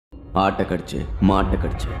ஆட்டை கடிச்சு மாட்டை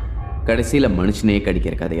கடிச்சு கடைசியில் மனுஷனே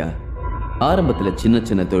கடிக்கிற கதையா? ஆரம்பத்தில் சின்ன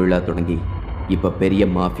சின்ன தொழிலாக தொடங்கி இப்போ பெரிய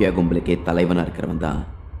மாஃபியா கும்பலுக்கே தலைவனாக இருக்கிறவன் தான்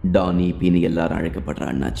டானி பீனி எல்லாரும் அழைக்கப்படுற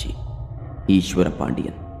அண்ணாச்சி ஈஸ்வர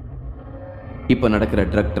பாண்டியன். இப்போ நடக்கிற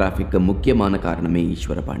ட்ரக் டிராஃபிக்கு முக்கியமான காரணமே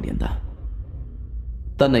ஈஸ்வர பாண்டியன் தான்.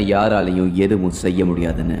 தன்னை யாராலையும் எதுவும் செய்ய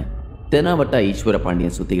முடியாதுன்னு தெனாவட்டா ஈஸ்வர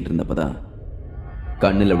பாண்டியன் சுற்றிக்கிட்டு இருந்தப்பதான்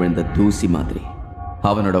கண்ணில் விழுந்த தூசி மாதிரி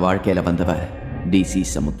அவனோட வாழ்க்கையில் வந்தவ டிசி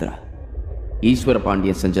சமுத்ரா. ஈஸ்வர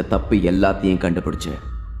பாண்டியன் செஞ்ச தப்பு எல்லாத்தையும் கண்டுபிடிச்சு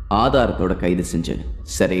ஆதாரத்தோட கைது செஞ்சு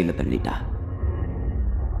சிறையில் தள்ளிட்டா.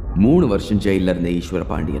 3 வருஷம் ஜெயிலில் இருந்த ஈஸ்வர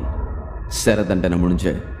பாண்டியன் சிறை தண்டனை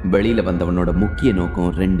முடிஞ்சு வெளியில் வந்தவனோட முக்கிய நோக்கம்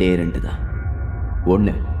 2 தான்.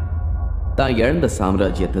 1, தான் இழந்த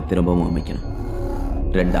சாம்ராஜ்யத்தை திரும்பவும் அமைக்கணும்.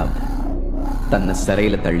 2வது, தன்னை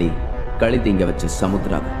சிறையில் தள்ளி கழுதிங்க வச்ச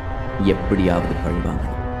சமுத்ராவை எப்படியாவது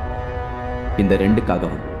பழிவாங்கணும். இந்த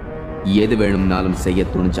 2க்காகவும் எது வேணும்னாலும் செய்ய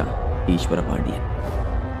துணிஞ்சான் ஈஸ்வர பாண்டியன்.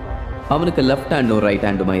 அவனுக்கு லெஃப்ட் ஹேண்டும் ரைட்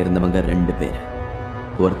ஹேண்டுமா இருந்தவங்க 2 பேர்.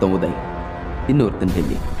 ஒருத்தன் உதய், இன்னொருத்தன்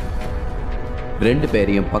டெல்லி. 2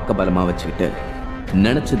 பேரையும் பக்கபலமாக வச்சுக்கிட்டு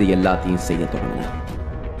நினைச்சது எல்லாத்தையும் செய்ய தொடங்கினான்.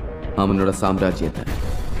 அவனோட சாம்ராஜ்யத்தை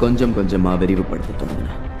கொஞ்சம் கொஞ்சமாக விரிவுபடுத்த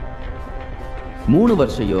தொடங்கினான். 3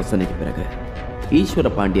 வருஷ யோசனைக்கு பிறகு ஈஸ்வர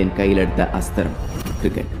பாண்டியன் கையில் எடுத்த அஸ்திரம்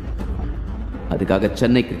கிரிக்கெட். அதுக்காக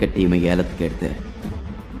சென்னை கிரிக்கெட் டீமை ஏலத்துக்கு எடுத்து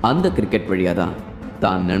அந்த கிரிக்கெட் வழியாக தான்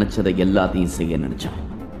தான் நினைச்சதை எல்லாத்தையும் செய்ய நினைச்சான்.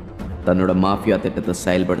 தன்னோட மாஃபியா திட்டத்தை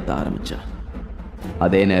செயல்படுத்த ஆரம்பிச்சான்.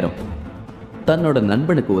 அதே நேரம் தன்னோட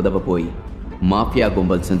நண்பனுக்கு உதவ போய் மாஃபியா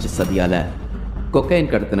கும்பல் செஞ்ச சதியால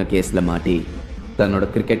கொக்கைன் கடத்தின கேஸில் மாட்டி தன்னோட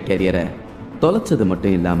கிரிக்கெட் கேரியரை தொலைச்சது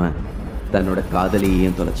மட்டும் இல்லாமல் தன்னோட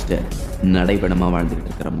காதலியையும் தொலைச்சிட்டு நடைபெணமாக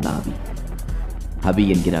வாழ்ந்துக்கிட்டு இருக்கிறவன் தான் அபி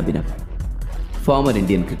என்கிற Abhinav, farmer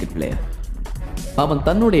Indian cricket player. அவன்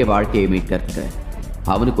தன்னுடைய வாழ்க்கையை மீட்கிறதுக்கு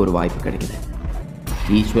அவனுக்கு ஒரு வாய்ப்பு கிடைக்குது.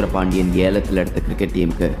 ஈஸ்வர பாண்டியன் ஏலத்தில் எடுத்த கிரிக்கெட்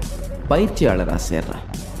டீமுக்கு பயிற்சியாளராக சேர்றான்.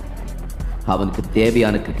 அவனுக்கு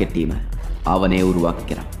தேவையான கிரிக்கெட் டீமை அவனே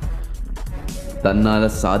உருவாக்கிக்கிறான். தன்னால்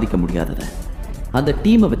சாதிக்க முடியாததை அந்த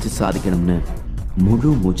டீமை வச்சு சாதிக்கணும்னு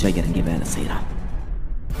முழு மூச்சா இறங்கி வேலை செய்கிறான்.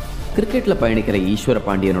 கிரிக்கெட்டில் பயணிக்கிற ஈஸ்வர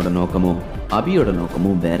பாண்டியனோட நோக்கமும் அபியோட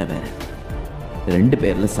நோக்கமும் வேற வேற. 2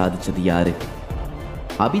 பேரில் சாதிச்சது யாரு?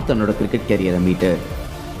 அபி தன்னோட கிரிக்கெட் கேரியரை மீட்டு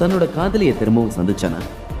தன்னோட காதலியை திரும்பவும் சந்திச்சானா?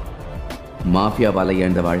 மாஃபியாவால்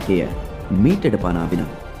இழந்த வாழ்க்கையை மீட்டெடுப்பான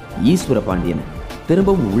அபினவ் ஈஸ்வர பாண்டியனை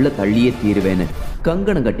திரும்பவும் உள்ள தள்ளியே தீருவேன்னு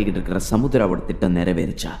கங்கணம் கட்டிக்கிட்டு இருக்கிற சமுத்திராவோட திட்டம்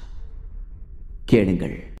நிறைவேறிச்சா?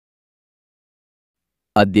 கேளுங்கள்.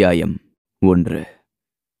 அத்தியாயம்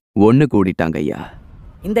 1. கூடிட்டாங்க ஐயா.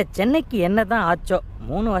 இந்த சென்னைக்கு என்னதான் ஆச்சோ?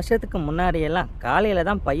 3 வருஷத்துக்கு முன்னாடியெல்லாம் காலையில்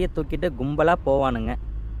தான் பையை தூக்கிட்டு கும்பலாக போவானுங்க.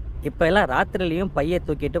 இப்போ எல்லாம் ராத்திரிலையும் பையை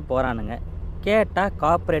தூக்கிட்டு போகிறானுங்க. கேட்டால்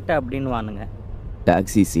கார்பரேட்டு அப்படின்வானுங்க.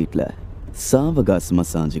 டாக்ஸி சீட்டில் சாவகாசமாக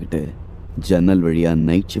சாஞ்சுக்கிட்டு ஜன்னல் வழியாக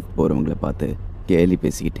நைட் ஷிஃப்ட் போகிறவங்கள பார்த்து கேலி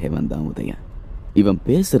பேசிக்கிட்டே வந்தான் உதயன். இவன்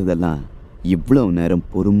பேசுறதெல்லாம் இவ்வளவு நேரம்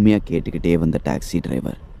பொறுமையாக கேட்டுக்கிட்டே வந்த டாக்ஸி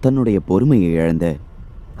டிரைவர் தன்னுடைய பொறுமையை இழந்த,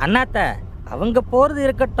 அண்ணாத்த அவங்க போகிறது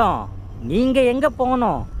இருக்கட்டும், நீங்கள் எங்கே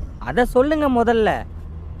போகணும் அதை சொல்லுங்க முதல்ல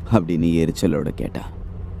அப்படின்னு எரிச்சலோட கேட்டான்.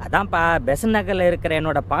 அதான்ப்பா பெசன் நகரில் இருக்கிற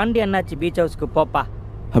என்னோட பாண்டி அண்ணாச்சி பீச் ஹவுஸ்க்கு போப்பா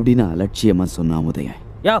அப்படின்னு அலட்சியமாக சொன்னான் உதயன்.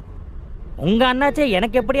 யோ, உங்கள் அண்ணாச்சி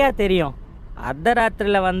எனக்கு எப்படியா தெரியும்?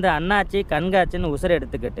 அர்த்தராத்திரியில் வந்து அண்ணாச்சி கண்காட்சின்னு உசுரை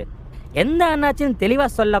எடுத்துக்கிட்டு எந்த அண்ணாச்சின்னு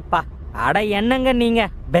தெளிவாக சொல்லப்பா. அட என்னங்க நீங்க,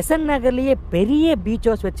 பெசன் நகர்லயே பெரிய பீச்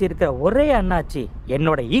ஹவுஸ் வச்சிருக்கிற ஒரே அண்ணாச்சி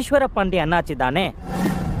என்னோட ஈஸ்வர பாண்டி அண்ணாச்சி தானே.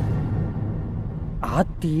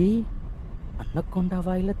 ஆத்தி, அன்னக்கொண்டா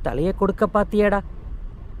வாயில தலைய கொடுக்க பாத்தியடா.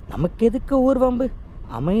 நமக்கு எதுக்கு ஊர்வம்பு,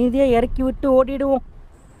 அமைதியா இறக்கி விட்டு ஓடிடுவோம்.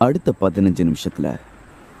 அடுத்த 15 நிமிஷத்துல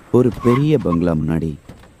ஒரு பெரிய பங்களா முன்னாடி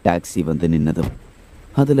டாக்ஸி வந்து நின்னதும்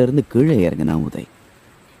அதுல இருந்து கீழே இறங்கினா உதய்.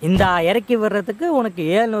 இந்த இறக்கி விடுறதுக்கு உனக்கு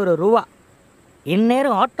 700 ரூபா.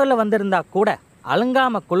 இந்நேரம் ஆட்டோவில் வந்திருந்தா கூட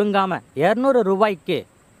அலுங்காம குலுங்காம 200 ரூபாய்க்கு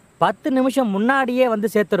 10 நிமிஷம் முன்னாடியே வந்து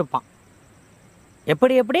சேர்த்துருப்பான்.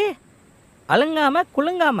 எப்படி அலுங்காம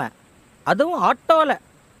குலுங்காம, அதுவும் ஆட்டோவில்.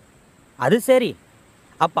 அது சரி,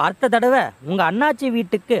 அப்போ அடுத்த தடவை உங்கள் அண்ணாச்சி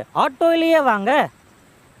வீட்டுக்கு ஆட்டோவிலேயே வாங்க,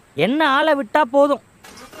 என்ன ஆளை விட்டா போதும்.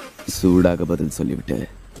 சூடாக பதில் சொல்லிவிட்டு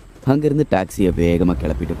அங்கிருந்து டாக்ஸியை வேகமாக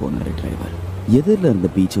கிளப்பிட்டு போனார் டிரைவர். எதிரில் இருந்த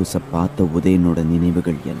பீச் ஹவுஸை பார்த்த உதயனோட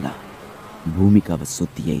நினைவுகள் எல்லாம் பூமிக்காவை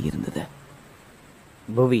சுத்தியே இருந்தது.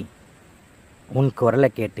 புவி, உன் குரலை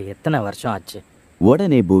கேட்டு எத்தனை வருஷம் ஆச்சு?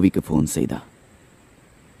 உடனே பூவிக்கு ஃபோன் செய்தான்.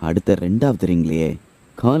 அடுத்த 2வது ரிங்லேயே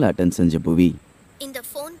கால் அட்டன் செஞ்ச புவி, இந்த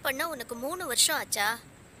ஃபோன் பண்ண உனக்கு 3 வருஷம் ஆச்சா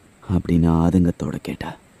அப்படின்னு ஆதங்கத்தோட கேட்டா.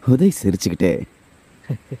 உதய் சிரிச்சுக்கிட்டே,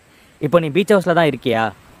 இப்போ நீ பீச் ஹவுஸில் தான் இருக்கியா?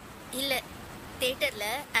 இல்லை, தியேட்டரில்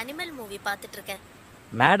அனிமல் மூவி பார்த்துட்ருக்கேன்.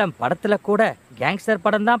 மேடம் படத்தில் கூட கேங்ஸ்டர்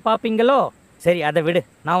படம் தான் பார்ப்பீங்களோ? சரி அதை விடு,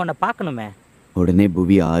 நான் உன்னை பார்க்கணுமே. உடனே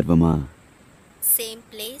புவி ஆர்வமா சேம்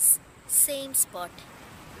பிளேஸ் சேம் ஸ்பாட்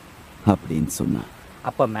அப்படின்னு சொன்னா.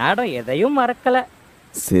 அப்போ மேடம் எதையும் மறக்கலை.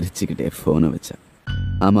 சிரிச்சுக்கிட்டே ஃபோனை வச்சா.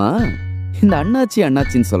 ஆமா, இந்த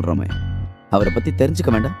அண்ணாச்சின்னு சொல்றோமே, அவரை பத்தி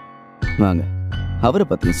தெரிஞ்சுக்க வேண்டாம்? வாங்க அவரை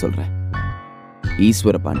பத்தியும் சொல்றேன்.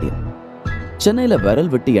 ஈஸ்வர பாண்டியன் சென்னையில விரல்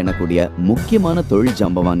விட்டு எண்ணக்கூடிய முக்கியமான தொழில்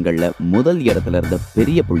ஜாம்பவான்கள்ல முதல் இடத்துல இருந்த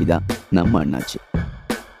பெரிய புள்ளிதான் நம்ம அண்ணாச்சி.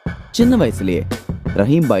 சின்ன வயசுலயே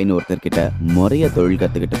ரஹீம் பாய்னு ஒருத்தர்கிட்ட முறைய தொழில்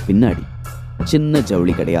கத்துக்கிட்ட பின்னாடி சின்ன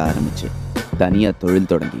ஜவுளி கடையை ஆரம்பிச்சு தனியா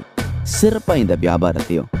தொழில் தொடங்கி சிறப்பா இந்த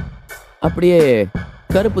வியாபாரத்தையும் அப்படியே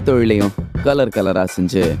கருப்பு தொழிலையும் கலர் கலரா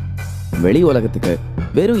செஞ்சு வெளி உலகத்துக்கு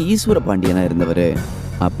வெறும் ஈஸ்வர பாண்டியனா இருந்தவர்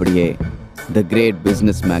அப்படியே த கிரேட்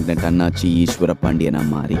பிசினஸ் மேக்னட் அண்ணாச்சி ஈஸ்வர பாண்டியனா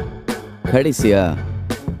மாறி கடைசியா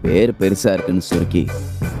பேர் பெருசா இருக்குன்னு சுருக்கி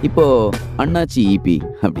இப்போ அண்ணாச்சி ஈபி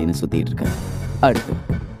அப்படின்னு சுத்திட்டு இருக்காரு. அடுத்து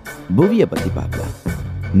புவியை பத்தி பார்க்கலாம்.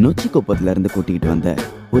 நொச்சி குப்பத்துல இருந்து கூட்டிகிட்டு வந்த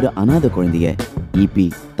ஒரு அநாத குழந்தைய ஈபி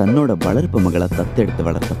தன்னோட வளர்ப்பு மகளை தத்தெடுத்து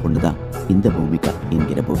வளர்த்த பொண்ணுதான் இந்த பூமிகா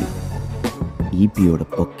என்கிற புவி. ஈபியோட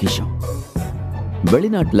பொக்கிஷம்.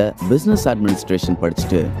 வெளிநாட்டுல பிசினஸ் அட்மினிஸ்ட்ரேஷன்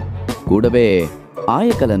படிச்சுட்டு கூடவே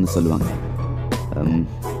ஆயக்கலைன்னு சொல்லுவாங்க.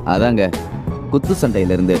 அதாங்க குத்து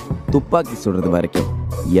சண்டையில இருந்து துப்பாக்கி சுடுறது வரைக்கும்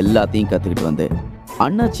எல்லாத்தையும் கத்துக்கிட்டு வந்து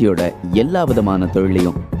அண்ணாச்சியோட எல்லா விதமான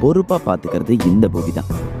தொழிலையும் பொறுப்பா பாத்துக்கிறது இந்த பூவி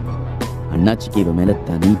தான். அண்ணாச்சிக்கு இவ மேல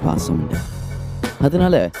தனி பாசம் உண்டு.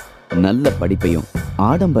 அதனால நல்ல படிப்பையும்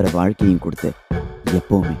ஆடம்பர வாழ்க்கையும் கொடுத்து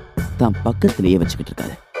எப்பவுமே தான் பக்கத்திலேயே வச்சுக்கிட்டு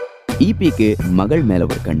இருக்காரு. ஈபிக்கு மகள் மேல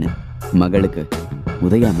ஒரு கண்ணு, மகளுக்கு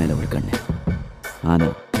உதயா மேல ஒரு கண்ணு. ஆனா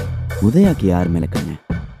உதயாக்கு யார் மேல கண்ணு?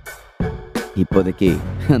 இப்போதைக்கு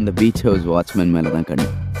அந்த பீச் ஹவுஸ் வாட்ச்மேன் மேலதான் கண்ணு.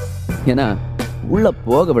 ஏன்னா உள்ள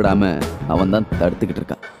போக விடாம அவன் தான் தடுத்துக்கிட்டு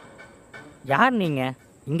இருக்கான். யார் நீங்க?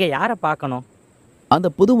 இங்க யாரை பார்க்கணும்? அந்த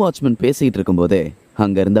புது வாட்ச்மேன் பேசிக்கிட்டு இருக்கும்போதே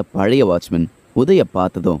அங்க இருந்த பழைய வாட்ச்மேன் உதய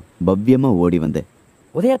பார்த்ததும் பவ்யமா ஓடி வந்து,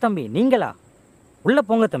 உதயா தம்பி நீங்களா? உள்ள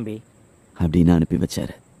போங்க தம்பி அப்படின்னு அனுப்பி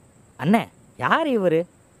வச்சாரு. அண்ணே, யார் இவரு?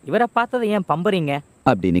 இவரை பார்த்ததை ஏன் பம்புறீங்க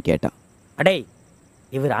அப்படின்னு கேட்டான். அடே,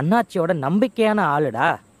 இவர் அண்ணாச்சியோட நம்பிக்கையான ஆளுடா.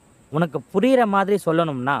 உனக்கு புரிகிற மாதிரி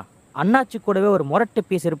சொல்லணும்னா அண்ணாச்சி கூடவே ஒரு முரட்டு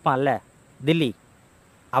பீஸ் இருப்பான்ல தில்லி,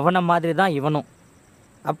 அவனை மாதிரி தான் இவனும்.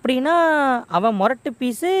 அப்படின்னா அவன் முரட்டு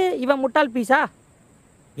பீஸு, இவன் முட்டாள் பீஸா?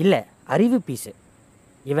 இல்லை, அறிவு பீஸு.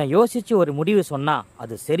 இவன் யோசித்து ஒரு முடிவு சொன்னால்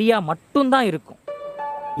அது சரியாக மட்டும்தான் இருக்கும்.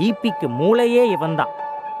 ஈபிக்கு மூளையே இவன் தான்.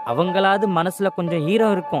 அவங்களாவது மனசில் கொஞ்சம்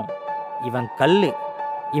ஈரம் இருக்கும், இவன் கல்.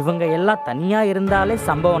 இவங்க எல்லாம் தனியாக இருந்தாலே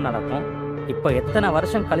சம்பவம் நடக்கும். இப்போ எத்தனை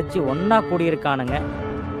வருஷம் கழித்து ஒன்றா கூடியிருக்கானுங்க,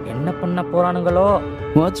 என்ன பண்ண போகிறானுங்களோ?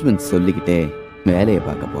 வாட்ச்மேன் சொல்லிக்கிட்டே வேலையை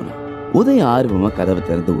பார்க்க போனான். உதய ஆர்வமா கதவை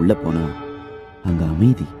திறந்து உள்ள போனா அங்க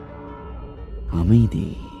அமைதி, அமைதி,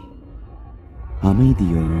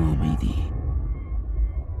 அமைதியோ அமைதி.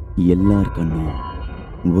 எல்லார் கண்ணும்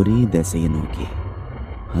ஒரே திசையை நோக்கி,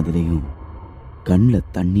 அதுலயும் கண்ணில்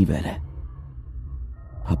தண்ணி வேற.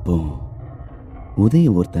 அப்போ உதய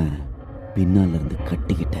ஒருத்தன் பின்னால இருந்து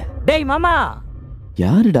கட்டிக்கிட்ட. டேய் மாமா!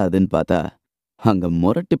 யாருடா அதுன்னு பார்த்தா அங்க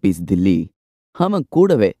முரட்டு பீஸ் தில்லி. அவன்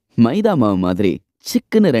கூடவே மைதா மாவு மாதிரி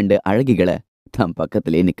சிக்குன்னு 2 அழகிகளை தன்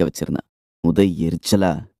பக்கத்திலே நிக்க வச்சிருந்தான். உதய்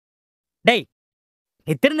எரிச்சலா, டேய்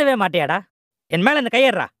நீ திருந்தவே மாட்டியாடா, என் மேல இந்த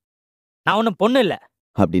கையேறா, நான் ஒன்றும் பொண்ணு இல்லை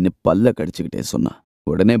அப்படின்னு பல்ல கடிச்சுக்கிட்டே சொன்னான்.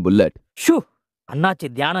 உடனே புல்லட், ஷூ, அண்ணாச்சி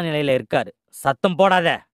தியான நிலையில இருக்காரு, சத்தம் போடாத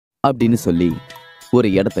அப்படின்னு சொல்லி ஒரு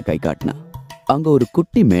இடத்த கை காட்டினான். அங்க ஒரு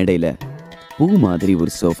குட்டி மேடையில பூ மாதிரி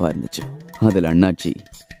ஒரு சோஃபா இருந்துச்சு. அதுல அண்ணாச்சி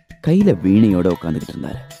கையில வீணையோட உட்காந்துக்கிட்டு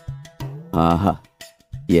இருந்தாரு. ஆஹா,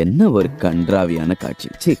 என்ன ஒரு கன்றாவியான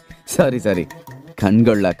காட்சி. சாரி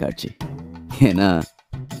கண்கொள்ளா காட்சி. ஏன்னா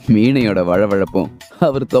வீணையோட வழவழப்பும்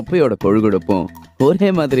அவர் தொப்பையோட கொழுகொடுப்பும் ஒரே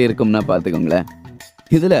மாதிரி இருக்கும்னா பாத்துக்கோங்களேன்.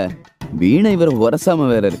 இதுல வீணை இவர் உரசாம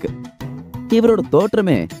வேற இருக்கு. இவரோட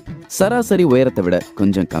தோற்றமே சராசரி உயரத்தை விட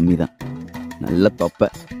கொஞ்சம் கம்மி தான். நல்ல தொப்பை,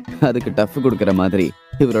 அதுக்கு டஃப் கொடுக்குற மாதிரி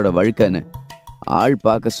இவரோட வழுக்கன்னு ஆள்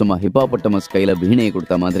பார்க்க சும்மா ஹிப்பாபொட்டமஸ் கையில வீணையை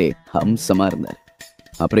கொடுத்த மாதிரி ஹம்சமா இருந்தார்.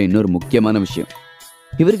 அப்புறம் இன்னொரு முக்கியமான விஷயம்,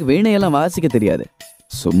 இவருக்கு வீணையெல்லாம் வாசிக்க தெரியாது,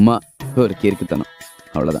 சும்மா ஒரு கீர்க்குத்தனம்,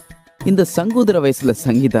 அவ்வளவுதான். இந்த சங்கூதர வயசுல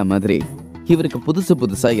சங்கீதா மாதிரி இவருக்கு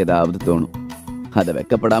புதுசா ஏதாவது தோணும், அதை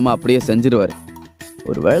வெக்கப்படாம அப்படியே செஞ்சிருவாரு.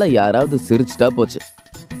 ஒருவேளை யாராவது சிரிச்சுட்டா போச்சு,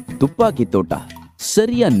 துப்பாக்கி தோட்டா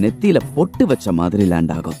சரியா நெத்தியில பொட்டு வச்ச மாதிரி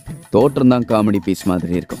லேண்ட் ஆகும். தோற்றம் தான் காமெடி பீஸ்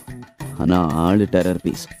மாதிரி இருக்கும், ஆனா ஆளு டெரர்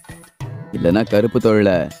பீஸ். இல்லைன்னா கருப்பு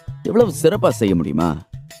தொழிலை இவ்வளவு சிறப்பா செய்ய முடியுமா?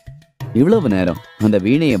 இவ்வளவு நேரம் அந்த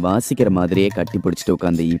வீணையை வாசிக்கிற மாதிரியே கட்டி பிடிச்சிட்டு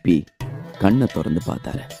உட்கார்ந்த ஈபி கண்ணை திறந்து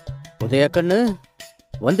பார்த்தாரு. உதய கண்ணு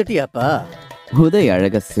வந்துட்டியாப்பா? உதய்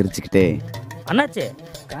அழகா சிரிச்சுக்கிட்டே, அண்ணாச்சி,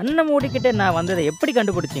 கண்ணை மூடிக்கிட்டே நான் வந்ததை எப்படி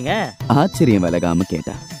கண்டுபிடிச்சிங்க? ஆச்சரியம் விலகாம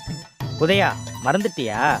கேட்டா. உதயா,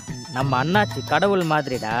 மறந்துட்டியா? நம்ம அண்ணாச்சி கடவுள்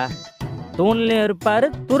மாதிரிடா. தூண்லயும் இருப்பாரு,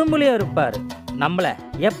 துரும்புலயும் இருப்பாரு. நம்மள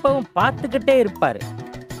எப்பவும் பார்த்துக்கிட்டே இருப்பாரு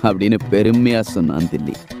அப்படின்னு பெருமையா சொன்னான்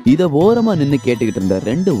தில்லி. இத ஓரமா நின்னு கேட்டுக்கிட்டு இருந்த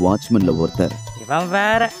 2 வாட்ச்மேன்ல ஒருத்தர், இவன்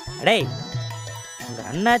வேற, டேய் உங்க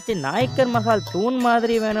அண்ணாச்சி நாயக்கர் மகால் தூண்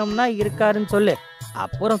மாதிரி வேணும்னா இருக்காருன்னு சொல்லு,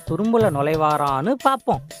 அப்புறம் துரும்புல நுழைவாரான்னு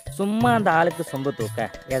பார்ப்போம். சும்மா அந்த ஆளுக்கு சொம்பு தூக்க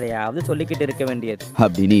எதையாவது சொல்லிக்கிட்டு இருக்க வேண்டியது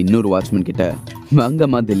அப்படின்னு இன்னொரு வாட்ச்மேன் கிட்ட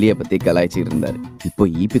மங்கம்மா தில்லியை பத்தி கலாய்ச்சிட்டு இருந்தாரு. இப்போ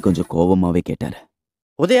ஈபி கொஞ்சம் கோபமாவே கேட்டாரு.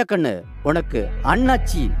 உதயக்கண்ணு, உனக்கு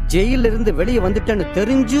அண்ணாச்சி ஜெயில இருந்து வெளியே வந்துட்டேன்னு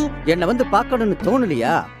தெரிஞ்சு என்ன வந்து பார்க்கணும்னு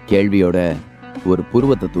தோணலையா? கேள்வியோட ஒரு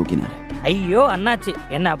புருவத்தை தூக்கினார். ஐயோ அண்ணாச்சி,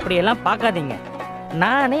 என்ன அப்படியெல்லாம் பார்க்காதீங்க.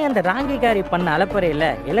 நானே அந்த ராங்கிக்காரி பண்ண அலப்பறையில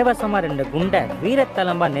இலவசமா 2 குண்டை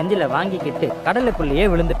வீரத்தலம்பா நெஞ்சில வாங்கிக்கிட்டு கடலுக்குள்ளேயே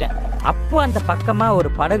விழுந்துட்டேன். அப்போ அந்த பக்கமா ஒரு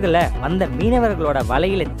படகுல வந்த மீனவர்களோட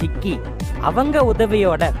வலையில சிக்கி அவங்க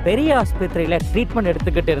உதவியோட பெரிய ஆஸ்பத்திரியில ட்ரீட்மெண்ட்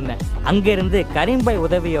எடுத்துக்கிட்டு இருந்தேன். அங்கிருந்து கரீம்பாய்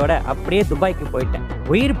உதவியோட அப்படியே துபாய்க்கு போயிட்டேன்.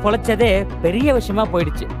 உயிர் பொழைச்சதே பெரிய விஷயமா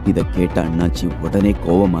போயிடுச்சு. இத கேட்ட அண்ணாச்சி உடனே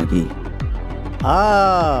கோபமாகி,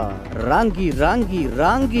 ராங்கி ராங்கி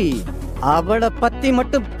ராங்கி, அவளை பத்தி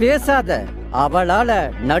மட்டும் பேசாத. அவளால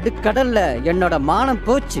நடுக்கடல்ல என்னோட மானம்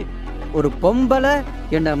போச்சு. ஒரு பொம்பளை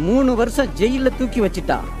என்ன 3 வருஷம் ஜெயில தூக்கி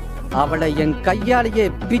வச்சிட்டா. அவளை என் கையாலேயே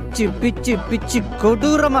பிச்சு பிச்சு பிச்சு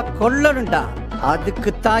கொடூரமா கொல்லணும்டா.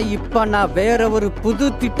 அதுக்குத்தான் இப்ப நான் வேற ஒரு புது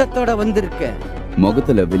திட்டத்தோட வந்திருக்கேன்.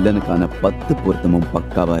 முகத்துல வில்லனுக்கான 10 பொருத்தமும்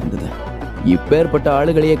பக்காவா இருந்தது. இப்பேற்பட்ட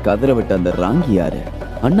ஆளுகளையே கதற விட்ட அந்த ராங்கி யாரு?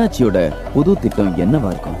 அண்ணாச்சியோட புது திட்டம்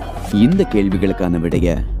என்னவா இருக்கும்? இந்த கேள்விகளுக்கான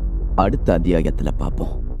விடைய அடுத்த அத்தியாயத்துல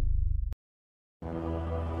பார்ப்போம்.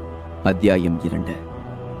 அத்தியாயம் 2.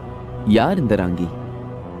 யார் இந்த ராங்கி?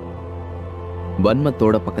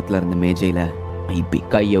 வன்மத்தோட பக்கத்துல இருந்த மேஜையில ஐபி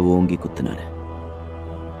கைய ஓங்கி குத்துனாரு.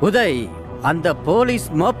 உதய், அந்த போலீஸ்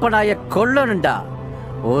மோப்பனாய கொல்லணும்டா.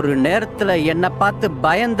 ஒரு நேரத்துல என்ன பார்த்து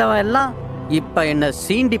பயந்தவன் எல்லாம் இப்ப என்ன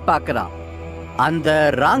சீண்டி பாக்குறான். அந்த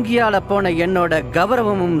ராங்கியால போன என்னோட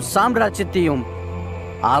கௌரவமும் சாம்ராஜ்யத்தையும்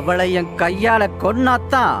அவளை என் கையால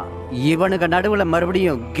கொன்னாத்தான் இவனுக்கு நடுவுல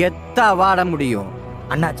மறுபடியும் கெத்தா வாழ முடியும்.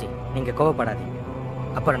 அண்ணாச்சி, நீங்க கோவப்படாதீங்க.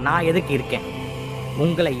 அப்புறம் நான் எதுக்கு இருக்கேன்?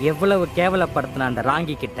 உங்களை எவ்வளவு கேவலப்படுத்தின அந்த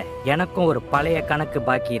ராங்கி கிட்ட எனக்கும் ஒரு பழைய கணக்கு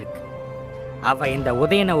பாக்கி இருக்கு. அவ இந்த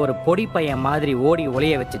உதயனை ஒரு பொடி பையன் மாதிரி ஓடி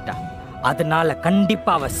ஒளிய வச்சுட்டா. அதனால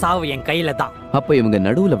கண்டிப்பா அவ சாவு என் கையில தான். அப்ப இவங்க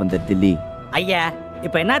நடுவுல வந்த தில்லி, ஐயா,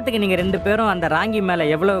 இப்ப என்னத்துக்கு நீங்க 2 பேரும் அந்த ராங்கி மேல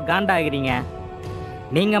எவ்வளவு காண்டாகிறீங்க?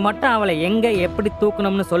 நீங்க மட்டும் அவளை எங்க எப்படி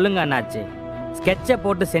தூக்கணும்னு சொல்லுங்க அண்ணாச்சி. ஸ்கெட்சை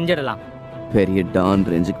போட்டு செஞ்சிடலாம். பெரிய டான்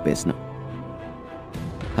ரேஞ்சுக்கு பேசினான்.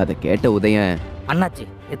 அதை கேட்ட உதயன், அண்ணாச்சி,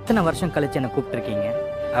 எத்தனை வருஷம் கழிச்சு என்ன கூப்பிட்டுருக்கீங்க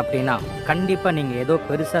அப்படின்னா கண்டிப்பா நீங்க ஏதோ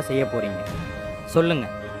பெருசா செய்ய போறீங்க. சொல்லுங்க,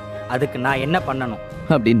 அதுக்கு நான் என்ன பண்ணணும்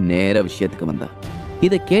அப்படின்னு நேர விஷயத்துக்கு வந்தா.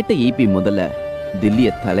 இதை கேட்ட ஈபி முதல்ல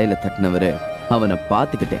தில்லிய தலையில தட்டினவரு அவனை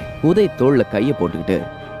பார்த்துக்கிட்டே உதய் தோள்ல கைய போட்டுக்கிட்டு,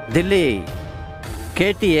 தில்லி,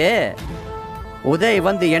 கேட்டியே உதய்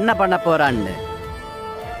வந்து என்ன பண்ண போறான்னு?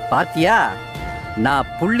 பாத்தியா, நான்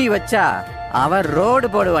புள்ளி வச்சா அவன் ரோடு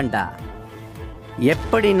போடுவான்டா.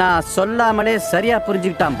 எப்படி நான் சொல்லாமலே சரியா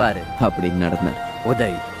புரிஞ்சுக்கிட்டான் பாரு. அப்படின்னு நடந்தார்.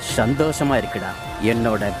 உதய், சந்தோஷமா இருக்குடா.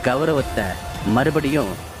 என்னோட கௌரவத்தை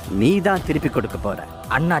மறுபடியும் நீ தான் திருப்பி கொடுக்க போற.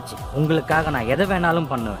 அண்ணாச்சி, உங்களுக்காக நான் எதை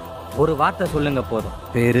வேணாலும் பண்ணுவேன். ஒரு வார்த்தை சொல்லுங்க போதும்.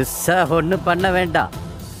 பெருசா ஒண்ணு பண்ண வேண்டாம்,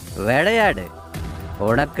 விளையாடு.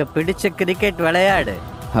 உனக்கு பிடிச்ச கிரிக்கெட் விளையாடு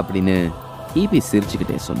அப்படின்னு ஈபி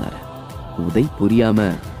சிரிச்சுக்கிட்டே சொன்னாரு. உதய்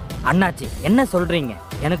புரியாம, அண்ணாச்சி என்ன சொல்றீங்க?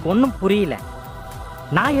 எனக்கு ஒன்றும் புரியல.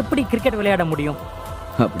 நான் எப்படி கிரிக்கெட் விளையாட முடியும்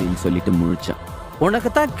அப்படின்னு சொல்லிட்டு முழிச்சான். உனக்கு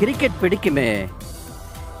தான் கிரிக்கெட் பிடிக்குமே,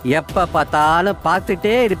 எப்ப பார்த்தாலும்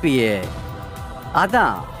பார்த்துட்டே இருப்பியே.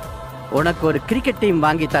 அதான் உனக்கு ஒரு கிரிக்கெட் டீம்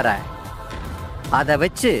வாங்கி தரேன். அதை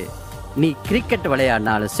வச்சு நீ கிரிக்கெட்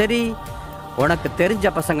விளையாடினாலும் சரி, உனக்கு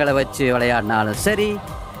தெரிஞ்ச பசங்களை வச்சு விளையாடினாலும் சரி,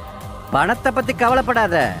 பணத்தை பத்தி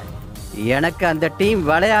கவலைப்படாத. எனக்கு அந்த டீம்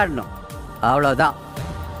விளையாடணும், அவ்வளோதான்.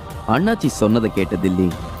 அண்ணாச்சி சொன்னதை கேட்ட தில்லி,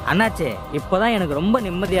 அண்ணாச்சி, இப்போதான் எனக்கு ரொம்ப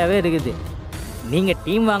நிம்மதியாகவே இருக்குது. நீங்கள்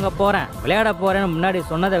டீம் வாங்க போகிறேன், விளையாட போகிறேன்னு முன்னாடி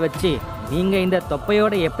சொன்னதை வச்சு நீங்கள் இந்த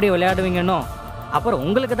தொப்பையோடு எப்படி விளையாடுவீங்கன்னோ, அப்புறம்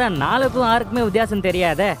உங்களுக்கு தான் 4க்கும் 6க்குமே வித்தியாசம்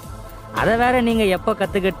தெரியாதே. அதை வேற நீங்கள் எப்போ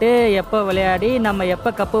கற்றுக்கிட்டு எப்போ விளையாடி நம்ம எப்போ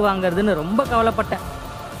கப்பு வாங்குறதுன்னு ரொம்ப கவலைப்பட்டேன்.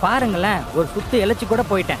 பாருங்களேன், ஒரு சுத்து இழைச்சி கூட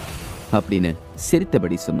போயிட்டேன் அப்படின்னு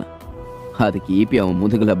சிரித்தபடி சொன்னான். அதுக்கு ஈபி அவன்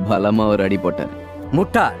முதுகுல பலமா ஒரு அடி போட்டார்.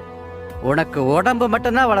 முட்டாள், உனக்கு உடம்பு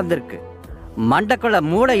மட்டும்தான் வளர்ந்துருக்கு, மண்டக்குள்ள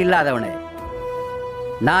மூளை இல்லாதவனே.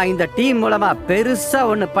 நான் இந்த டீம் மூலமா பெருசா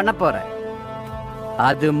ஒண்ணு பண்ண போறேன்.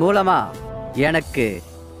 அது மூலமா எனக்கு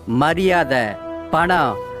மரியாதை,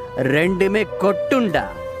 பணம் 2மே கொட்டுண்டா.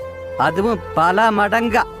 அதுவும் பல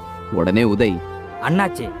மடங்கா. உடனே உதய்,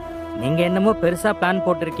 அண்ணாச்சி, நீங்கள் என்னமோ பெருசாக பிளான்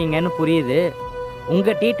போட்டிருக்கீங்கன்னு புரியுது.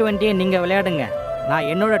 உங்கள் T20 நீங்கள் விளையாடுங்க, நான்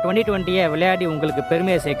என்னோட 2020 விளையாடி உங்களுக்கு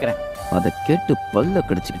பெருமையை சேர்க்குறேன். அதை கேட்டு பல்ல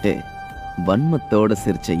கடிச்சுக்கிட்டு வன்மத்தோட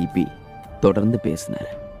சிரிச்ச ஈபி தொடர்ந்து பேசினார்.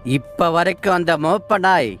 இப்ப வரைக்கும் அந்த மோப்ப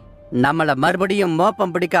நாய் நம்மள மறுபடியும்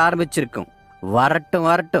மோப்பம் பிடிக்க ஆரம்பிச்சிருக்கும். வரட்டும்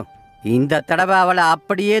வரட்டும், இந்த தடவை அவளை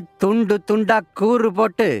அப்படியே துண்டு துண்டா கூறு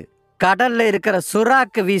போட்டு கடல்ல இருக்கிற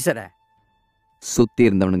சுறாக்கு வீசுற. சுத்தி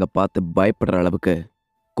இருந்தவனுங்க பார்த்து பயப்படுற அளவுக்கு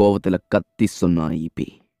கோவத்துல கத்தி சொன்னான் ஈபி.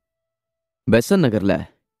 பெசன் நகர்ல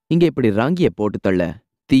இங்க இப்படி ராங்கிய போட்டு தள்ள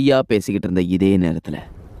தீயா பேசிக்கிட்டு இருந்த இதே நேரத்துல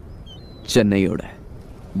சென்னையோட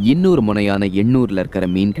இன்னொரு முனையான எண்ணூர்ல இருக்கிற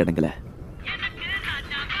மீன் கிடங்குல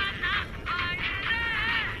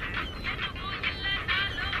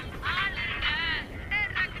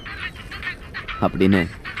அப்படின்னு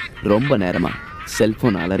ரொம்ப நேரமா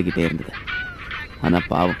செல்போன் அலறிக்கிட்டே இருந்தது. ஆனா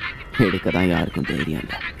பாவம், எடுக்க தான் யாருக்கும் தைரியம்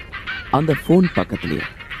இல்லை. அந்த போன் பக்கத்துலயே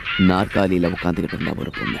நாற்காலியில உட்காந்துக்கிட்டு இருந்த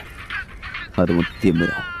ஒரு பொண்ணு, அதுவும்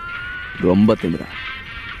திமிரா, ரொம்ப திமிரா,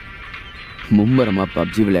 மும்மரமா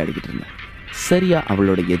பப்ஜி விளையாடிக்கிட்டு இருந்தேன். சரியா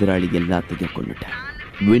அவளோட எதிராளி எல்லாத்தையும் கொண்டுட்டேன்.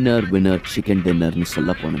 வின்னர் வின்னர் சிக்கன் டின்னர்னு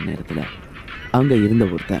சொல்ல போன நேரத்துல அங்க இருந்த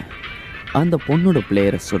ஒருத்தன் அந்த பொண்ணோட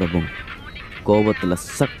பிளேயரை சுடவும் கோபத்துல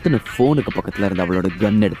சட்டுன்னு போனுக்கு பக்கத்துல இருந்த அவளோட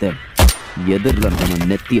கன் எடுத்து எதிரில் இருந்தவன்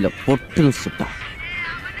நெத்தியில பொட்டுன்னு சுட்டான்.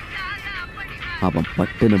 அவன்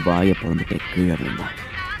பட்டுன்னு வாயை பிறந்துட்டே கீழே விழுந்தான்.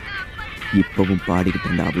 இப்பவும் பாடிக்கிட்டு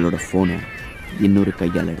இருந்த அவளோட போனை இன்னொரு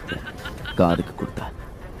கையால் எடுத்து காதுக்கு கொடுத்தா.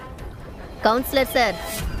 கவுன்சிலர் சார்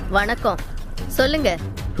வணக்கம், சொல்லுங்க.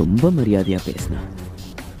 ரொம்ப மரியாதையா பேசினா.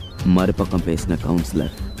 மறுபக்கம் பேசின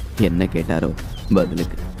கவுன்சிலர் என்ன கேட்டாரோ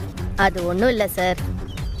பதிலுக்கு, அது ஒன்றும் இல்லை சார்,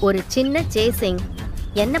 ஒரு சின்ன சேசிங்.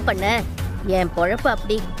 என்ன பண்ண, என் பொழப்பு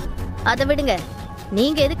அப்படி. அதை விடுங்க,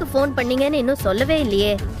 நீங்க எதுக்கு ஃபோன் பண்ணீங்கன்னு இன்னும் சொல்லவே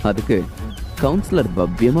இல்லையே. அதுக்கு கவுன்சிலர்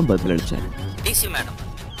பவ்யமா பதிலளிச்சார். டிசி மேடம்,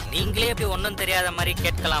 நீங்களே இப்படி ஒன்றும் தெரியாத மாதிரி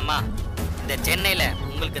கேட்கலாமா? இந்த சென்னையில்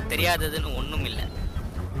உங்களுக்கு தெரியாததுன்னு ஒன்றும் இல்லை.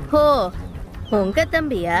 ஓ, உங்க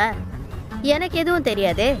தம்பியா? எனக்கு எதுவும்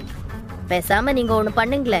தெரியாதே. பேசாம நீங்க ஒன்று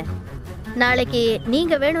பண்ணுங்களேன். நாளைக்கு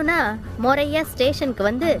நீங்க வேணும்னா முறையா ஸ்டேஷனுக்கு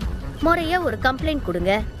வந்து முறையா ஒரு கம்ப்ளைண்ட்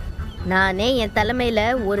கொடுங்க. நானே என் தலைமையில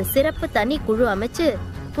ஒரு சிறப்பு தனி குழு அமைச்சு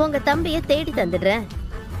உங்க தம்பியை தேடி தந்துடுறேன்.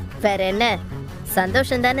 வேற என்ன,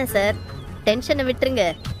 சந்தோஷம் தானே சார்? டென்ஷனை விட்டுருங்க.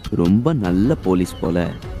 ரொம்ப நல்ல போலீஸ் போல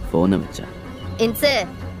போனை வச்சா. இன்சு,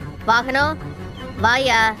 வாகனம்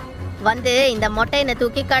வாயா, வந்து இந்த மொட்டையனை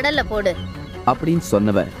தூக்கி கடல்ல போடு அப்படின்னு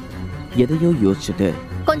சொன்னவ எதையோ யோசிச்சுட்டு,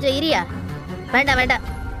 கொஞ்சம் இரியா. வேண்டாம் வேண்டாம்,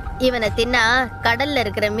 இவனை தின்னா கடல்ல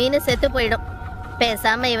இருக்கிற மீன் செத்து போயிடும்.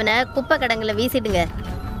 பேசாம இவனை குப்பை கடங்குல வீசிடுங்க.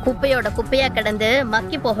 குப்பையோட குப்பையா கிடந்து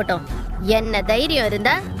மக்கி போகட்டும். என்ன தைரியம்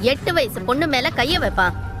இருந்தா 8 வயசு பொண்ணு மேல கைய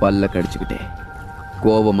வைப்பான். பல்ல கடிச்சுக்கிட்டே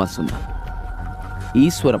கோபமா சொன்னான்.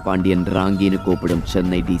 ஈஸ்வர பாண்டியன் ராங்கின்னு கூப்பிடும்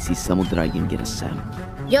சென்னை டிசி சமுத்ரா என்கிற சாம்.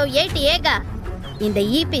 யோ ஏட்டி ஏகா, இந்த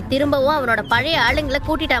ஈபி திரும்பவும் அவனோட பழைய ஆளுங்களை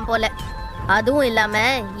கூட்டிட்டான் போல. அதுவும் இல்லாம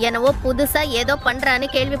என்னவோ புதுசா ஏதோ பண்றான்னு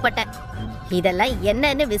கேள்விப்பட்டேன். இதெல்லாம்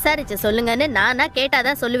என்னன்னு விசாரிச்சு சொல்லுங்கன்னு நானா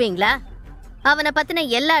கேட்டாதான் சொல்லுவீங்களா? அவனை பத்தின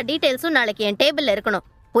எல்லா டீடைல்ஸும் நாளைக்கு என் டேபிள்ல இருக்கணும்,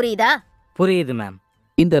 புரியுதா? புரியுது மேம்.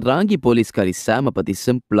 இந்த ராங்கி போலீஸ்காரி சாம பத்தி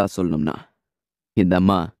சிம்பிளா சொல்லணும்னா, இந்த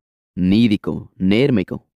அம்மா நீதிக்கும்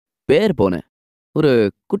நேர்மைக்கும் பேர் போன ஒரு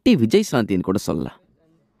குட்டி விஜய் சாந்தின்னு கூட சொல்லலாம்.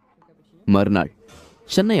 மறுநாள்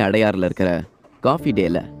சென்னை அடையாறுல இருக்கிற காஃபி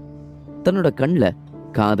டேல தன்னோட கண்ணில்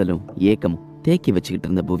காதலும் ஏக்கமும் தேக்கி வச்சுக்கிட்டு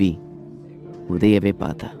இருந்த புவி உதயவே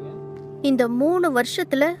பார்த்தா. இந்த 3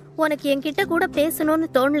 வருஷத்துல உனக்கு என்கிட்ட கூட பேசணும்னு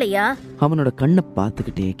தோணலையா? அவனோட கண்ணை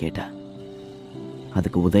பார்த்துக்கிட்டே கேட்டா.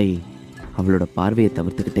 அதுக்கு உதய் அவளோட பார்வையை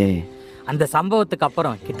தவிர்த்துக்கிட்டே, அந்த சம்பவத்துக்கு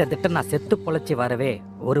அப்புறம் கிட்டத்தட்ட நான் செத்து பொழைச்சி வரவே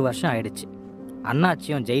 1 வருஷம் ஆயிடுச்சு.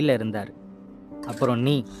 அண்ணாச்சியும் ஜெயிலில் இருந்தார். அப்புறம்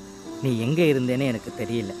நீ எங்கே இருந்தேன்னு எனக்கு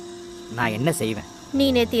தெரியல. நான் என்ன செய்வேன்? நீ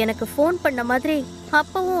நேத்து எனக்கு ஃபோன் பண்ண மாதிரி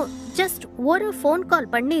அப்பவும் ஜஸ்ட் ஒரு ஃபோன்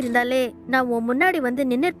கால் பண்ணி இருந்தாலே நான் உன் முன்னாடி வந்து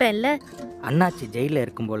நின்னுப்பேன்ல. அண்ணாச்சி ஜெயிலில்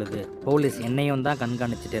இருக்கும் பொழுது போலீஸ் என்னையும் தான்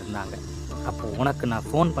கண்காணிச்சுட்டு இருந்தாங்க. அப்போ உனக்கு நான்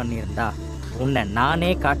ஃபோன் பண்ணியிருந்தா உன்னை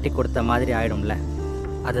நானே காட்டி கொடுத்த மாதிரி ஆயிடும்ல.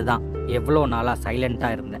 அதுதான் எவ்வளோ நாளாக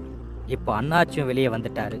சைலண்ட்டாக இருந்தேன். இப்போ அண்ணாச்சியும் வெளியே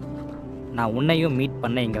வந்துட்டாரு. நான் உன்னையும் மீட்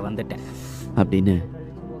பண்ண இங்கே வந்துட்டேன் அப்படின்னு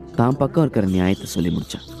தான் பக்கம் இருக்கிற நியாயத்தை சொல்லி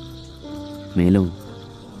முடிச்சான். மேலும்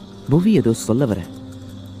புவி ஏதோ சொல்ல வர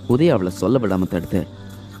உதய அவளை சொல்ல விடாம தடுத்து,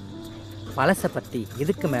 பழசை பற்றி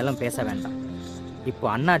இதுக்கு மேலும் பேச வேண்டாம். இப்போ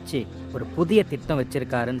அண்ணாச்சி ஒரு புதிய திட்டம்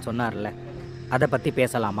வச்சிருக்காருன்னு சொன்னார்ல, அதை பற்றி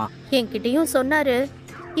பேசலாமா? என்கிட்டயும் சொன்னாரு.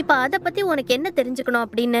 இப்போ அதை பத்தி உனக்கு என்ன தெரிஞ்சுக்கணும்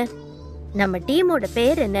அப்படின்னு? நம்ம டீமோட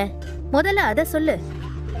பேர் என்ன? முதல்ல அதை சொல்லு.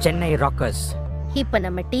 சென்னை ராக்கர்ஸ். இப்போ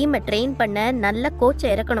நம்ம டீமை ட்ரெயின் பண்ண நல்ல கோச்சை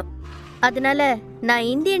இறக்கணும். அதனால நான்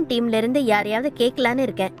இந்தியன் டீம்ல இருந்து யாரையாவது கேட்கலான்னு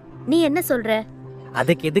இருக்கேன். நீ என்ன சொல்ற?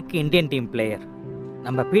 அதுக்கு எதுக்கு இந்தியன் டீம் பிளேயர்?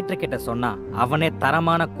 நம்ம பீட்டர் கிட்ட சொன்னா அவனே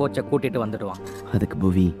தரமான கோச்சை கூட்டிட்டு வந்துடுவான். அதுக்கு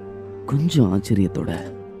புவி கொஞ்சம் ஆச்சரியத்தோட,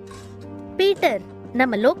 பீட்டர்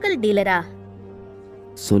நம்ம லோக்கல் டீலரா?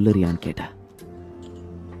 சொல்லுறியான்னு கேட்டா.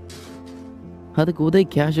 அதுக்கு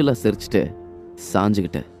உதய் கேஷுவலா சிரிச்சுட்டு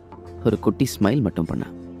சாஞ்சுக்கிட்டு ஒரு குட்டி ஸ்மைல் மட்டும் பண்ணா.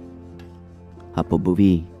 அப்போ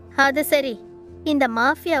புவி, அது சரி, இந்த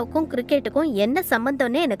மாஃபியாவுக்கும் கிரிக்கெட்டுக்கும் என்ன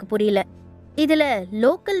சம்பந்தம்னே எனக்கு புரியல. இதுல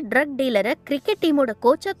லோக்கல் ட்ரக் டீலரை கிரிக்கெட் டீமோட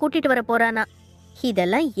கோச்சா கூட்டிட்டு வர போறானா?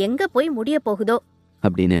 இதெல்லாம் எங்க போய் முடிய போகுதோ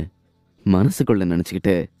அப்படின்னு மனசுக்குள்ள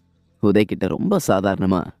நினைச்சுக்கிட்டு உதய் கிட்ட ரொம்ப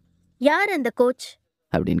சாதாரணமா, யார் அந்த கோச்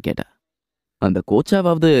அப்படின்னு கேட்டா. அந்த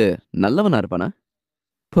கோச்சாவது நல்லவனா இருப்பானா?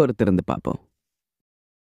 பொறுத்திருந்து பார்ப்போம்.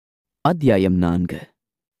 அத்தியாயம் 4.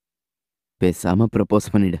 பேசாம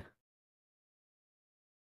ப்ரப்போஸ் பண்ணிடு.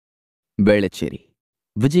 வேளச்சேரி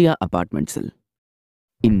விஜயா அபார்ட்மெண்ட்ஸில்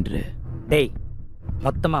இன்று. டேய்,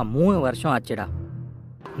 மொத்தமா 3 வருஷம் ஆச்சுடா.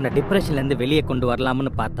 உன்னை டிப்ரெஷன்லேருந்து வெளியே கொண்டு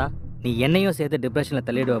வரலாம்னு பார்த்தா நீ என்னையும் சேர்த்து டிப்ரெஷனில்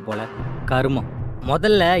தள்ளிடுவ போல. கருமம்.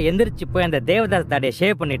 முதல்ல எந்திரிச்சு போய் அந்த தேவதாஸ் தாடியை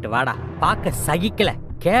ஷேவ் பண்ணிட்டு வாடா. பார்க்க சகிக்கல,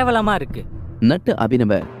 கேவலமா இருக்கு. நட்டு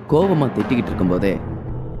அபினவ கோவமா திட்டிக்கிட்டு இருக்கும்போதே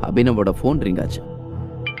அபினவோட ஃபோன் ரிங் ஆச்சு.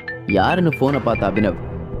 யாருன்னு ஃபோனை பார்த்த அபினவ்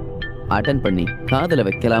அட்டன் பண்ணி காதல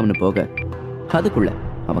வைக்கலாம்னு போக, அதுக்குள்ள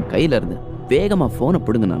அவன் கையில இருந்து வேகமா போனை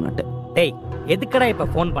பிடுங்கினா நட்டு. டேய், எதுக்கடா இப்ப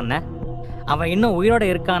ஃபோன் பண்ண? அவன் இன்னும் உயிரோட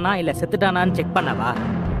இருக்கானா இல்ல செத்துட்டானான்னு செக் பண்ணவா?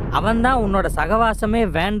 அவன் தான் உன்னோட சகவாசமே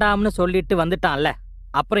வேண்டாம்னு சொல்லிட்டு வந்துட்டான்ல,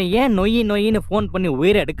 அப்புறம் ஏன் நொய்யின்னு ஃபோன் பண்ணி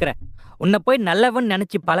உயிரை எடுக்கிற? உன்னை போய் நல்லவன்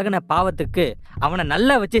நினைச்சு பழகின பாவத்துக்கு அவனை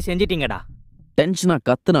நல்லா வச்சு செஞ்சிட்டீங்கடா. டென்ஷனா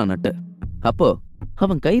கத்துனா நட்டு. அப்போ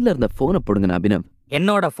அவன் கையில இருந்த போனை பிடுங்கின அபினவ்,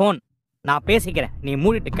 என்னோட ஃபோன், நான் பேசிக்கிறேன், நீ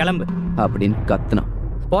மூடிட்டு கிளம்பு அப்படின்னு கத்துனான்.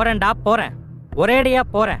 போறேன்டா, போறேன், ஒரேடியா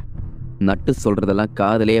போறேன். நட்டு சொல்றதெல்லாம்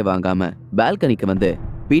காதலையே வாங்காம பால்கனிக்கு வந்து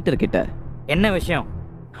பீட்டர் கிட்ட என்ன விஷயம்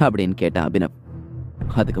அப்படின்னு கேட்டான் அபினவ்.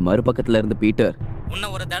 அதுக்கு மறுபக்கத்துல இருந்து பீட்டர், உன்னை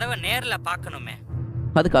ஒரு தடவை நேர்ல பார்க்கணுமே.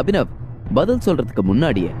 அதுக்கு அபினவ் பதில் சொல்றதுக்கு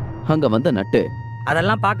முன்னாடியே அங்க வந்த நட்டு,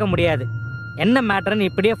 அதெல்லாம் பார்க்க முடியாது, என்ன மேட்டர்னு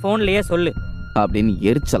இப்படியே போன்லயே சொல்லு அப்படின்னு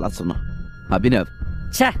எரிச்சலா சொன்னான். அபினவ்,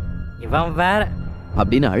 ச்சே இவன் வேற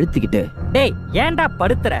அப்படின்னு அழுத்திக்கிட்டு, டேய் ஏன்டா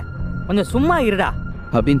படுத்துற, கொஞ்சம் சும்மா இருடா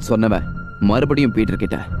அப்படின்னு சொன்னவன் மறுபடியும் பீட்டர்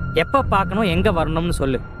கிட்ட, எப்ப பார்க்கணும் எங்க வரணும்னு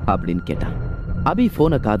சொல்லு அப்படின்னு கேட்டான். அபி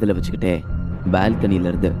போனை காதுல வச்சுக்கிட்டே பால்கனில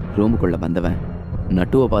இருந்து ரூமுக்குள்ள வந்தவன்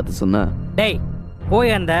நட்டுவை பார்த்து சொன்னா, டேய்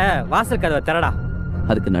போய் அந்த வாசல் கதவை திறடா.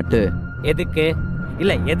 அதுக்கு நட்டு, எதுக்கு?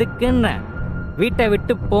 இல்ல எதுக்குன்னு வீட்டை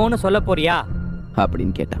விட்டு போன்னு சொல்ல போறியா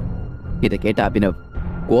அப்படின்னு கேட்டான். இதை கேட்ட அபினவ்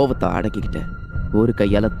கோவத்தை அடக்கிக்கிட்டு ஒரு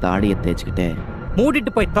கையால தாடியை தேய்ச்சிக்கிட்டே,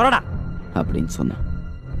 மூடிட்டு போய் திறடா அப்படின்னு சொன்னான்.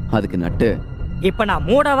 அதுக்கு நட்டு, இப்ப நான்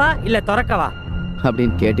மூடவா இல்ல திறக்கவா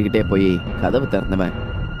அப்படின்னு கேட்டுக்கிட்டே போய் கதவை திறந்தவன்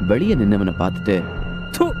வெளியே நின்னவனை பார்த்துட்டு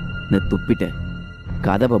தூ துப்பிட்டு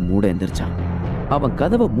கதவை மூட எந்திரிச்சான். அவன்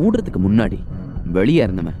கதவை மூடுறதுக்கு முன்னாடி வெளியே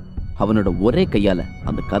இருந்தவன் அவனோட ஒரே கையால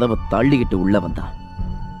அந்த கதவை தள்ளிக்கிட்டு உள்ள வந்தான்.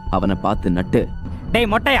 அவனை பார்த்து நட்டு, டேய்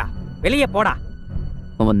மொட்டையா வெளியே போடா.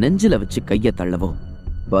 அவன் நெஞ்சில வச்சு கைய தள்ளவோ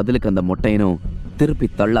பதிலுக்கு அந்த மொட்டையனும் திருப்பி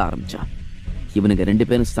தள்ள ஆரம்பிச்சான். இவனுங்க 2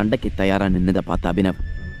 பேரும் சண்டைக்கு தயாரா நின்னதை பார்த்த அபினவ்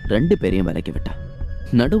 2 பேரையும் விலக்கி விட்டான்.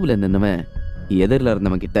 நடுவுல நின்னவன் எதிரில்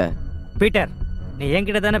இருந்தவன் கிட்ட, பீட்டர் நீ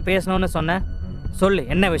என்கிட்ட தானே பேசணும்னு சொன்ன, சொல்லு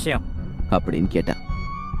என்ன விஷயம் அப்படின்னு கேட்டான்.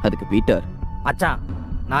 அதுக்கு பீட்டர், மச்சான்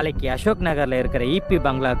நாளைக்கு அசோக் நகர்ல இருக்கிற ஈபி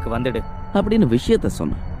பங்களாவுக்கு வந்துடு அப்படின்னு விஷயத்த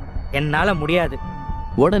சொன்னான். என்னால முடியாது.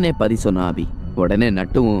 உடனே பதி சொன்ன அபி. உடனே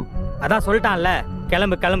நட்டுவும், அதான் சொல்லிட்டான்ல,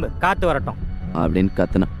 கிளம்பு கிளம்பு காத்து வரட்டும் அப்படின்னு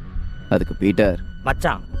கத்துனான். அதுக்கு பீட்டர்,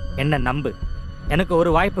 மச்சான் என்ன நம்பு, எனக்கு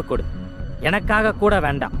ஒரு வாய்ப்பு கொடு, எனக்காக கூட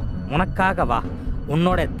வேண்டாம், உனக்காக வா,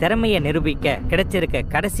 உன்னோட திறமையை நிரூபிக்க கிடைச்சிருக்க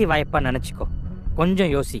கடைசி வாய்ப்பா நினைச்சுக்கோ,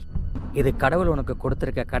 கொஞ்சம் யோசி, இது கடவுள் உனக்கு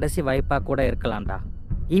கொடுத்திருக்க கடைசி வாய்ப்பா கூட இருக்கலாம்டா.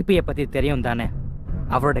 ஈபியை பத்தி தெரியும் தானே,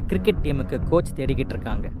 அவரோட கிரிக்கெட் டீமுக்கு கோச் தேடிக்கிட்டு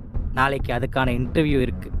இருக்காங்க, நாளைக்கு அதுக்கான இன்டர்வியூ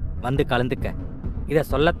இருக்கு, வந்து கலந்துக்க. இதை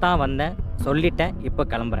சொல்லத்தான் வந்தேன், சொல்லிட்டேன், இப்போ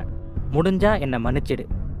கிளம்புறேன், முடிஞ்சா என்னை மன்னிச்சிடு,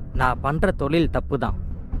 நான் பண்ற தொழில் தப்பு தான்,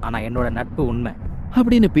 ஆனா என்னோட நட்பு உண்மை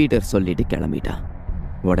அப்படின்னு பீட்டர் சொல்லிட்டு கிளம்பிட்டான்.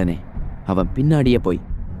 உடனே அவன் பின்னாடியே போய்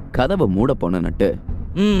கதவை மூட போன நட்டு,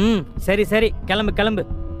 சரி சரி கிளம்பு கிளம்பு,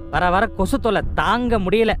 வர வர கொசு தொலை தாங்க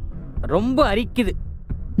முடியல, ரொம்ப அரிக்குது.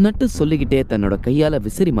 நட்டு சொல்லிக்கிட்டே தன்னோட கையால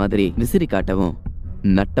விசிறி மாதிரி விசிறி காட்டவும்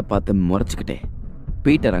நட்டை பார்த்து முறைச்சுக்கிட்டே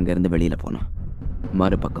பீட்டர் அங்க இருந்து வெளியில போனான்.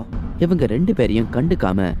 மறுபக்கம் இவங்க 2 பேரையும்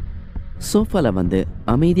கண்டுக்காம சோஃபால வந்து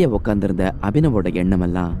அமைதியா உட்கார்ந்திருந்த அபினவோட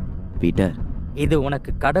எண்ணமெல்லாம், பீட்டர் இது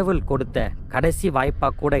உனக்கு கடவுள் கொடுத்த கடைசி வாய்ப்பா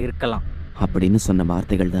கூட இருக்கலாம் அப்படின்னு சொன்ன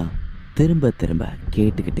வார்த்தைகள் தான் திரும்ப திரும்ப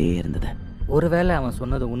கேட்டுக்கிட்டே இருந்தது. ஒருவேளை அவன்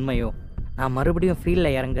சொன்னது உண்மையோ, நான் மறுபடியும் ஃபீல்ட்ல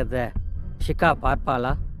இறங்குறத ஷிகா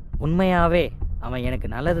பார்ப்பாளா, உண்மையாவே அவன் எனக்கு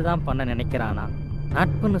நல்லது தான் பண்ண நினைக்கிறானா?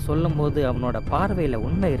 நட்புன்னு சொல்லும்போது அவனோட பார்வையில்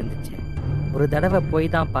உண்மை இருந்துச்சு. ஒரு தடவை போய்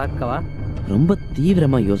தான் பார்க்கவா? ரொம்ப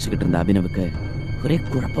தீவிரமா யோசிச்சுக்கிட்டு இருந்த அபினவுக்கு ஒரே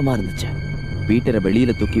குழப்பமா இருந்துச்சு. பீட்டரை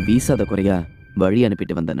வெளியில தூக்கி வீசாத குறையா வழி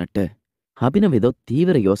அனுப்பிட்டு வந்த நட்டு அபினவ் ஏதோ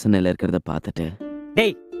தீவிர யோசனையில இருக்கிறத பார்த்துட்டு,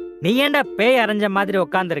 டேய் நீ ஏன்டா பேய் அரைஞ்ச மாதிரி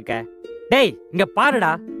உட்காந்துருக்க? டேய் இங்க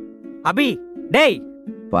பாருடா அபி, டேய்.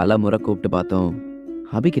 பல முறை கூப்பிட்டு பார்த்தோம்.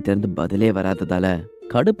 அபிகிட்ட இருந்து பதிலே வராததால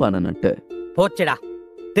கடுப்பான நட்டு, போச்சுடா,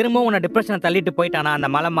 திரும்பவும் உன்னை டிப்ரெஷனை தள்ளிட்டு போயிட்டானா அந்த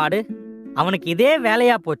மலை மாடு? அவனுக்கு இதே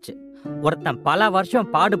வேலையா போச்சு. ஒருத்தன் பல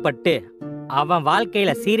வருஷம் பாடுபட்டு அவன்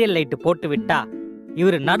வாழ்க்கையில சீரியல் லைட்டு போட்டு விட்டா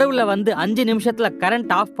இவரு நடுவுல வந்து 5 நிமிஷத்துல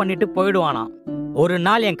கரண்ட் ஆஃப் பண்ணிட்டு போயிடுவானாம். ஒரு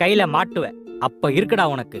நாள் என் கையில மாட்டுவேன், அப்ப இருக்குடா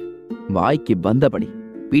உனக்கு. வாய்க்கு வந்தபடி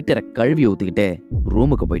பீட்டரை கழுவி ஊத்திக்கிட்டே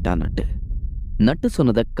ரூமுக்கு போயிட்டான் நட்டு. நட்டு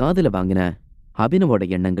சொன்னதை காதுல வாங்கின அபினவோட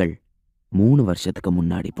எண்ணங்கள் 3 வருஷத்துக்கு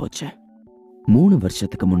முன்னாடி போச்சு. 3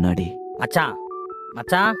 வருஷத்துக்கு முன்னாடி, மச்சான்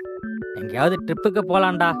மச்சான் எங்கேயாவது ட்ரிப்புக்கு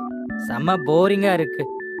போலாம்டா, செம்ம போரிங்கா இருக்கு,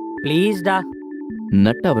 ப்ளீஸ்டா.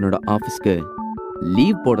 நட்டு அவனோட ஆபீஸ்க்கு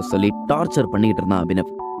லீவ் போட சொல்லி டார்ச்சர் பண்ணிக்கிட்டு இருந்தான்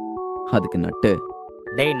அபினவ். அதுக்கு நட்டு,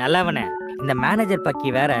 டேய் நல்லவனே, இந்த மேனேஜர் பக்கி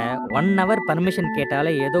வேற 1 hour பர்மிஷன்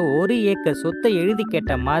கேட்டாலே ஏதோ 1 ஏக்கர் சொத்தை எழுதி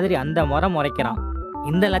கேட்ட மாதிரி அந்த முறை முறைக்கிறான்.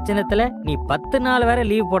 இந்த லட்சணத்துல நீ 10 நாள் வேற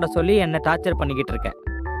லீவ் போட சொல்லி என்ன டார்ச்சர் பண்ணிக்கிட்டு இருக்க.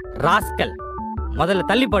 ராஸ்கல், முதல்ல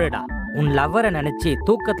தள்ளி போடுடா. உன் லவ்வரை நினைச்சு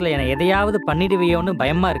தூக்கத்துல என்னை எதையாவது பண்ணிடுவியோன்னு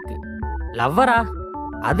பயமா இருக்கு. லவ்வரா?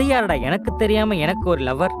 அது யாரடா எனக்கு தெரியாம எனக்கு ஒரு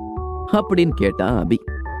லவ்வர் அப்படின்னு கேட்டான் அபி.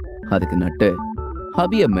 அதுக்கு நட்டு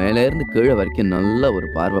அபிய மேல இருந்து கீழே வரைக்கும் நல்ல ஒரு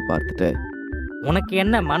பார்வை பார்த்துட்டு, உனக்கு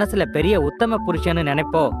என்ன மனசுல பெரிய உத்தம புருஷன்னு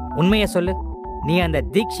நினைப்போ? உண்மைய சொல்லு, நீ அந்த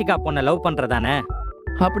தீக்ஷிகா பொண்ணை லவ் பண்றதானே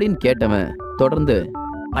அப்படின்னு கேட்டவன் தொடர்ந்து,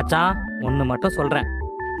 மச்சான் ஒன்னு மட்டும் சொல்றேன்,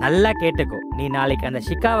 நல்லா கேட்டுக்கோ. நீ நாளைக்கு அந்த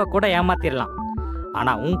ஷிகாவை கூட ஏமாத்திரலாம்,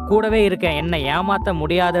 ஆனா உன் கூடவே இருக்க என்ன ஏமாத்த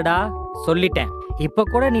முடியாதுடா, சொல்லிட்டேன். இப்ப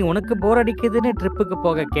கூட நீ உனக்கு போர் அடிக்குதுன்னு ட்ரிப்புக்கு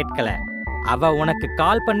போக கேட்கல, அவ உனக்கு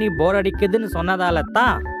கால் பண்ணி போர் அடிக்குதுன்னு சொன்னதால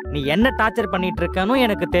தான் நீ என்ன டார்ச்சர் பண்ணிட்டு இருக்கன்னு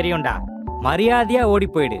எனக்கு தெரியும்டா. மரியாதையா ஓடி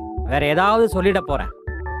போயிடு, வேற ஏதாவது சொல்லிட போறேன்.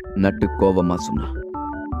 நட்டு கோபமா சொன்னான்.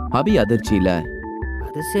 அபி அதிர்ச்சியில,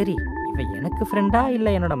 அது சரி, இவ எனக்கு ஃப்ரெண்டா இல்ல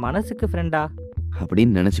என்னோட மனசுக்கு ஃப்ரெண்டா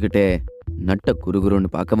அப்படின்னு நினைச்சுக்கிட்டே நட்ட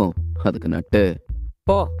குறுகுறுன்னு பார்க்கவும், அதுக்கு நட்டு,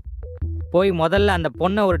 போய் முதல்ல அந்த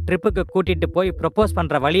பொண்ணை ஒரு ட்ரிப்புக்கு கூட்டிட்டு போய் ப்ரப்போஸ்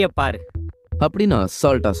பண்ற வழிய பாரு அப்படின்னு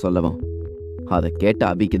அசால்ட்டா சொல்லவும், அதை கேட்ட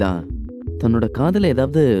அபிக்கு தான் தன்னோட காதல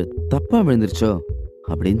ஏதாவது தப்பா விழுந்துருச்சோ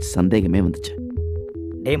அப்படின்னு சந்தேகமே வந்துச்சு.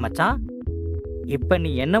 டேய் மச்சான், இப்ப நீ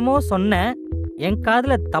என்னமோ சொன்ன, என்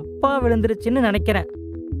காதுல தப்பா விழுந்துருச்சுன்னு நினைக்கிறேன்,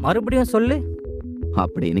 மறுபடியும் சொல்லு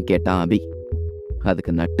அப்படின்னு கேட்டான் அபி.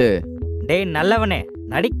 அதுக்கு நட்டு, டேய் நல்லவனே,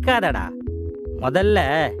 நடிக்காதடா. முதல்ல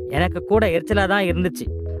எனக்கு கூட எரிச்சலா தான் இருந்துச்சு,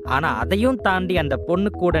 ஆனா அதையும் தாண்டி அந்த பொண்ணு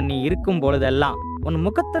கூட நீ இருக்கும் பொழுதெல்லாம் உன்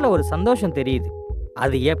முகத்துல ஒரு சந்தோஷம் தெரியுது.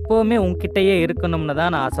 அது எப்பவுமே உன்கிட்டயே இருக்கணும்னு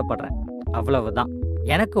தான் நான் ஆசைப்படுறேன், அவ்வளவுதான்.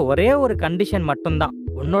 எனக்கு ஒரே ஒரு கண்டிஷன் மட்டும்தான்,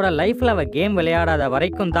 உன்னோட லைஃப்ல அவ கேம் விளையாடாத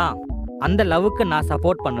வரைக்கும் தான் அந்த லவ்வுக்கு நான்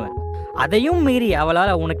சப்போர்ட் பண்ணுவேன். அதையும் மீறி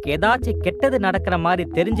அவளால உனக்கு ஏதாச்சும் கெட்டது நடக்கிற மாதிரி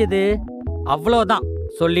தெரிஞ்சது, அவ்வளோதான்,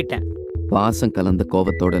 சொல்லிட்டேன். பாசம் கலந்த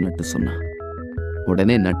கோபத்தோட நட்டு சொன்னான்.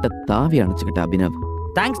 உடனே நட்ட தாவி அணைச்சுக்கிட்ட அபினவ்,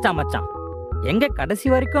 தேங்க்ஸ்டா மச்சான். எங்க கடைசி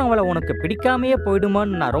வரைக்கும் அவளை உனக்கு பிடிக்காமையே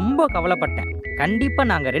போயிடுமோன்னு நான் ரொம்ப கவலைப்பட்டேன். கண்டிப்பா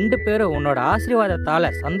நாங்க 2 பேரும் உன்னோட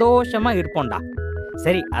ஆசீர்வாதத்தால சந்தோஷமா இருப்போம்டா.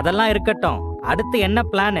 சரி அதெல்லாம் இருக்கட்டும், அடுத்து என்ன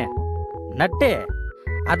பிளானு? நட்டு,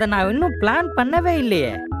 அதை நான் இன்னும் பிளான் பண்ணவே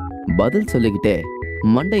இல்லையே. பதில் சொல்லிக்கிட்டே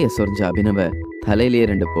மண்டைய சொரிஞ்ச அபினவ தலையிலேயே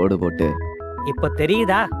 2 போடு போட்டு, இப்ப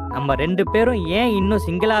தெரியுதா நம்ம 2 பேரும் ஏன் இன்னும்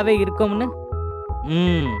சிங்கிளாவே இருக்கோம்னு?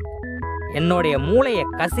 என்னுடைய மூளைய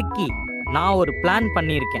கசுக்கி நான் ஒரு பிளான்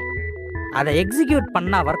பண்ணியிருக்கேன், அதை எக்ஸிக்யூட்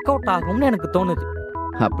பண்ணா ஒர்க் அவுட் ஆகும்னு எனக்கு தோணுது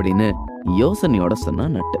அப்படின்னு யோசனையோட சொன்னா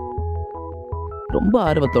நட்டு. ரொம்ப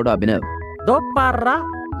ஆர்வத்தோட அபினவ், தோ பாருடா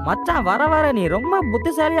மச்சான், வர வர நீ ரொம்ப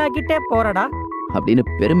புத்திசாலி ஆக்கிட்டே போறடா அப்படின்னு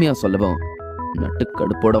பெருமையா சொல்லவும் நட்டு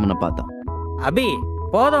கடுப்போட அவனை பார்த்தான். அபி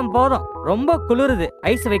போதும் போதும், ரொம்ப குளிருது,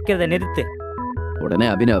 ஐஸ் வைக்கிறத நிறுத்து. உடனே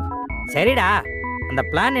அபினவ், சரிடா அந்த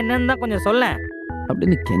பிளான் என்னன்னு தான் கொஞ்சம் சொல்ல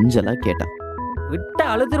அப்படின்னு கெஞ்சலா கேட்டான். விட்டு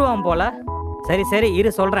அழுதுருவான் போல. சரி சரி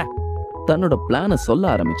இரு சொல்றேன். தன்னோட பிளான சொல்ல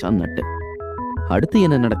ஆரம்பிச்சான் நட்டு. அடுத்து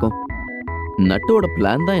என்ன நடக்கும்? நட்டோட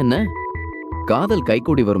பிளான் தான் என்ன? காதல்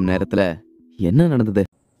கைகூடி வரும் நேரத்துல என்ன நடந்தது?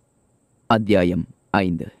 அத்தியாயம்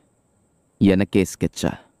 5. எனக்கே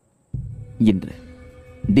ஸ்கெட்சா. இன்று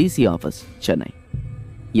டிசி ஆபீஸ், சென்னை,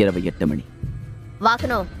 இரவு 8 மணி.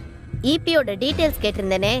 வாகனம், இபியோட டீடைல்ஸ்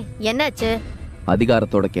கேட்டிருந்தேனே, என்னாச்சு?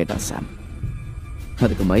 அதிகாரத்தோட கேட்டா சாம்.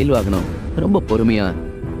 அதுக்கு மயில் வாகனம் ரொம்ப பொறுமையா,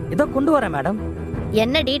 இதோ கொண்டு வரேன் மேடம்.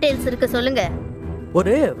 என்ன டீடைல்ஸ் இருக்கு சொல்லுங்க.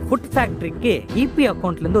 ஒரு ஃபுட் ஃபேக்டரிக்கு இபி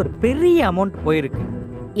அக்கவுண்ட்ல இருந்து ஒரு பெரிய அமௌண்ட் போயிருக்கு.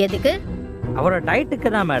 எதுக்கு? அவரோட டயட்டுக்கு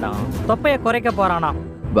தான் மேடம். தொப்பையை குறைக்க போறானா.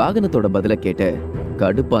 வாகனத்தோட பதில கேட்டு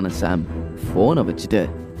கடுப்பான சாம் போனை வச்சுட்டு,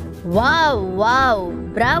 வாவ் வாவ்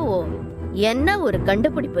பிராவோ, என்ன ஒரு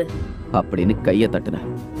கண்டுபிடிப்பு அப்படின்னு கைய தட்டுன.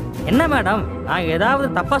 என்ன மேடம், நான் ஏதாவது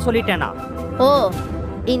தப்பா சொல்லிட்டேனா? ஓ,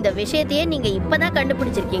 இந்த விஷயத்தையே நீங்க இப்பதான்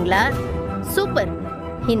கண்டுபிடிச்சிருக்கீங்களா? சூப்பர்.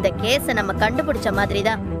 இந்த கேஸ நம்ம கண்டுபிடிச்ச மாதிரி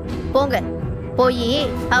தான். போங்க, போய்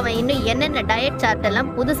அவன் இன்னும் என்னென்ன டயட் சார்ட்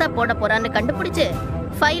எல்லாம் புதுசா போட போறான்னு கண்டுபிடிச்சு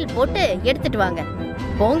ஃபைல் போட்டு எடுத்துட்டு வாங்க.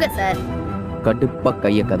 போங்க சார். கடுப்பா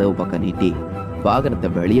கைய கதவு பக்கம் நீட்டி வாகனத்தை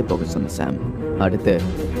வெளியே போக சொன்ன சாம் அடுத்து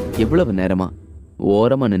எவ்வளவு நேரமா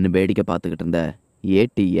ஓரமா நின்று வேடிக்கை பார்த்துக்கிட்டு இருந்த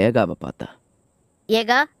ஏட்டி ஏகாவை பார்த்தா.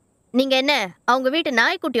 ஏகா, நீங்க என்ன அவங்க வீட்டு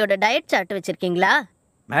நாய்க்குட்டியோட டயட் சார்ட் வச்சிருக்கீங்களா?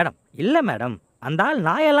 மேடம் இல்ல மேடம், அந்த ஆள்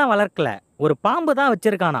நாயெல்லாம் வளர்க்கல, ஒரு பாம்பு தான்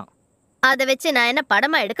வச்சிருக்கானா. அதை வச்சு நான் என்ன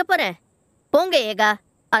படமா எடுக்க போறேன்? போங்க ஏகா,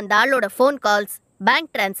 அந்த ஆளோட phone calls,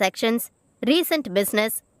 bank transactions, recent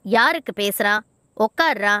business, யாருக்கு பேசுறான்,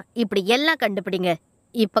 உட்காடுறான், இப்படி எல்லாம் கண்டுபிடிங்க.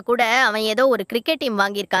 இப்ப கூட அவன் ஏதோ ஒரு கிரிக்கெட் டீம்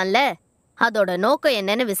வாங்கியிருக்கான்ல, அதோட நோக்கம்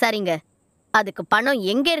என்னன்னு விசாரிங்க. அதுக்கு பணம்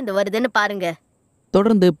எங்க இருந்து வருதுன்னு பாருங்க.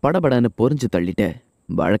 தொடர்ந்து படபடன்னு பொறிஞ்சு தள்ளிட்டு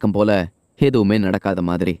வழக்கம் போல எதுவுமே நடக்காத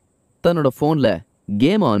மாதிரி தன்னோட போன்ல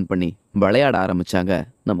கேம் ஆன் பண்ணி விளையாட ஆரம்பிச்சாங்க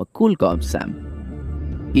நம்ம கூல் காம் சாம்.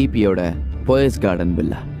 ஈபியோட போயஸ் கார்டன்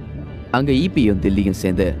வில்லா. அங்க ஈபியும் தில்லியும்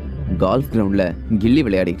சேர்ந்து கால்ஃப் கிரவுண்ட்ல கில்லி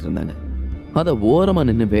விளையாடிட்டு இருந்தாங்க. அதை ஓரமா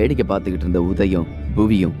நின்று வேடிக்கை பார்த்துக்கிட்டு இருந்த உதயும்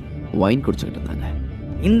புவியும் வைன் குடிச்சுக்கிட்டு இருந்தாங்க.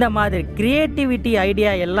 இந்த மாதிரி கிரியேட்டிவிட்டி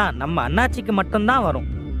ஐடியா எல்லாம் நம்ம அண்ணாச்சிக்கு மட்டும்தான் வரும்.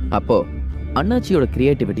 அப்போ அண்ணாச்சியோட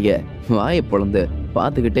கிரியேட்டிவிட்டிய வாயை பொழந்து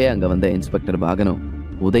பார்த்துக்கிட்டே அங்க வந்த இன்ஸ்பெக்டர் வாகனம்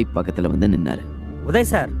உதய் பக்கத்துல வந்து நின்னாரு. உதய்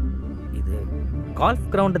சார், இது கால்ஃப்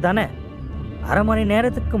கிரவுண்டு தானே? அரை மணி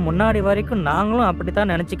நேரத்துக்கு முன்னாடி வரைக்கும் நாங்களும்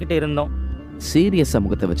அப்படித்தான் நினைச்சுக்கிட்டு இருந்தோம். சீரியஸா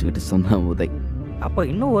முகத்தை வச்சுக்கிட்டு சொன்னா உதய். அப்போ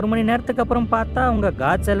இன்னும் ஒரு மணி நேரத்துக்கு அப்புறம் பார்த்தா உங்க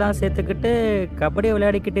காட்ஸ் எல்லாம் சேர்த்துக்கிட்டு கபடி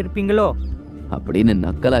விளையாடிக்கிட்டு இருப்பீங்களோ அப்படின்னு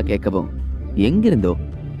நக்கலா கேட்கவும் எங்கிருந்தோ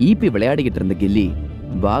ஈபி விளையாடிக்கிட்டு இருந்த கில்லி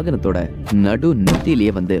வாகனத்தோட நடு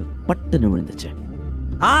நெத்திலேயே வந்து பட்டுன்னு விழுந்துச்சு.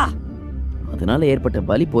 அதனால ஏற்பட்ட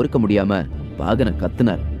வலி பொறுக்க முடியாம வாகனம்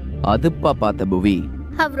கத்துனார். அதுப்பா பார்த்த புவி,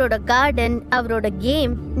 அவரோட கார்டன், அவரோட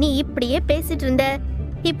கேம், நீ இப்படியே பேசிட்டு இருந்த.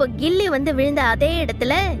 இப்போ கில்லி வந்து விழுந்த அதே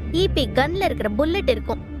இடத்துல ஈபி கன்ல இருக்கிற புல்லட்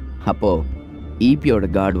இருக்கும். அப்போ ஈபியோட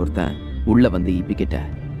கார்டு ஒருத்தன் உள்ள வந்து ஈபி கிட்ட,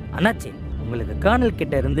 அண்ணாச்சி உங்களுக்கு கர்னல்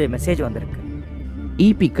கிட்ட இருந்து மெசேஜ் வந்திருக்கு.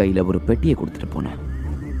 ஈபி கையில ஒரு பெட்டியை கொடுத்துட்டு போனான்.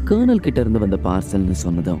 கர்னல் கிட்ட இருந்து வந்த பார்சல்னு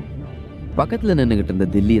சொன்னதும் பக்கத்துல நின்னுகிட்டு இருந்த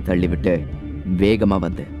தில்லியை தள்ளி விட்டு வேகமா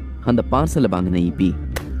வந்து அந்த பார்சலை வாங்கின ஈபி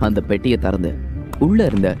அந்த பெட்டியை திறந்து உள்ள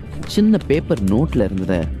இருந்த சின்ன பேப்பர் நோட்ல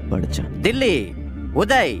இருந்தத படிச்சான். தில்லி,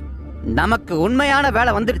 உதய், நமக்கு உண்மையான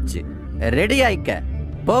வேலை வந்துடுச்சு, ரெடி ஆயிக்க.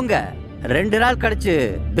 போங்க, 2 நாள் கழிச்சு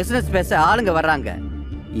பிசினஸ் பேச ஆளுங்க வர்றாங்க.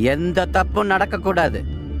 எந்த தப்பும் நடக்க கூடாது.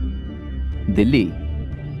 தில்லி,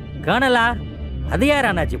 கர்னலா? அது யார்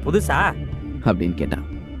அண்ணாச்சி புதுசா அப்படின்னு கேட்டான்.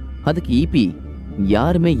 அதுக்கு ஈபி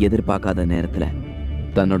யாருமே எதிர்பார்க்காத நேரத்துல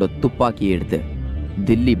தன்னோட துப்பாக்கியை எடுத்து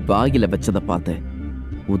தில்லி பாகில வச்சதை பார்த்து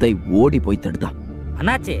உதய் ஓடி போய் தடுத்தான்.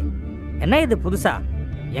 அண்ணாச்சி, என்ன இது புதுசா?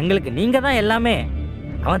 எங்களுக்கு நீங்க தான் எல்லாமே.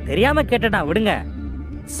 அவன் தெரியாம கேட்டடான், விடுங்க.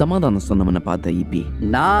 சமாதானம் சொன்னவனை பார்த்த ஈபி,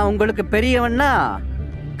 நான் உங்களுக்கு பெரியவன்னா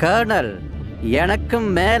கர்னல், எனக்கும்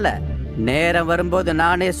மேல. நேரம் வரும்போது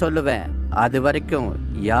நானே சொல்லுவேன். அது வரைக்கும்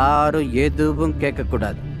யாரும் எதுவும் கேட்க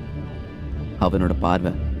கூடாது. அவனோட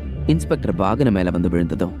பார்வை இன்ஸ்பெக்டர் வாகனம் மேல வந்து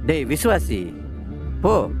விழுந்ததும், டேய் விசுவாசி,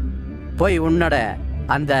 போய் உன்னோட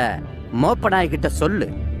அந்த மோப்ப நாய்கிட்ட சொல்லு.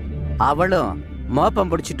 அவளும் மோப்பம்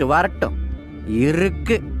பிடிச்சிட்டு வரட்டும்.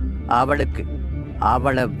 இருக்கு அவளுக்கு.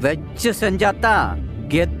 அவளை வச்சு செஞ்சாதான்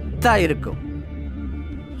கெத்தா இருக்கும்.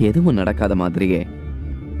 எதுவும் நடக்காத மாதிரியே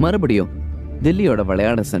மறுபடியும் தில்லியோட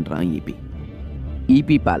விளையாட சென்றான் EB.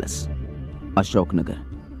 EB palace, Ashok Nagar.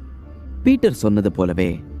 Peter சொன்னது போலவே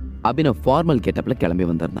அபினவ் ஃபார்மல் கெட்டப்ல கிளம்பி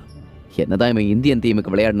வந்திருந்தான். என்னதான் இவன் இந்தியன்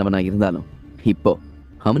டீமுக்கு விளையாடினவனா இருந்தாலும் இப்போ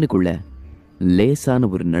அவனுக்குள்ள லேசான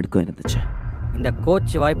ஒரு நடுக்கம் இருந்துச்சு. இந்த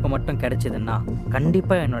கோச் வாய்ப்பு மட்டும் கிடைச்சதுன்னா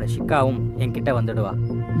கண்டிப்பா என்னோட ஷிக்காவும் என்கிட்ட வந்துடுவா.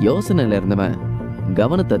 யோசனையில இருந்தவன்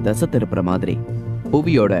கவனத்தை தசை திருப்புற மாதிரி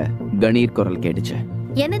புவியோட கணீர் குரல் கேட்டுச்சு.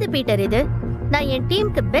 என்னது பீட்டர் இது? நான் என்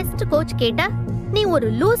டீமுக்கு பெஸ்ட் கோச் கேட்டா நீ ஒரு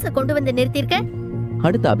லூஸ கொண்டு வந்து நிறுத்திருக்க.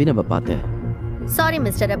 அடுத்த அபினவ பார்த்து, சாரி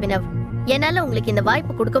மிஸ்டர் அபினவ், என்னால உங்களுக்கு இந்த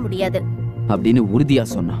வாய்ப்பு கொடுக்க முடியாது அப்படின்னு உறுதியா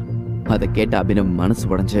சொன்னான். அதை கேட்ட அபினவ் மனசு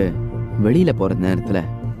உடைஞ்சு வெளியில போற நேரத்துல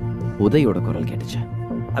உதயோட குரல் கேட்டுச்சு.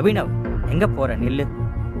 அபினவ், எங்க போற? நில்லு.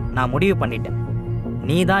 நான் முடிவு பண்ணிட்டேன்.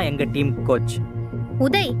 நீ தான் எங்க டீம் கோச்.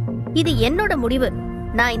 உதய், இது என்னோட முடிவு.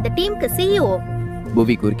 நான் இந்த டீமுக்கு சிஇஓ.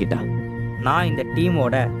 புவி குறுக்கிட்டா. நான் இந்த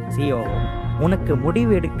டீமோட சிஇஓ. உனக்கு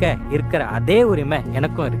முடிவு எடுக்க இருக்கிற அதே உரிமை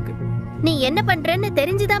எனக்கும் இருக்கு. நீ என்ன பண்றேன்னு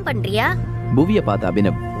தெரிஞ்சுதான் பண்றியா? புவியை பார்த்த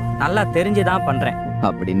அபினவ், நல்லா தெரிஞ்சுதான் பண்றேன்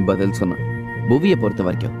அப்படின்னு பதில் சொன்னான். புவியை பொறுத்த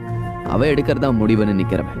வரைக்கும் அவ எடுக்கிறதா முடிவுன்னு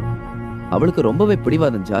நிக்கிறவன். அவளுக்கு ரொம்பவே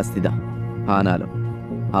பிடிவாதம் ஜாஸ்தி தான். ஆனாலும்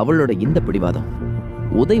அவளோட இந்த பிடிவாதம்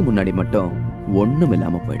உதய் முன்னாடி மட்டும் ஒண்ணும்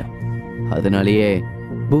இல்லாம போயிடும். அதனாலேயே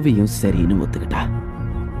புவியும் சரின்னு ஒத்துக்கிட்டா.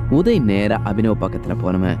 உதய் நேரா அபினவ் பக்கத்துல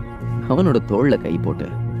போனவன் அவனோட தோள்ல கை போட்டு,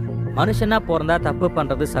 மனுஷனா பிறந்தா தப்பு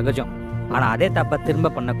பண்றது சகஜம், ஆனா அதே தப்ப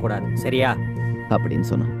திரும்ப பண்ணக்கூடாது, சரியா அப்படின்னு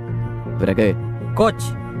சொன்னான். பிறகு, கோச்,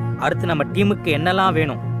 அடுத்து நம்ம டீமுக்கு என்னெல்லாம்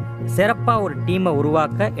வேணும், சிறப்பா ஒரு டீமை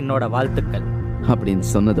உருவாக்க என்னோட வாழ்த்துக்கள் அப்படின்னு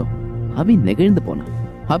சொன்னதும் அபி நெகிழ்ந்து போனான்.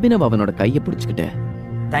 அபினவ் அவனோட கையை பிடிச்சுக்கிட்டு,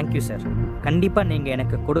 தேங்க்யூ சார், கண்டிப்பா நீங்க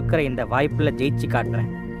எனக்கு கொடுக்கற இந்த வாய்ப்புல ஜெயிச்சு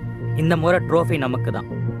காட்டுறேன். இந்த முறை ட்ரோஃபி நமக்கு தான்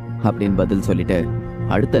அப்படின்னு பதில் சொல்லிட்டு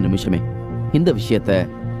அடுத்த நிமிஷமே இந்த விஷயத்த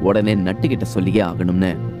உடனே நட்டுக்கிட்ட சொல்லியே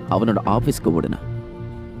ஆகணும்னு அவனோட ஆபீஸ்க்கு ஓடுனான்.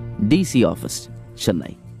 DC office,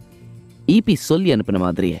 Chennai. இபி சொல்லி அனுப்பின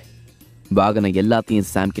மாதிரியே வாகனம் எல்லாத்தையும்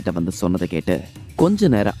சாம் கிட்ட வந்து சொன்னதை கேட்டு கொஞ்ச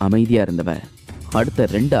நேரம் அமைதியா இருந்தவ அடுத்த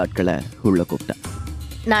 2 ஆட்களை உள்ள கூப்பிட்டான்.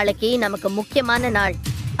 நாளைக்கு நமக்கு முக்கியமான நாள்.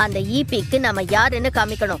 அந்த ஈபிக்கு நம்ம யாருன்னு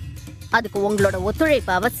காமிக்கணும். அதுக்கு உங்களோட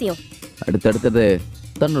ஒத்துழைப்பு அவசியம். அடுத்தடுத்தது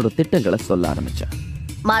தன்னோட திட்டங்களை சொல்ல ஆரம்பிச்சா.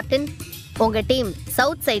 மார்டின், உங்க டீம்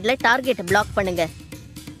சவுத் சைட்ல டார்கெட் பிளாக் பண்ணுங்க.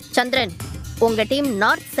 சந்திரன், உங்க டீம்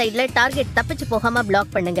நார்த் சைட்ல டார்கெட் தப்பிச்சு போகாம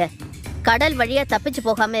பிளாக் பண்ணுங்க. கடல் வழியா தப்பிச்சு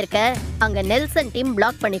போகாம இருக்க அங்க நெல்சன் டீம்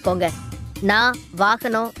பிளாக் பண்ணிக்கோங்க. நான்,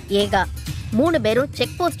 வாகனம், ஏகா 3 பேரும்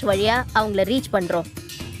செக் போஸ்ட் வழியா அவங்கள ரீச் பண்றோம்.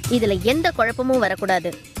 இதுல எந்த குழப்பமும் வரக்கூடாது.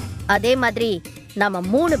 அதே மாதிரி நாம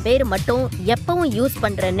 3 பேர் மட்டும் எப்பவும் யூஸ்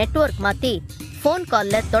பண்ற நெட்வொர்க் மாத்தி ஃபோன்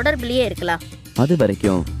கால்ல தொடர்பிலேயே இருக்கலாம். அது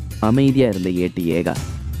வரைக்கும் அமைதியா இருந்த ஏட்டி ஏகா,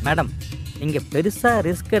 மேடம், நீங்க பெருசா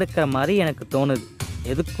ரிஸ்க் எடுக்கிற மாதிரி எனக்கு தோணுது,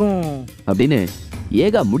 எதுக்கும் அப்படின்னு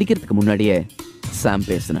ஏகா முடிக்கிறதுக்கு முன்னாடியே சாம்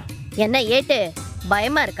பேசினா. என்ன ஏட்டு,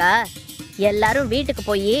 பயமா இருக்கா? எல்லாரும் வீட்டுக்கு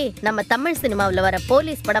போய் நம்ம தமிழ் சினிமாவில் வர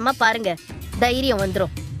போலீஸ் படமா பாருங்க, தைரியம்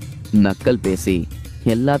வந்துடும். நக்கல் பேசி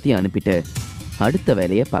எல்லாத்தையும் அனுப்பிட்டு அடுத்த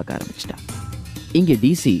வேலையை பார்க்க ஆரம்பிச்சிட்டா. இங்கே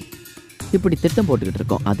டிசி இப்படி திட்டம் போட்டுக்கிட்டு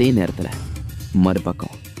இருக்கோம். அதே நேரத்தில்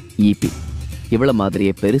மறுபக்கம் இபி இவ்வளோ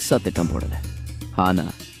மாதிரியே பெருசா திட்டம் போடலை. ஆனா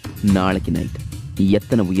நாளைக்கு நைட்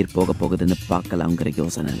எத்தனை உயிர் போக போகுதுன்னு பார்க்கலாங்கிற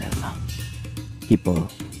யோசனையில் இருந்தான். இப்போ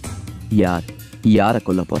யாரை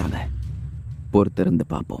கொல்ல போறாங்க, பொறுத்திருந்து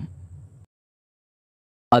பார்ப்போம்.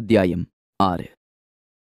 அத்தியாயம் 6.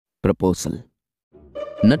 ப்ரப்போசல்.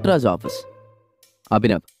 நட்ராஜ் ஆஃபீஸ்.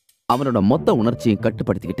 அபினவ் அவனோட மொத்த உணர்ச்சியை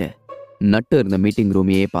கட்டுப்படுத்திக்கிட்டு நட்டு இருந்த மீட்டிங்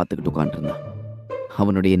ரூமையே பார்த்துக்கிட்டு உட்காந்துருந்தான்.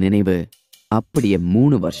 அவனுடைய நினைவு அப்படியே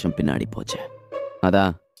 3 வருஷம் பின்னாடி போச்சு.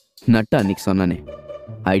 அதான் நட்டு அன்னைக்கு சொன்னானே,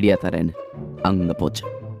 ஐடியா தரேன்னு, அங்க போச்சு.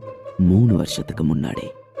 3 வருஷத்துக்கு முன்னாடி.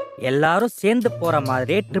 எல்லாரும் சேர்ந்து போற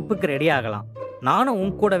மாதிரியே ட்ரிப்புக்கு ரெடி ஆகலாம். நானும்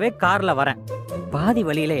உன் கூடவே கார்ல வரேன். பாதி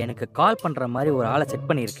வழியில எனக்கு கால் பண்ற மாதிரி ஒரு ஆளை செட்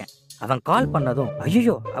பண்ணியிருக்கேன். அவன் கால் பண்ணதும்,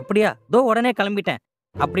 ஐயோ அப்படியா, தோ உடனே கிளம்பிட்டேன்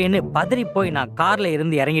அப்படின்னு பதறி போய் நான் கார்ல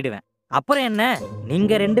இருந்து இறங்கிடுவேன். அப்புறம் என்ன,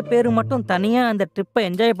 நீங்க 2 பேரும் மட்டும் தனியா அந்த ட்ரிப்பை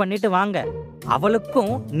என்ஜாய் பண்ணிட்டு வாங்க.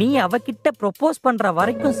 அவளுக்கும் நீ அவகிட்ட ப்ரொபோஸ் பண்ற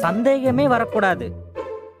வரைக்கும் சந்தேகமே வரக்கூடாது.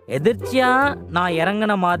 எதிர்ச்சியா நான்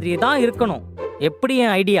இறங்கின மாதிரி தான் இருக்கணும். எப்படி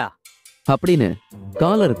என் ஐடியா அப்படின்னு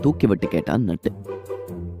காலரை தூக்கி விட்டு கேட்டான் நட்டு.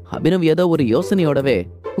 அபினவ் ஏதோ ஒரு யோசனையோடவே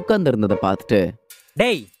உட்கார்ந்து இருந்ததை பார்த்துட்டு,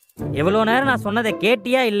 டேய், எவ்வளோ நேரம் நான் சொன்னதை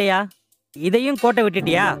கேட்டியா இல்லையா? இதையும் கோட்டை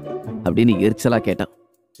விட்டுட்டியா அப்படின்னு எரிச்சலா கேட்டான்.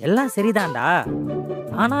 எல்லாம் சரிதான்டா,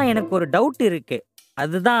 ஆனா எனக்கு ஒரு டவுட் இருக்கு.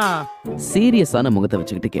 அதுதான். சீரியஸான முகத்தை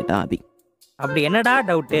வச்சுக்கிட்டு கேட்டா அபி. அப்படி என்னடா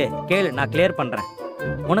டவுட்டு, கேளு, நான் கிளியர் பண்றேன்.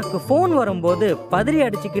 உனக்கு ஃபோன் வரும்போது பதறி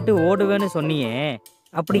அடிச்சுக்கிட்டு ஓடுவேன்னு சொன்னியே,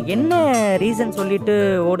 அப்படி என்ன ரீசன் சொல்லிட்டு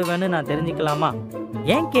ஓடுவேன்னு நான் தெரிஞ்சுக்கலாமா?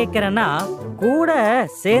 ஏன் கேட்குறேன்னா, கூட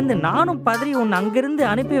சேர்ந்து நானும் பதறி உன்னை அங்கிருந்து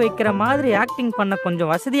அனுப்பி வைக்கிற மாதிரி ஆக்டிங் பண்ண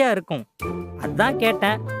கொஞ்சம் வசதியா இருக்கும், அதான்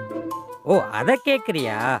கேட்டேன். ஓ, அதை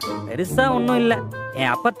கேட்குறியா? பெருசா ஒன்றும் இல்லை.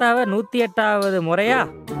 என் அப்பத்தாவை 108வது முறையா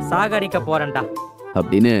சாகடிக்க போறேன்டா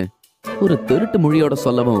அப்படின்னு ஒரு திருட்டு மொழியோட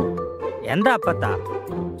சொல்லவும், எந்த அப்பத்தா?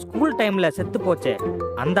 ஸ்கூல் டைம்ல செத்து போச்சே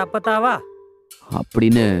அந்த அப்பத்தாவா?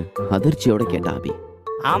 அப்படின்னு அதிர்ச்சியோட கேட்டா அபி.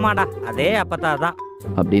 ஆமாடா, அதே அப்பத்தா தான்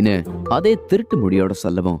அப்படின்னு அதே திருட்டு மொழியோட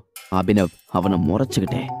சொல்லவும் அபினவ் அவனை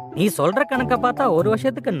முறைச்சுக்கிட்டே, நீ சொல்ற கணக்க பார்த்தா 1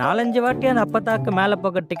 வருஷத்துக்கு 4-5 வாட்டி அந்த அப்பத்தாக்கு மேல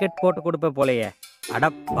போக டிக்கெட் போட்டு கொடுப்ப போலையே. அட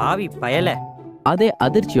பாவி பயல. அதே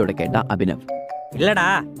அதிர்ச்சியோட கேட்டா அபினவ். இல்லடா,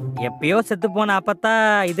 எப்பயோ செத்து போன அப்பத்தா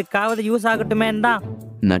இதுக்காவது யூஸ் ஆகட்டுமேன்னு தான்.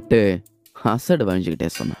 நட்டு அசடு வழிஞ்சுக்கிட்டே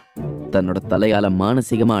சொன்னான். தன்னோட தலையால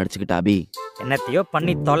மானசீகமா அடிச்சுக்கிட்ட அபி, என்னத்தையோ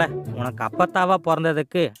பண்ணி தொலை, உனக்கு அப்பத்தாவா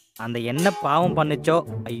பிறந்ததுக்கு அந்த என்ன பாவம் பண்ணுச்சோ,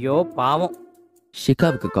 ஐயோ பாவம்.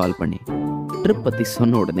 ஷிகாவுக்கு கால் பண்ணி ட்ரிப் பத்தி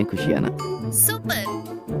சொன்ன உடனே குஷியான, சூப்பர்,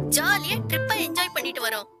 ஜாலியா ட்ரிப்பை என்ஜாய் பண்ணிட்டு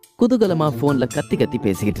வரோம். குதூகலமா போன்ல கத்தி கத்தி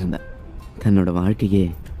பேசிக்கிட்டு இருந்தேன். தன்னோட வாழ்க்கையே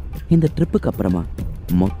இந்த ட்ரிப்புக்கு அப்புறமா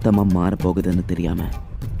மொத்தமா மாறப்போகுதுன்னு தெரியாம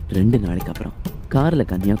 2 நாளைக்கு அப்புறம் கார்ல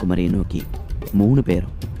கன்னியாகுமரியை நோக்கி 3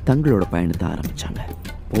 பேரும் தங்களோட பயணத்தை ஆரம்பிச்சாங்க.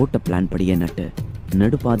 போட்ட பிளான் படியே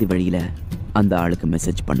நடுப்பாதி வழியில அந்த ஆளுக்கு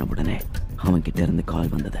மெசேஜ் பண்ண உடனே அவன் கிட்ட இருந்து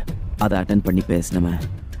கால் வந்தது. அதை அட்டன் பண்ணி பேசினவன்,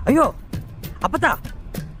 ஐயோ அப்பத்தா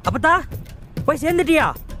அப்பத்தா போய் சேர்ந்துட்டியா?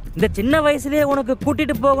 இந்த சின்ன வயசுலயே உனக்கு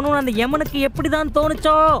கூட்டிட்டு போகணும்னு அந்த யமனுக்கு எப்படிதான்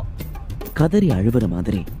தோணுச்சோ? கதறி அழுவுற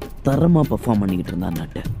மாதிரி தரமா பெர்ஃபார்ம் பண்ணிக்கிட்டு இருந்தான்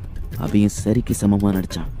நட்டு. அவையும் சரிக்கு சமமா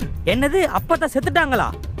நடிச்சான். என்னது, அப்பத்தா செத்துட்டாங்களா?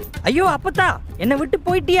 ஐயோ அப்பத்தா, என்னை விட்டு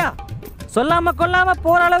போயிட்டியா? சொல்லாம கொல்லாம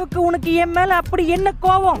போற அளவுக்கு உனக்கு என் மேல அப்படி என்ன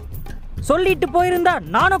கோவம்? சொல்லிட்டு போயிருந்தா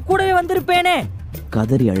நானும் கூடவே வந்திருப்பேனே.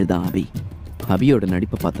 கதறி அழுதான் அபி. அபியோட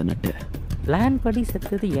நடிப்பை பார்த்த நட்டு, பிளான் படி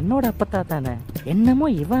செத்தது என்னோட அப்பத்தா தானே, என்னமோ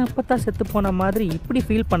இவன் அப்பத்தா செத்து போன மாதிரி இப்படி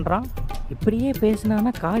ஃபீல் பண்றான். இப்படியே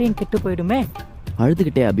பேசினானா காரியம் கெட்டு போயிடுமே.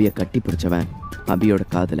 அழுதுகிட்டே அபியை கட்டி பிடிச்சவன் அபியோட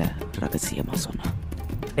காதுல ரகசியமா சொன்னான்,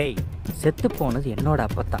 டேய், செத்து போனது என்னோட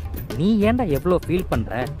அப்பத்தா, நீ ஏன்டா எவ்வளோ ஃபீல்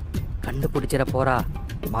பண்ற? கண்டுபிடிச்சிட போறா,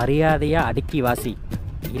 மரியாதையா அடக்கி வாசி,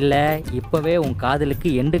 இல்ல இப்பவே உன் காதலுக்கு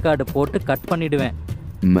எண்டு கார்டு போட்டு கட் பண்ணிடுவேன்.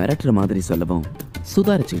 மிரட்டுற மாதிரி சொல்லவும்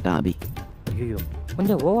சுதாரிச்சுக்கிட்டான் அபி. ஐயோ,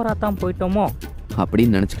 கொஞ்சம் ஓவரா தான் போயிட்டோமோ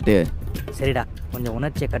அப்படின்னு நினைச்சுக்கிட்டு, சரிடா, கொஞ்சம்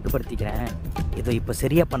உணர்ச்சியை கட்டுப்படுத்திக்கிறேன், இதோ இப்போ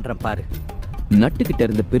சரியா பண்றேன் பாரு. நட்டுக்கிட்ட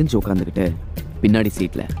இருந்து பிரிஞ்சு உட்காந்துக்கிட்டு பின்னாடி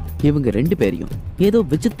சீட்ல இவங்க 2 பேரையும் ஏதோ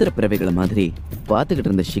விசித்திர பிறவைகளை மாதிரி பார்த்துக்கிட்டு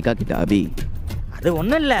இருந்த ஷிகா கிட்ட அபி, அது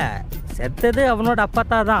ஒன்றும் இல்லை, செத்தது அவனோட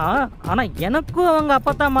அப்பத்தா தான், ஆனா எனக்கும் அவங்க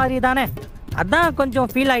அப்பத்தா மாதிரி தானே, அதான் கொஞ்சம்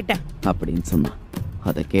ஃபீல் ஆயிட்டேன் அப்படின்னு சொன்னான்.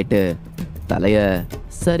 அதை கேட்டு தலைய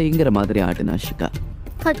சரிங்கிற மாதிரி ஆட்டுனா ஷிகா.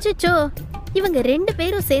 அச்சச்சோ, இவங்க 2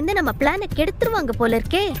 பேரும் சேர்ந்து நம்ம பிளானை கெடுத்துருவாங்க போல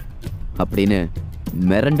இருக்கே அப்படின்னு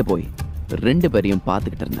மிரண்டு போய் 2 பேரையும்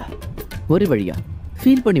பார்த்துக்கிட்டு இருந்தா. ஒரு வழியா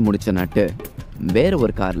ஃபீல் பண்ணி முடிச்ச நட்டு வேற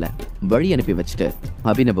ஒரு கார்ல வழி அனுப்பி வச்சுட்டு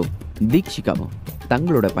அபினவும் தீக்ஷிகாவும்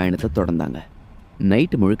தங்களோட பயணத்தை தொடர்ந்தாங்க.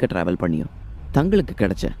 நைட்டு முழுக்க டிராவல் பண்ணியும் தங்களுக்கு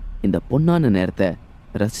கிடைச்ச இந்த பொன்னான நேரத்தை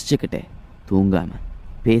ரசிச்சுக்கிட்டே தூங்காம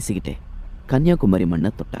பேசிக்கிட்டே கன்னியாகுமரி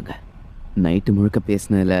மண்ணை தொட்டாங்க. நைட்டு முழுக்க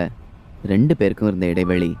பேசினதுல 2 பேருக்கும் இருந்த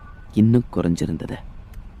இடைவெளி இன்னும் குறைஞ்சிருந்தது.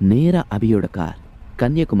 நேரா அபியோட கார்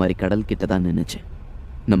கன்னியாகுமரி கடல் கிட்ட தான் நின்றுச்சு.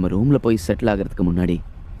 நம்ம ரூம்ல போய் செட்டில் ஆகிறதுக்கு முன்னாடி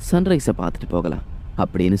சன்ரைஸை பார்த்துட்டு போகலாம்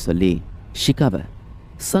அப்படின்னு சொல்லி ஷிகாவை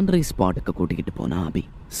சன்ரைஸ் ஸ்பாட்டுக்கு கூட்டிக்கிட்டு போனா அபி.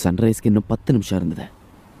 சன்ரைஸ்க்கு இன்னும் 10 நிமிஷம் இருந்தது.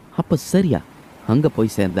 அப்போ சரியா அங்கே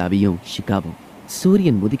போய் சேர்ந்த அபியும் ஷிகாவும்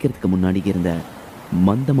சூரியன் உதிக்கிறதுக்கு முன்னாடி இருந்த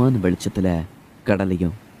மந்தமான வெளிச்சத்தில்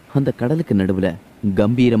கடலையும், அந்த கடலுக்கு நடுவில்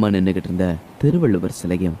கம்பீரமாக நின்றுக்கிட்டு இருந்த திருவள்ளுவர்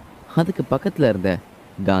சிலையும், அதுக்கு பக்கத்தில் இருந்த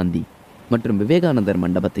காந்தி மற்றும் விவேகானந்தர்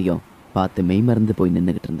மண்டபத்தையும் பார்த்து மெய்மறந்து போய்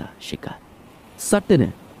நின்றுக்கிட்டு இருந்தா ஷிகா. சட்டுன்னு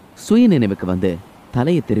சுய நினைவுக்கு வந்து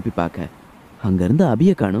தலையை திருப்பி பார்க்க அங்கேருந்து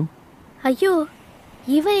அபியை காணும். ஐயோ,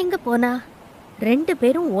 இவன் எங்க போனா? 2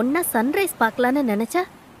 பேரும் ஒன்னா சன்ரைஸ் பார்க்கலான்னு நினைச்சா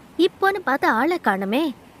இப்போன்னு பார்த்து ஆளை காணுமே.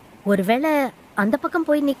 ஒருவேளை அந்த பக்கம்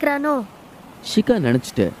போய் நிக்கிறானோ? ஷிகா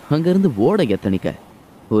நினைச்சிட்டு அங்கிருந்து ஓட எத்தனிக்க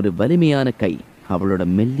ஒரு வலிமையான கை அவளோட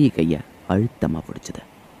மெல்லிய கைய அழுத்தமா பிடிச்சது.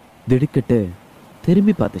 திடுக்கிட்டு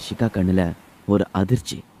திரும்பி பார்த்த ஷிகா கண்ணுல ஒரு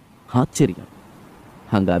அதிர்ச்சி, ஆச்சரியம்.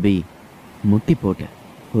 அங்க அபி முட்டி போட்டு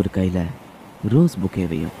ஒரு கையில ரோஸ்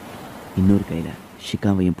புக்கேவையும் இன்னொரு கையில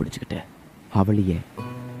ஷிகாவையும் பிடிச்சுக்கிட்டு அவளையே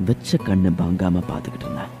வெச்ச கண்ணு பாங்காம பார்த்துக்கிட்டு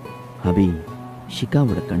இருந்தான். அபி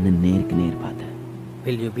ஷிகாவோட கண்ணு நேருக்கு நேர் பார்த்த.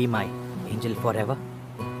 Will you be my angel forever?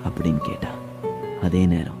 அப்படின்னு கேட்டா. அதே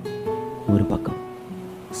நேரம் ஒரு பக்கம்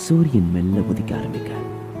சூரியன் மெல்ல உதிக்க ஆரம்பிக்க,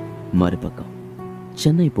 மறுபக்கம்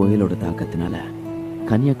சென்னை புயலோட தாக்கத்தினால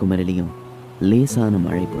கன்னியாகுமரியிலையும் லேசான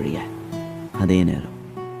மழை பொழிய, அதே நேரம்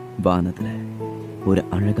வானத்துல ஒரு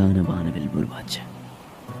அழகான வானவில் உருவாச்சு.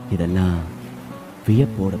 இதெல்லாம்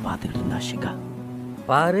வியப்போட பார்த்துக்கிட்டு இருந்தா ஷிகா.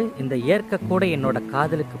 பாரு, இந்த இயற்கை கூட என்னோட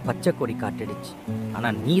காதலுக்கு பச்சை கொடி காட்டிடுச்சு, ஆனா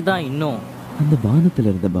நீ தான் இன்னும். அந்த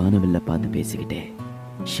வானத்துல இருந்த வானவில்ல பார்த்து பேசிக்கிட்டே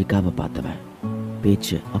ஷிகாவை பார்த்தவன்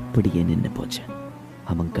பேச்சு அப்படியே நின்று போச்சு.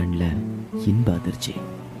 அவன் கண்ணில் இன்ப அதிர்ச்சி.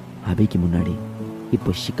 அபிக்கு முன்னாடி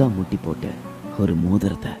இப்போ ஷிகா முட்டி போட்டு ஒரு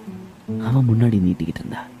மோதிரத்தை அவன் முன்னாடி நீட்டிக்கிட்டு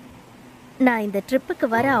இருந்தா. நான் இந்த ட்ரிப்புக்கு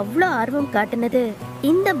வர அவ்வளோ ஆர்வம் காட்டுனது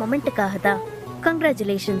இந்த மொமெண்ட்டுக்காக தான்.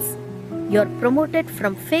 Congratulations, you are promoted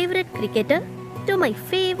from favourite cricketer to my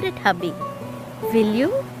favourite hobby. Will you?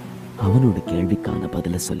 அவனோட கேள்விக்கான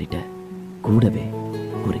பதில சொல்லிட்டு கூடவே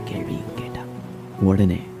ஒரு கேள்வியும் கேட்டான்.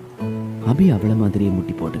 உடனே அபி அவளை மாதிரியே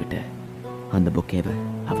முட்டி போட்டுக்கிட்டு அந்த பொக்கேவை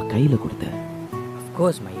அவ கையில கொடுத்த. Of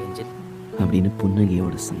course my angel அப்படின்னு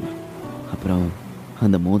புன்னகையோட சொன்னான். அப்புறம்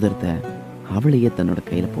அந்த மோதிரத்தை அவளையே தன்னோட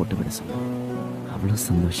கையில போட்டு விட சொன்னான். அவ்வளோ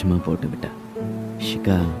சந்தோஷமா போட்டு விட்டா.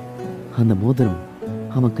 ஷிகா அந்த மோதிரம்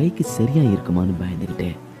அவன் கைக்கு சரியா இருக்குமான்னு பயந்துக்கிட்டே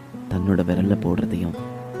தன்னோட விரல்ல போடுறதையும்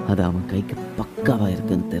அது அவன் கைக்கு பக்காவா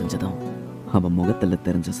இருக்குன்னு தெரிஞ்சதும் அவன் முகத்துல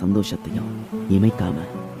தெரிஞ்ச சந்தோஷத்தையும் இமைக்காம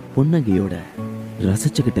புன்னகையோட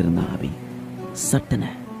ரசிச்சுக்கிட்டு இருந்தான் அபி. சட்டன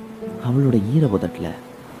அவளோட ஈர உதட்டுல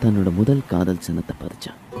தன்னோட முதல் காதல் சின்னத்தை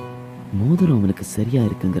பதிச்சான். மோதிரம் அவனுக்கு சரியா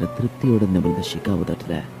இருக்குங்கிற திருப்தியோட நிமிர்ந்த ஷிகா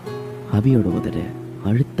உதட்டுல அபியோட உதடு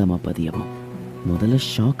அழுத்தமா பதியவும் முதல்ல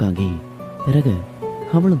ஷாக் ஆகி, பிறகு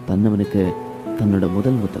அவளும் தன்னவனுக்கு தன்னோட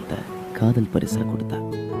முதல் முத்தத்தை காதல் பரிசா கொடுத்தா.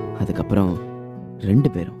 அதுக்கப்புறம் 2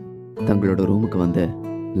 பேரும் தங்களோட ரூமுக்கு வந்து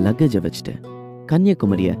லக்கேஜை வச்சுட்டு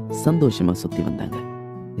கன்னியாகுமரிய சந்தோஷமா சுத்தி வந்தாங்க.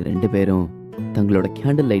 2 பேரும் தங்களோட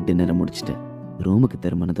கேண்டில் லைட் டின்னரை முடிச்சுட்டு ரூமுக்கு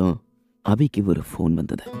திரும்பினதும் அபிக்கு ஒரு ஃபோன்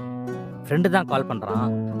வந்தது. ஃப்ரெண்டு தான் கால்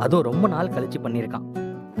பண்றான், அதுவும் ரொம்ப நாள் கழிச்சு பண்ணியிருக்கான்.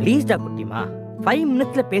 ப்ளீஸ்டா குட்டிமா, 5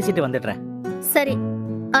 மினிட்ஸ்ல பேசிட்டு வந்துடுறேன். சரி,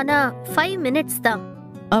 ஆனா 5 மினிட்ஸ் தான்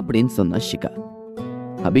அப்படின்னு சொன்னா ஷிகா.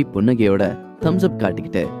 அபி புன்னகையோட தம்ஸ் அப்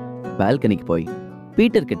காட்டிக்கிட்டு பால்கனிக்கு போய்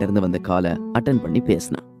பீட்டர் கிட்ட இருந்து வந்த காலை அட்டன் பண்ணி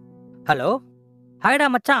பேசினான். ஹலோ, ஹாய்டா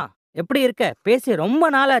மச்சான், எப்படி இருக்க? பேசி ரொம்ப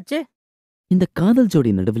நாள் ஆச்சு. இந்த காதல்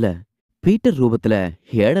ஜோடி நடுவுல பீட்டர் ரூபத்துல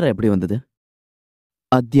ஏடரா எப்படி வந்தது?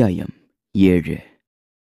 அத்தியாயம் 7.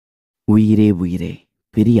 உயிரே உயிரே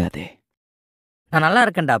பிரியாதே. நான் நல்லா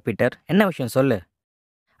இருக்கேன்டா பீட்டர், என்ன விஷயம் சொல்லு.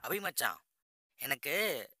 அபி மச்சான், எனக்கு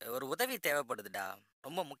ஒரு உதவி தேவைப்படுதுடா.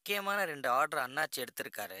 ரொம்ப முக்கியமான 2 ஆர்டர் அண்ணாச்சி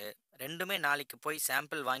எடுத்திருக்காரு. 2மே நாளைக்கு போய்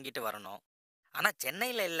சாம்பிள் வாங்கிட்டு வரணும். ஆனால்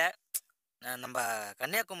சென்னையில் இல்லை, நம்ம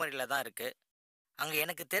கன்னியாகுமரியில் தான் இருக்குது. அங்கே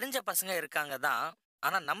எனக்கு தெரிஞ்ச பசங்க இருக்காங்க தான்,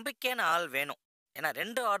 ஆனால் நம்பிக்கையான ஆள் வேணும். ஏன்னா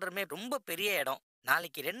 2 ஆர்டருமே ரொம்ப பெரிய இடம்.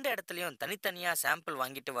 நாளைக்கு 2 இடத்துலையும் தனித்தனியாக சாம்பிள்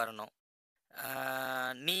வாங்கிட்டு வரணும்.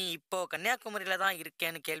 நீ இப்போ கன்னியாகுமரியில் தான்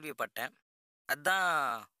இருக்கேன்னு கேள்விப்பட்டேன், அதான்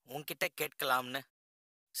உன்கிட்ட கேட்கலாம்னு.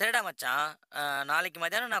 சரிடா மச்சான், நாளைக்கு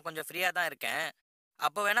மதியானம் நான் கொஞ்சம் ஃப்ரீயாக தான் இருக்கேன்.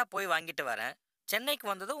 அப்போ வேணா போய் வாங்கிட்டு வரேன். சென்னைக்கு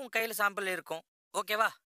வந்ததும் உன் கையில் சாம்பிள் இருக்கும், ஓகேவா?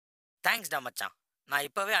 தேங்க்ஸ்டா மச்சான், நான்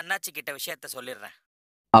இப்போவே அண்ணாச்சி கிட்ட விஷயத்த சொல்லிடுறேன்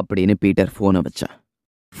அப்படின்னு பீட்டர் ஃபோனை வச்சான்.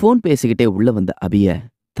 ஃபோன் பேசிக்கிட்டே உள்ள வந்த அபிய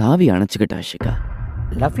தாவி அணைச்சுக்கிட்டா ஷிகா.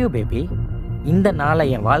 Love you baby. இந்த நாளை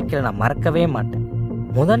என் வாழ்க்கையில் நான் மறக்கவே மாட்டேன்.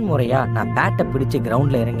 முதன் முறையாக நான் பேட்டை பிடிச்சி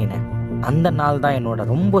கிரவுண்டில் இறங்கினேன். அந்த நாள் தான் என்னோட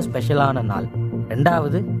ரொம்ப ஸ்பெஷலான நாள்.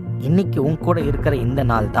 2வது, இன்னைக்கு உன் கூட இருக்கிற இந்த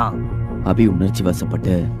நாள் தான். அபி உணர்ச்சி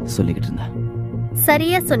வசப்பட்டு சொல்லிக்கிட்டு இருந்தா.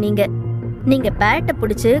 சரியா சொன்னீங்க. நீங்க பேட்டை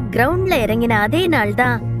பிடிச்சு கிரவுண்ட்ல இறங்கின அதே நாள்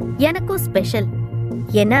தான் எனக்கும் ஸ்பெஷல்.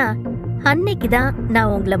 ஏன்னா அன்னைக்கு தான்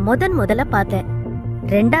நான் உங்களை முதல்ல பார்த்தேன்.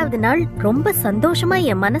 2வது நாள் ரொம்ப சந்தோஷமா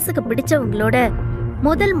என் மனசுக்கு பிடிச்சவங்களோட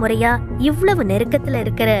முதல் முறையா இவ்வளவு நெருக்கத்துல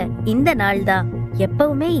இருக்கிற இந்த நாள் தான்.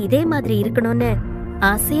 எப்பவுமே இதே மாதிரி இருக்கணும்னு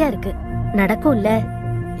ஆசையா இருக்கு. நடக்கும்ல?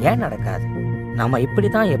 ஏன் நடக்காது? நாம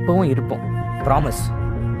இப்படிதான் எப்பவும் இருப்போம், ப்ராமிஸ்.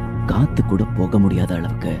 காத்து கூட போக முடியாத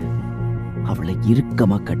அளவுக்கு அவளை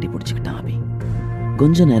இறுக்கமா கட்டி பிடிச்சுக்கிட்டான் அபி.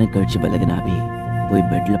 கொஞ்ச நேரம் கழிச்சு விலகின அபி போய்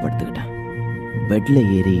பெட்ல படுத்துக்கிட்டான். பெட்ல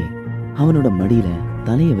ஏறி அவனோட மடியில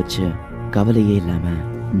தலைய வச்சு கவலையே இல்லாம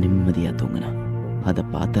நிம்மதியா தூங்கினான். அதை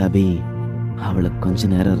பார்த்த அபி அவளை கொஞ்ச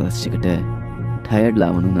நேரம் ரசிச்சுக்கிட்டு டயர்ட்ல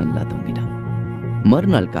அவனும் நல்லா தூங்கிட்டான்.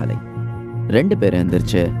 மறுநாள் காலை 2 பேரும்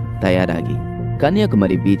எந்திரிச்சு தயாராகி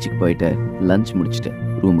கன்னியாகுமரி பீச்சுக்கு போயிட்டு லஞ்ச் முடிச்சுட்டு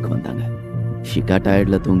ரூமுக்கு வந்தாங்க. ஷிகா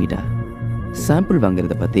டயர்ட்ல தூங்கிட்டா. சாம்பிள்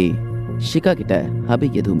வாங்குறத பத்தி ஷிகா கிட்ட அபி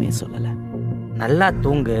எதுவுமே சொல்லல. நல்லா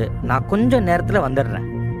தூங்கு, நான் கொஞ்சம் நேரத்துல வந்துடுறேன்.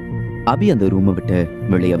 அபி அந்த ரூமை விட்டு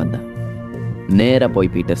வெளியே வந்தான். நேரா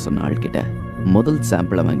போய் பீட்டர் சொன்ன ஆள்கிட்ட முதல்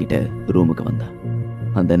சாம்பிளை வாங்கிட்டு ரூமுக்கு வந்தான்.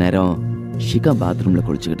 அந்த நேரம் ஷிகா பாத்ரூம்ல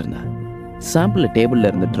குளிச்சுக்கிட்டு இருந்தா. சாம்பிளை டேபிள்ல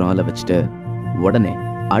இருந்து ட்ரால வச்சுட்டு உடனே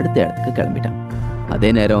அடுத்த இடத்துக்கு கிளம்பிட்டான். அதே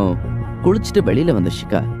நேரம் குளிச்சுட்டு வெளியில வந்த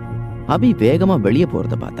ஷிகா அபி வேகமா வெளியே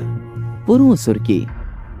போறத பார்த்தா. புருவம் சுருக்கி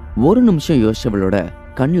 1 நிமிஷம் யோசிச்சவளோட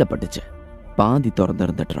கண்ணில் பட்டுச்சு. பாதி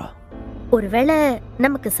திறந்திருந்த ட்ரா. ஒருவேளை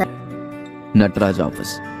நமக்கு நட்ராஜ்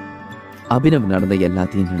ஆபீஸ். அபினவ் நடந்த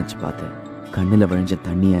எல்லாத்தையும் நினைச்சு பார்த்து கண்ணில் விழிஞ்ச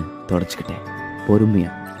தண்ணிய தொடச்சுக்கிட்டேன்.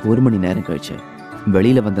 பொறுமையா 1 மணி நேரம் கழிச்சு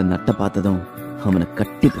வெளியில வந்த நட்டை பார்த்ததும் அவனை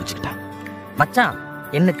கட்டி பிடிச்சுக்கிட்டான். மச்சான்,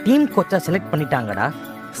 என்ன டீம் கோச்சா செலக்ட் பண்ணிட்டாங்கடா.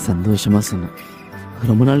 சந்தோஷமா சொன்னான்.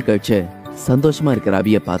 ரொம்ப நாள் கழிச்சு சந்தோஷமா இருக்கிற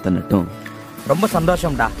அபிய பார்த்த நட்டும் ரொம்ப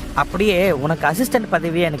சந்தோஷம்டா. அப்படியே உனக்கு அசிஸ்டன்ட்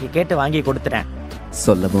பதவியை எனக்கு கேட்டு வாங்கி கொடுத்துறேன்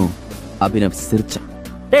சொல்லவும் அபினவ் சிரிச்சான்.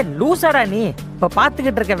 டேய் லூசாடா நீ, இப்ப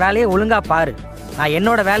பாத்துக்கிட்டு இருக்க வேலையை ஒழுங்கா பாரு. நான்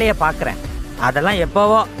என்னோட வேலையை பாக்குறேன். அதெல்லாம்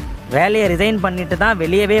எப்போவோ வேலையை ரிசைன் பண்ணிட்டு தான்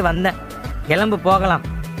வெளியவே வந்தேன். கிளம்பு போகலாம்.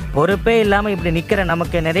 பொறுப்பே இல்லாம இப்படி நிக்கிற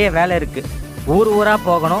நமக்கு நிறைய வேலை இருக்கு. ஊர் ஊரா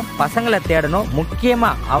போகணும், பசங்களை தேடணும்,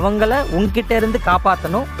 முக்கியமா அவங்கள உன்கிட்ட இருந்து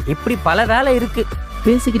காப்பாற்றணும். இப்படி பல வேலை இருக்கு.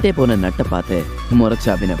 பேசிக்கிட்டே போன நட்டை பார்த்து முறைச்ச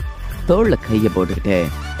அபினவ் தோள்ல கைய போட்டுக்கிட்டே,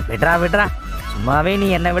 விட்ரா விட்ரா, சும்மாவே நீ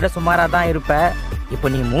என்னை விட சுமாரா தான் இருப்ப. இப்போ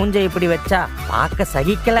நீ மூஞ்ச இப்படி வச்சா பார்க்க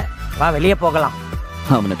சகிக்கல. வா வெளியே போகலாம்.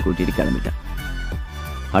 அவனை கூட்டிட்டு கிளம்பிட்டான்.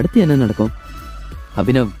 அடுத்து என்ன நடக்கும்?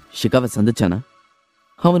 அபினவ் ஷிகாவை சந்திச்சானா?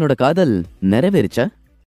 அவனோட காதல் நிறைவேறிச்சா?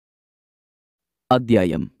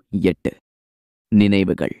 அத்தியாயம் 8.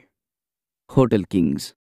 நினைவுகள். Hotel Kings.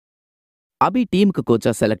 அபி டீமுக்கு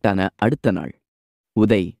கோச்சா செலக்ட் ஆன அடுத்த நாள்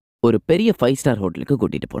உதய் ஒரு பெரிய 5 ஸ்டார் ஹோட்டலுக்கு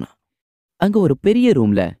கூட்டிட்டு போனான். அங்க ஒரு பெரிய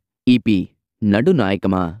ரூம்ல ஈபி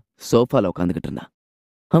நடுநாயக்கமா சோஃபால உட்காந்துக்கிட்டு இருந்தான்.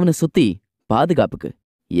 அவனை சுத்தி பாதுகாப்புக்கு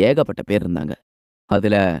ஏகப்பட்ட பேர் இருந்தாங்க.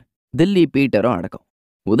 அதுல தில்லி பீட்டரும் அடக்கம்.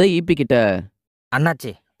 உதய் ஈபி கிட்ட,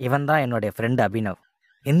 அண்ணாச்சி, இவன் தான் என்னுடைய ஃப்ரெண்டு அபினவ்.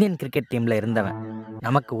 இந்தியன் கிரிக்கெட் டீம்ல இருந்தவன்.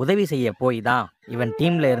 நமக்கு உதவி செய்ய போய் தான் இவன்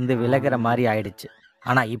டீம்ல இருந்து விலகிற மாதிரி ஆயிடுச்சு.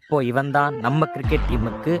 ஆனா இப்போ இவன் தான் நம்ம கிரிக்கெட்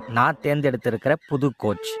டீமுக்கு நான் தேர்ந்தெடுத்திருக்கிற புது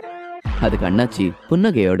கோச். அதுக்கு அண்ணாச்சி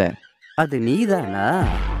புன்னகையோட, அது நீதானா?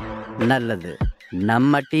 நல்லது.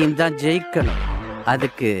 நம்ம டீம் தான் ஜெயிக்கணும்.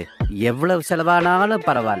 அதுக்கு எவ்வளவு செலவானாலும்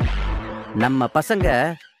பரவாயில்ல. நம்ம பசங்க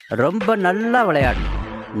ரொம்ப நல்லா விளையாடணும்.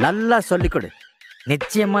 நல்லா சொல்லிக் கொடு.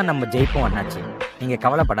 நிச்சயமா நம்ம ஜெயிப்போம் அண்ணாச்சி, நீங்க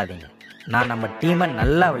கவலைப்படாதீங்க. நான் நம்ம டீமை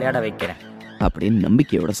நல்லா விளையாட வைக்கிறேன் அப்படின்னு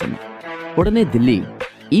நம்பிக்கையோட சொன்னான். உடனே தில்லி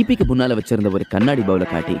ஈபிக்கு முன்னால வச்சிருந்த ஒரு கண்ணாடி பவுல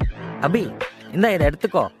காட்டி, அபி இதை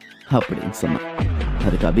எடுத்துக்கோ அப்படின்னு சொன்னான்.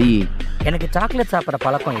 அதுக்கு அபி, எனக்கு சாக்லேட் சாப்பிட்ற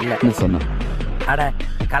பழக்கம் இல்லைன்னு சொன்னான். அட,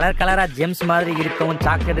 கலர் கலரா ஜெம்ஸ் மாதிரி இருக்கவும்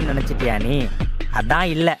சாக்லேட்னு நினைச்சிட்டியா நீ? அதான்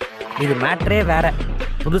இல்லை, இது மேட்ரே வேற.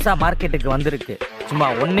 புதுசா மார்க்கெட்டுக்கு வந்திருக்கு. சும்மா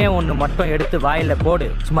ஒன்னே ஒன்று மட்டும் எடுத்து வாயில போடு,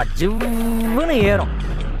 சும்மா ஜிவ்வுன்னு ஏறும்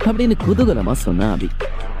அப்படின்னு குதூகலமா சொன்னா அபி.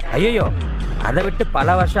 ஐயோ, அதை விட்டு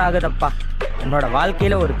பல வருஷம் ஆகுதப்பா. என்னோட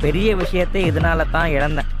வாழ்க்கையில ஒரு பெரிய விஷயத்தை இதனால தான்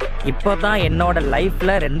இழந்தேன். இப்போ தான் என்னோட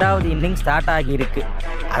லைஃப்ல 2வது இன்னிங் ஸ்டார்ட் ஆகியிருக்கு.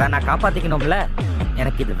 அதை நான் காப்பாத்திக்கணும்ல.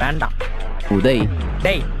 எனக்கு இது வேண்டாம். உதய்,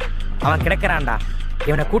 டேய், அவன் கிடக்கிறான்டா.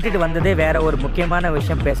 இவனை கூட்டிட்டு வந்ததே வேற ஒரு முக்கியமான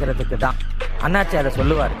விஷயம் பேசுறதுக்கு தான். அண்ணாச்சி அதை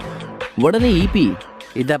சொல்லுவாரு. உடனே ஈபி,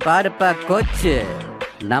 இத பாருப்பா கோச்சு,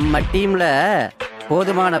 நம்ம டீம்ல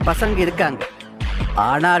போதுமான பசங்க இருக்காங்க.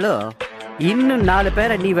 ஆனாலும் இன்னும் 4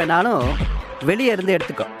 பேரை நீ வேணாலும் வெளியே இருந்து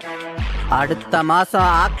எடுத்துக்கோ. அடுத்த மாசம்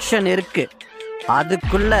ஆக்ஷன் இருக்கு.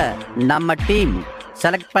 அதுக்குள்ள நம்ம டீம்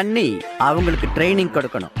செலக்ட் பண்ணி அவங்களுக்கு ட்ரைனிங்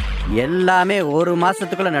கொடுக்கணும். எல்லாமே 1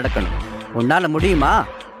 மாசத்துக்குள்ள நடக்கணும். உன்னால முடியுமா?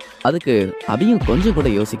 அதுக்கு அபியும் கொஞ்சம் கூட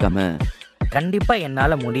யோசிக்காம, கண்டிப்பா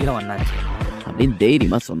என்னால முடியும் அண்ணாச்சி அப்படின்னு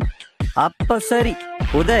தைரியமா சொன்னான். அப்ப சரி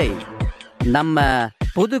உதய், நம்ம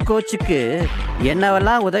புது கோச்சுக்கு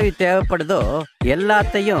என்னவெல்லாம் உதவி தேவைப்படுதோ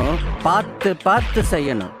எல்லாத்தையும் பார்த்து பார்த்து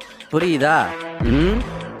செய்யணும். புரியுதா?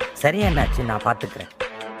 சரி அண்ணாச்சி, நான் பாத்துக்கிறேன்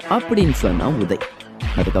அப்படின்னு சொன்னான் உதய்.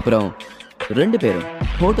 அதுக்கப்புறம் 2 பேரும்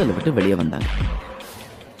ஹோட்டலை விட்டு வெளியே வந்தாங்க.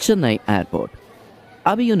 சென்னை ஏர்போர்ட்.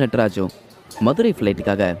 அபியும் நட்ராஜும் மதுரை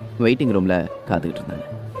ஃப்ளைட்டுக்காக வெயிட்டிங் ரூம்ல காத்துக்கிட்டு இருந்தாங்க.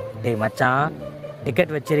 டேய் மச்சான்,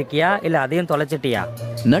 டிக்கெட் வச்சிருக்கியா இல்ல அதையும் தொலைச்சிட்டியா?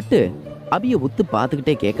 நட்டு அபியை உத்து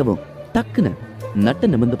பார்த்துக்கிட்டே கேட்கவும் டக்குன்னு நட்டை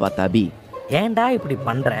நிமிர்ந்து பார்த்தா அபி, ஏன்டா இப்படி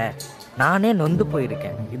பண்ற? நானே நொந்து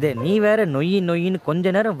போயிருக்கேன். இது நீ வேற நொய்யின்னு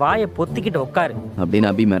கொஞ்ச நேரம் வாயை பொத்திக்கிட்டு உட்காரு அப்படின்னு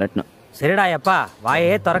அபி மிரட்டினான். சரிடாயப்பா,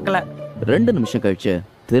 வாயே திறக்கல. 2 நிமிஷம் கழிச்சு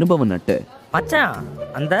திரும்பவும் நட்டு, மச்சான்,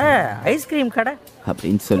 அந்த ஐஸ்கிரீம் கடை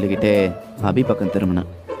அப்படின்னு சொல்லிக்கிட்டே அபி பக்கம்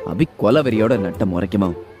திரும்பினான். அபி கொலவெறியோட நட்டை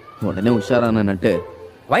முறைக்குமா. உடனே உஷாரான நட்டு,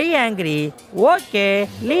 வை ஆங்கிரி, ஓகே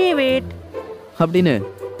லீவ் இட் அப்படின்னு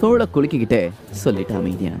தோளை குலுக்கிக்கிட்டே சொல்லிட்டு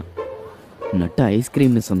அமைதியான. நட்ட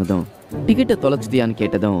ஐஸ்கிரீம்னு சொன்னதும் டிக்கெட்டை தொலைச்சிட்டியான்னு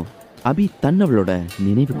கேட்டதும் அபி தன்னவளோட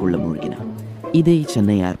நினைவுக்குள்ள மூழ்கினான். இதே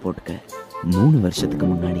சென்னை ஏர்போர்ட்டுக்கு 3 வருஷத்துக்கு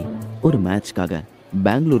முன்னாடி ஒரு மேட்ச்காக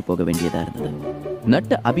பெங்களூர் போக வேண்டியதா இருந்தது.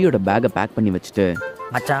 நட்டு அபியோட பேக்கை பேக் பண்ணி வச்சுட்டு,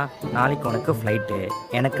 மச்சான், நாளைக்கு உனக்கு ஃப்ளைட்டு.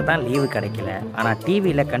 எனக்கு தான் லீவு கிடைக்கல. ஆனால்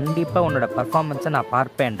டிவியில் கண்டிப்பாக உன்னோட பர்ஃபார்மன்ஸை நான்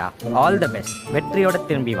பார்ப்பேன்டா. All the best. வெற்றியோட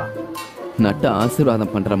திரும்பி வா. நட்டு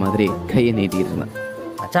ஆசீர்வாதம் பண்ற மாதிரி கையை நீட்டிட்டு இருந்தான்.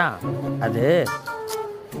 மச்சான், அது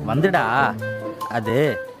வந்துடா. அது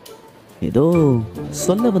ஏதோ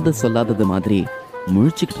சொல்ல வந்து சொல்லாதது மாதிரி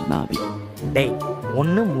முழிச்சுக்கிட்டு இருந்தான் அபி. டேய்,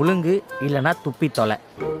 ஒன்று முழுங்கு இல்லைன்னா துப்பி தொலை.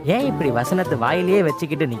 ஏன் இப்படி வசனத்தை வாயிலேயே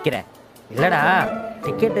வச்சுக்கிட்டு நிற்கிற? இல்லைடா,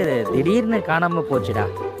 டிக்கெட்டு திடீர்னு காணாமல் போச்சுடா.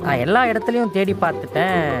 நான் எல்லா இடத்துலையும் தேடி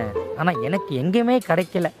பார்த்துட்டேன். ஆனால் எனக்கு எங்கேயுமே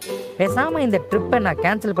கிடைக்கல. பேசாமல் இந்த ட்ரிப்பை நான்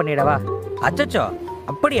கேன்சல் பண்ணிடவா? அச்சச்சோ,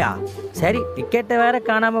 அப்படியா? சரி, டிக்கெட்டை வேற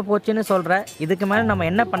காணாமல் போச்சுன்னு சொல்கிற. இதுக்கு மேலே நம்ம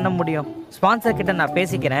என்ன பண்ண முடியும்? ஸ்பான்சர் கிட்ட நான்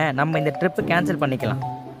பேசிக்கிறேன். நம்ம இந்த ட்ரிப்பு கேன்சல் பண்ணிக்கலாம்.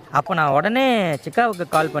 அப்போ நான் உடனே சிக்காவுக்கு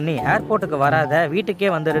கால் பண்ணி ஏர்போர்ட்டுக்கு வராத, வீட்டுக்கே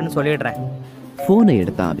வந்துடுன்னு சொல்லிடுறேன். ஃபோனை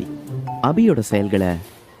எடுத்தான் அபி. அபியோட செயல்களை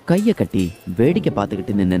கையை கட்டி வேடிக்கை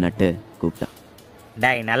பார்த்துக்கிட்டு நின்று நட்டு கூப்பிட்டான்.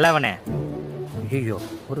 டேய் நல்லவனே. ஐயோ,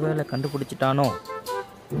 ஒருவேளை கண்டுபிடிச்சிட்டானோ?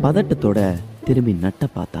 பதட்டத்தோட திரும்பி நட்டை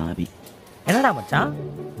பார்த்தான் அபி. என்னடா மச்சான்,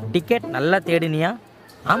 டிக்கெட் நல்லா தேடினியா?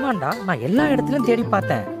 ஆமாண்டா, நான் எல்லா இடத்துலையும் தேடி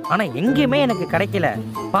பார்த்தேன். ஆனால் எங்கேயுமே எனக்கு கிடைக்கல.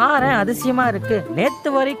 பாரு, அதிசயமா இருக்கு. நேற்று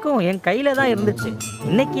வரைக்கும் என் கையில தான் இருந்துச்சு.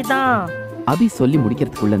 இன்னைக்கு தான். அபி சொல்லி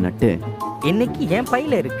முடிக்கிறதுக்குள்ள நட்டு, இன்னைக்கு என்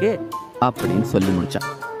பையில இருக்கு அப்படின்னு சொல்லி முடிச்சான்.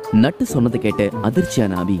 நட்டு சொன்னதை கேட்டு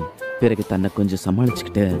அதிர்ச்சியான அபி பிறகு தன்னை கொஞ்சம்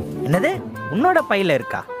சமாளிச்சுக்கிட்டு, என்னது உன்னோட பையில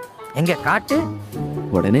இருக்கா? எங்க காட்டு.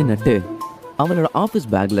 உடனே நட்டு அவனோட ஆஃபீஸ்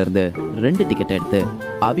பேக்ல இருந்து 2 டிக்கெட் எடுத்து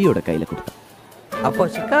அபியோட கையில கொடுத்தான். அப்போ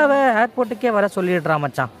சிக்காவை ஏர்போர்ட்டுக்கே வர சொல்லிடுறான்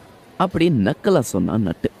மச்சான். அப்படி நக்கலா சொன்னான்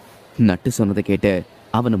நட்டு. நட்டு சொன்னதை கேட்டு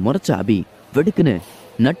அவனை முறைச்ச அபி வெடுக்குன்னு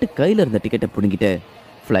நட்டு கையில இருந்த டிக்கெட்டை பிடுங்கிட்டு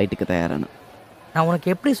ஃப்ளைட்டுக்கு தயாரானான். நான்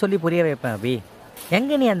உனக்கு எப்படி சொல்லி புரிய வைப்பேன் அபி?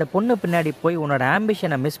 எங்கே நீ அந்த பொண்ணு பின்னாடி போய் உன்னோட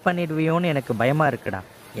ஆம்பிஷனை மிஸ் பண்ணிடுவியோன்னு எனக்கு பயமா இருக்குடா.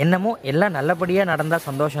 என்னமோ எல்லாம் நல்லபடியாக நடந்தால்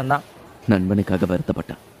சந்தோஷம்தான். நண்பனுக்காக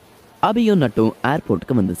வருத்தப்பட்டான். அபியும் நட்டும்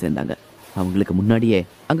ஏர்போர்ட்டுக்கு வந்து சேர்ந்தாங்க. அவங்களுக்கு முன்னாடியே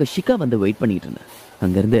அங்கே ஷிகா வந்து வெயிட் பண்ணிட்டு இருந்தா.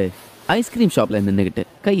 அங்கேருந்து ஐஸ்கிரீம் ஷாப்பில் நின்றுக்கிட்டு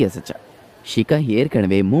கையசைச்சா. ஷிகா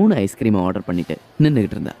ஏற்கனவே 3 ஐஸ்கிரீமை ஆர்டர் பண்ணிட்டு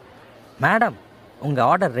நின்றுக்கிட்டு இருந்தா. மேடம், உங்கள்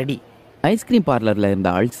ஆர்டர் ரெடி. ஐஸ்கிரீம் பார்லரில் இருந்த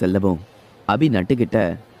ஆள் செல்லவும் அபி நட்டுக்கிட்ட,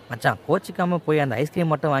 மச்சான் கோச்சிக்காம போய் அந்த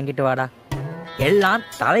ஐஸ்கிரீம் மட்டும் வாங்கிட்டு வாடா, எல்லாம்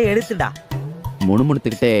தலை எடுத்துடா.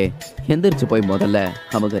 முணுமுணுத்துக்கிட்டே எந்திரிச்சு போய் முதல்ல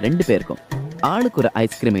அவங்க 2 பேருக்கும் ஆளுக்கு ஒரு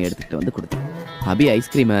ஐஸ்கிரீமை எடுத்துக்கிட்டு வந்து கொடுத்தான். அபி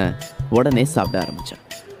ஐஸ்கிரீமை உடனே சாப்பிட ஆரம்பிச்சான்.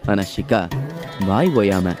 ஆனால் ஷிகா வாய்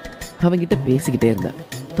ஓயாம அவங்கிட்ட பேசிக்கிட்டே இருந்தா.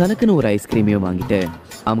 தனக்குன்னு ஒரு ஐஸ்கிரீமையும் வாங்கிட்டு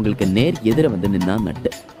அவங்களுக்கு நேர் எதிர வந்து நின்னா நட்டு.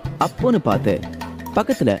 அப்போன்னு பார்த்து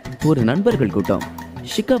பக்கத்துல ஒரு நண்பர்கள் கூட்டம்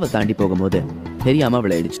ஷிகாவை தாண்டி போகும்போது தெரியாம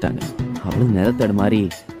அவளை இடிச்சிட்டாங்க. அவளும் நிறத்தடு மாதிரி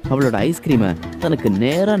அவளோட ஐஸ்கிரீமை தனக்கு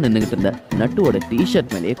நேரா நின்றுகிட்டு இருந்த நட்டுவோட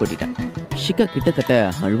டிஷர்ட் மேலேயே கொட்டிட்டான். ஷிகா கிட்டத்தட்ட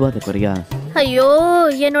அழுவாத குறையா, ஐயோ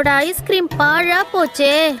என்னோட ஐஸ்கிரீம் பாழா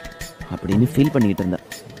போச்சே அப்படின்னு ஃபீல் பண்ணிட்டு இருந்தா.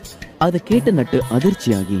 அதை கேட்ட நட்டு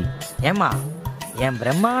அதிர்ச்சியாகி, ஏமா என்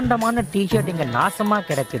பிரம்மாண்டமான டிஷர்ட் இங்கே நாசமாக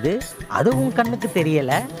கிடக்குது, அதுவும் கண்ணுக்கு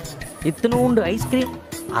தெரியல, இத்தினூண்டு ஐஸ்கிரீம்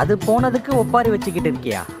அது போனதுக்கு ஒப்பாரி வச்சுக்கிட்டு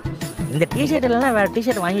இருக்கியா? இந்த டிஷர்ட் இல்லைன்னா வேற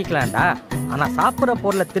டிஷர்ட் வாங்கிக்கலாம்டா, ஆனால் சாப்பிட்ற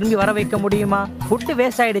பொருளை திரும்பி வர வைக்க முடியுமா? ஃபுட்டு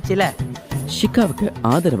வேஸ்ட் ஆயிடுச்சுல. ஷிகாவுக்கு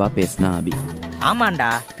ஆதரவா பேசினா அபி. ஆமாண்டா,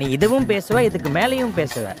 நீ இதுவும் பேசுவ, இதுக்கு மேலேயும்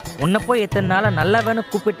பேசுவ. உன்னை போய் எத்தனை நாள நல்லவன்னு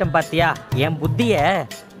கூப்பிட்டேன் பாத்தியா என் புத்திய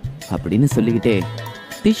அப்படின்னு சொல்லிக்கிட்டே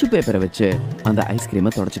டிஷ்யூ பேப்பரை வச்சு அந்த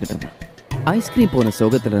ஐஸ்கிரீமை தொடச்சிக்கிட்டு இருந்தான். ஐஸ்கிரீம் போன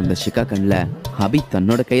சோகத்துல இருந்த ஷிகா கண்ணில் அபி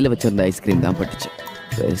தன்னோட கையில வச்சிருந்த ஐஸ்கிரீம் தான் பட்டுச்சு.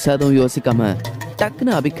 பெருசாதும் யோசிக்காம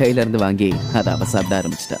டக்குன்னு அபி கையில இருந்து வாங்கி அதை அவ சாப்பிட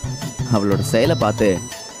ஆரம்பிச்சிட்டா. அவளோட செயலை பார்த்து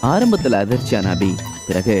ஆரம்பத்துல அதிர்ச்சியான அபி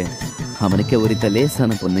பிறகு அவனுக்கு உரித்த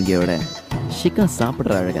லேசான பொண்ணுங்கையோட ஷிகா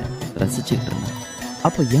சாப்பிட்ற அழக ரசிச்சுக்கிட்டு இருந்தான்.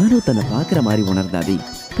 அப்ப யாரோ தன்னை பார்க்குற மாதிரி உணர்ந்த அபி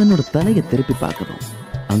தன்னோட தலையை திருப்பி பார்க்கவும்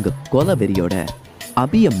அங்க கொலை வெறியோட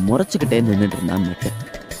அபிய முறைச்சுக்கிட்டே நின்றுட்டு இருந்தான் நட்டு.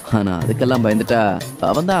 ஆனா அதுக்கெல்லாம் பயந்துட்டா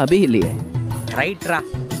அவன் தான் அபி இல்லையே. ரைட்ரா,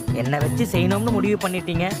 என்னை வச்சு செய்யணும்னு முடிவு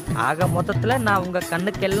பண்ணிட்டீங்க. ஆக மொத்தத்துல நான் உங்க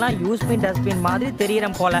கண்ணுக்கெல்லாம் யூஸ்பின் டஸ்ட்பின் மாதிரி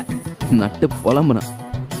தெரியறேன் போல. நட்டு புலம்புனா.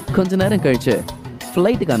 கொஞ்ச நேரம் கழிச்சு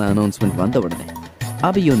ஃப்ளைட்டுக்கான அனௌன்ஸ்மெண்ட் வந்த உடனே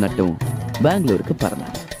அபியும் நட்டும் பெங்களூருக்கு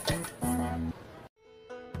பறந்தாங்க.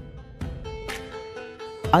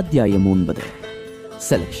 அத்தியாயம் 9.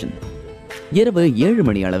 செலக்ஷன். இரவு 7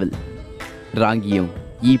 மணி அளவில் ராங்கியும்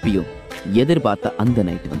ஈபியும் எதிர்பார்த்த அந்த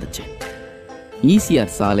நைட் வந்துச்சு.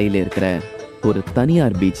 ஈசிஆர் சாலையில் இருக்கிற ஒரு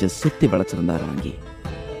தனியார் பீச்சை சுத்தி வளைச்சிருந்தா ராங்கி.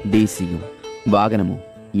 டிசியும் வாகனமும்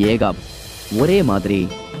ஏகாவும் ஒரே மாதிரி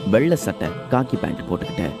வெள்ளை சட்டை காக்கி பேண்ட்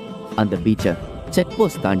போட்டுக்கிட்ட அந்த பீச்சை செக்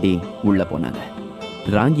போஸ்ட் தாண்டி உள்ள போனாங்க.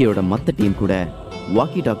 ராங்கியோட மத்த டீம் கூட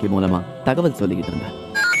வாக்கி டாக்கி மூலமா தகவல் சொல்லிக்கிட்டு இருந்தா.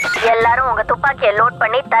 எல்லாரும் உங்க துப்பாக்கியை லோட்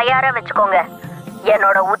பண்ணி தயாரா வச்சுக்கோங்க.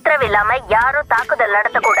 என்னோட உத்தரவு இல்லாம யாரும் தாக்குதல்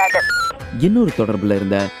நடத்தக்கூடாது. இன்னொரு தொடர்புல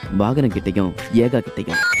இருந்த வாகனம் கிட்டையும் ஏகா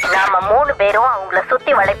கிட்டையும் நாம 3 பேரும் அவங்கள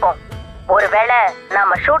சுத்தி வளைப்போம். ஒருவேளை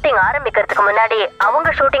நாம ஷூட்டிங் ஆரம்பிக்கிறதுக்கு முன்னாடி அவங்க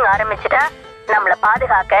ஷூட்டிங் ஆரம்பிச்சுட்டா நம்மள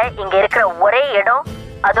பாதுகாக்க இங்க இருக்கிற ஒரே இடம்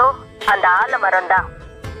அதோ அந்த ஆலமரம் தான்.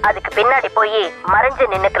 அதுக்கு பின்னாடி போய் மறைஞ்சு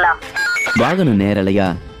நின்னுக்கலாம். வாகனம் நேரலையா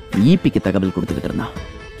ஈபிக்கு தகவல் கொடுத்துக்கிட்டு இருந்தான்.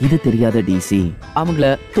 இது தெரியாத டிசி அவங்கள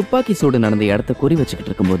துப்பாக்கி சூடு நடந்த இடத்த குறி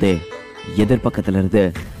வச்சுக்கிட்டு இருக்கும் போதே எதிர்பக்கத்துல இருந்து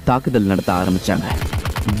தாக்குதல் நடத்த ஆரம்பிச்சாங்க.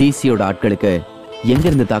 டிசியோட ஆட்களுக்கு எங்க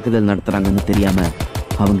இருந்து தாக்குதல் நடத்துறாங்கன்னு தெரியாம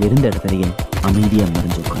அவங்க இருந்த இடத்துலயே அமைதியா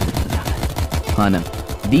மறைஞ்சு உட்கார்ந்துட்டு இருந்தாங்க. ஆனா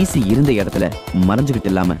டிசி இருந்த இடத்துல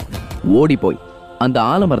மறைஞ்சுக்கிட்டு இல்லாம ஓடி போய் அந்த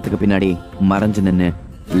ஆலமரத்துக்கு பின்னாடி மறைஞ்சு நின்று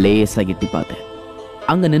லேசா எட்டி பார்த்தேன்.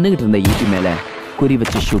 அங்க நின்னுகிட்டு இருந்த ஈபி மேல குறி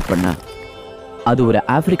வச்சு ஷூட் பண்ணா அது ஒரு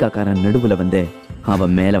ஆப்பிரிக்காக்காரன் நடுவுல வந்து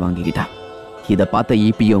அவன் மேல வாங்கிக்கிட்டான். இத பார்த்த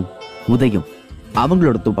ஈபியும் உதயும்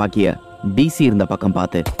அவங்களோட துப்பாக்கிய டிசி இருந்த பக்கம்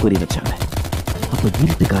பார்த்து குறி வச்சாங்க. அப்ப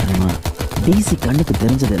இருட்டு காரணமா டிசி கண்ணுக்கு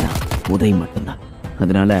தெரிஞ்சதெல்லாம் உதய் மட்டும்தான்.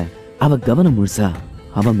 அதனால அவ கவனம் முழுசா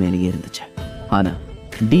அவன் மேலேயே இருந்துச்சு. ஆனா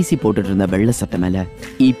டிசி போட்டுட்டு இருந்த வெள்ளை சட்டை மேல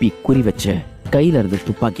ஈபி குறி வச்சு கையில இருந்து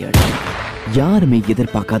துப்பாக்கி அடிச்சு. யாருமே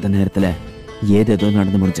எதிர்பார்க்காத நேரத்துல ஏதேதோ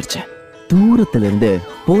நடந்து முடிஞ்சிருச்சு. தூரத்துல இருந்து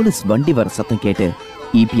போலீஸ் வண்டி வர சத்தம் கேட்டு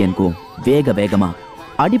இபிஎன்கும் வேக வேகமா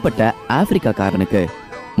அடிப்பட்ட ஆப்பிரிக்காக்காரனுக்கு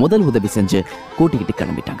முதல் உதவி செஞ்சு கூட்டிக்கிட்டு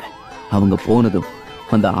கிளம்பிட்டாங்க. அவங்க போனதும்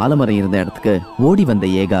அந்த ஆலமரம் இருந்த இடத்துக்கு ஓடி வந்த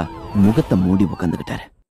ஏகா முகத்தை மூடி உட்காந்துக்கிட்டாரு.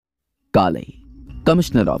 காலை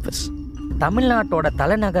கமிஷனர் ஆஃபீஸ். தமிழ்நாட்டோட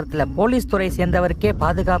தலைநகரத்தில் போலீஸ் துறை சேர்ந்தவருக்கே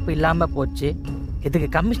பாதுகாப்பு இல்லாமல் போச்சு. இதுக்கு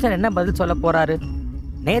கமிஷனர் என்ன பதில் சொல்ல போறாரு?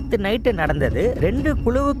 நேற்று நைட்டு நடந்தது 2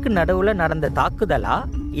 குழுவுக்கு நடுவில் நடந்த தாக்குதலா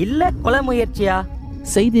இல்லை கொலை முயற்சியா?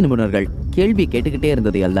 செய்தி நிபுணர்கள் கேள்வி கேட்டுக்கிட்டே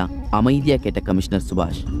இருந்தது எல்லாம் அமைதியா கேட்ட கமிஷனர்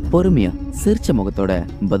சுபாஷ் பொறுமையா சிரிச்ச முகத்தோட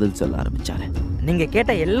பதில் சொல்ல ஆரம்பிச்சாரு. நீங்க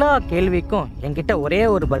கேட்ட எல்லா கேள்விக்கும் என்கிட்ட ஒரே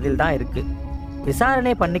ஒரு பதில் தான் இருக்கு.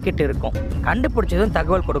 விசாரணை பண்ணிக்கிட்டு இருக்கோம், கண்டுபிடிச்சதும்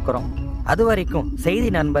தகவல் கொடுக்கறோம். அது வரைக்கும் செய்தி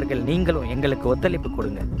நண்பர்கள் நீங்களும் எங்களுக்கு ஒத்துழைப்பு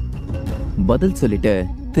கொடுங்க. பதில் சொல்லிட்டு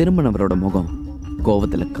திருமணவரோட முகம்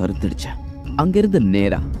கோவத்துல கருத்துடுச்ச. அங்கிருந்து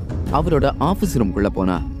நேரா அவரோட ஆபீஸ் ரூம்குள்ள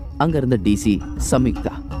போனா அங்க இருந்த டிசி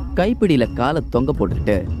சம்யுக்தா கைப்பிடியில காலை தொங்க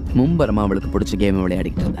போட்டுக்கிட்டு மும்பரமா அவளுக்கு பிடிச்ச கேம்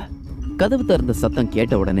விளையாடிக்கிட்டு இருந்தா. கதவு திறந்த சத்தம்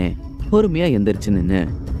கேட்ட உடனே பொறுமையா எந்திரிச்சு நின்னு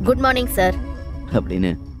குட் மார்னிங் சார்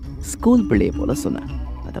அப்படின்னு ஸ்கூல் பிள்ளைய போல சொன்ன.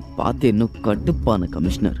 அதை பார்த்து இன்னும் கடுப்பான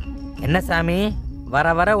கமிஷனர், என்ன சாமி வர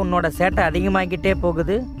வர உன்னோட சேட்டை அதிகமாகிட்டே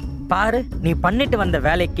போகுது பாரு. நீ பண்ணிட்டு வந்த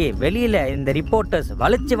வேலைக்கு வெளியில இந்த ரிப்போர்ட்டர்ஸ்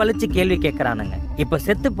வலிச்சு கேள்வி கேட்கறானுங்க. இப்ப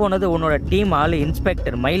செத்து போனது உன்னோட டீம் ஆளு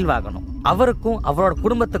இன்ஸ்பெக்டர் மயில் வாகனம். அவருக்கும் அவரோட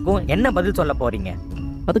குடும்பத்துக்கும் என்ன பதில் சொல்ல போறீங்க?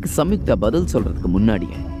 அதுக்கு சம்யுக்தா பதில் சொல்றதுக்கு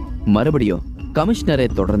முன்னாடியே மறுபடியும் கமிஷனரை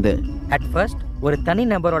தொடர்ந்து அட் ஃபர்ஸ்ட் ஒரு தனி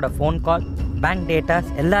நபரோட ஃபோன் கால், பேங்க்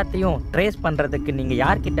டேட்டாஸ் எல்லாத்தையும் ட்ரேஸ் பண்றதுக்கு நீங்க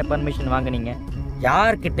யார்கிட்ட பர்மிஷன் வாங்குனீங்க?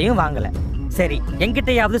 யார்கிட்டையும் வாங்கல. சரி,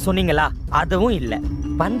 என்கிட்டயாவது சொன்னீங்களா? அதுவும் இல்ல.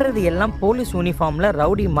 பண்றது எல்லாம் போலீஸ் யூனிஃபார்ம்ல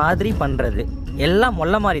ரவுடி மாதிரி பண்றது எல்லாம்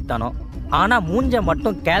மொல்ல மாதிரித்தானோ. ஆனா மூஞ்ச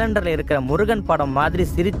மட்டும் கேலண்டர்ல இருக்கிற முருகன் படம் மாதிரி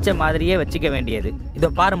சிரிச்ச மாதிரியே வச்சுக்க வேண்டியது. இதோ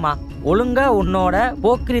பாருமா, ஒழுங்கா உன்னோட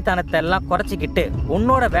போக்கிரித்தனத்தை எல்லாம் குறைச்சிக்கிட்டு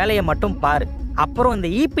உன்னோட வேலையை மட்டும் பாரு. அப்புறம் இந்த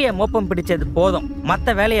ஈபியை மோப்பம் பிடிச்சது போதும்,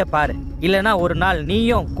 மத்த வேலையை பாரு. இல்லனா ஒரு நாள்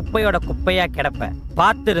நீயும் குப்பையோட குப்பையா கிடப்ப.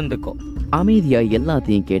 பார்த்து இருந்துக்கோ. அமைதியா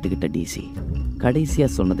எல்லாத்தையும் கேட்டுக்கிட்ட டிசி கடைசியா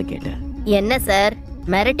சொன்னதை கேட்ட. என்ன சார்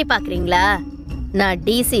மிரட்டி பாக்குறீங்களா? நான்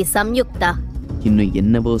டிசி சம்யுக்தா. இன்னும்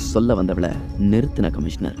என்னவோ சொல்ல வந்தவள நிறுத்தின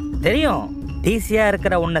கமிஷனர். தெரியும், டிசியா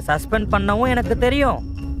இருக்கிற உன்னை சஸ்பெண்ட் பண்ணவும் எனக்கு தெரியும்.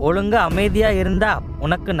 ஒழுங்கா அமைதியா இருந்தா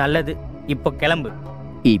உனக்கு நல்லது. இப்போ கிளம்பு.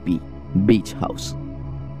 EB beach house.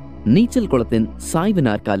 நீச்சல் குளத்தின் சாய்வு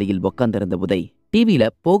நாற்காலியில் உட்கார்ந்திருந்த உதய் டிவியில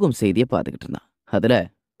போகும் செய்தியை பார்த்துக்கிட்டு இருந்தான். அதுல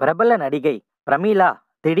பிரபல நடிகை பிரமீளா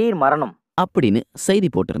திடீர் மரணம் அப்படின்னு செய்தி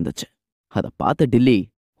போட்டு இருந்துச்சு. அதை பார்த்த டில்லி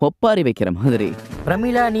ஒப்பாரி வைக்கிற மாதிரி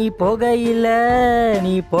பிரமீளா நீ போகையில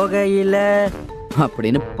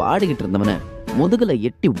அப்படின்னு பாடிக்கிட்டு இருந்தவன முதுகுல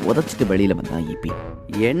எட்டி உதச்சிட்டு வெளியில வந்தான் இபி.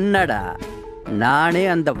 என்னடா நானே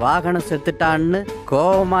அந்த வாகனம் செத்துட்டான்னு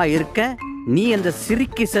கோவமா இருக்க, நீ அந்த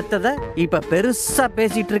சிரிக்கி செத்தத இப்ப பெருசா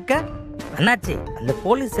பேசிட்டு இருக்க. அண்ணாச்சி, அந்த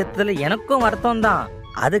போலீஸ் செத்ததுல எனக்கும் வருத்தம் தான்.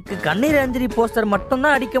 அதுக்கு கண்ணீர் அஞ்சலி போஸ்டர் மட்டும்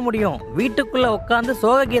தான் அடிக்க முடியும். வீட்டுக்குள்ள உட்காந்து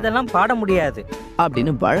சோக கீதெல்லாம் பாட முடியாது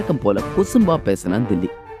அப்படின்னு வழக்கம் போல குசும்பா பேசினான் தில்லி.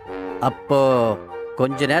 அப்போ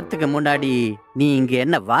கொஞ்ச நேரத்துக்கு முன்னாடி நீ இங்க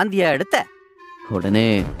என்ன வாந்தியா எடுத்த? உடனே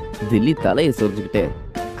தில்லி தலையை சொரிஞ்சுக்கிட்டு,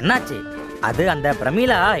 அண்ணாச்சி அது அந்த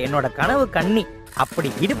பிரமீளா என்னோட கனவு கண்ணி. அப்படி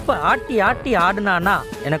இடுப்ப ஆட்டி ஆட்டி ஆடுனானா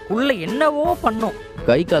எனக்குள்ள என்னவோ பண்ணும்.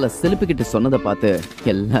 கை காலை செலுப்பிக்கிட்டு சொன்னதை பார்த்து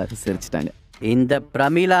எல்லாரும் சிரிச்சிட்டாங்க. இந்த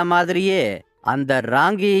பிரமீளா மாதிரியே அந்த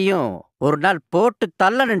ராங்கியையும் ஒரு நாள் போட்டு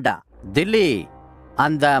தள்ளணுண்டா. தில்லி,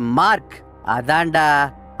 அந்த மார்க் அதான்டா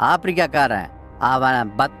ஆப்பிரிக்காக்காரன்.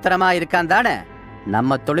 அவன் பத்திரமா இருக்கான் தானே?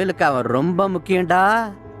 நம்ம தொழிலுக்கு அவன் ரொம்ப முக்கியம்டா.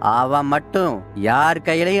 அவன் மட்டும் யார்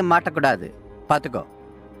கையிலையும் மாட்டக்கூடாது, பாத்துக்கோ.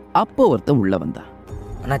 அப்போ ஒருத்தன் உள்ள வந்தான்.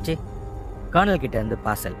 அண்ணாச்சி, கர்னல் கிட்ட இருந்து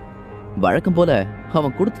பார்சல். வழக்கம் போல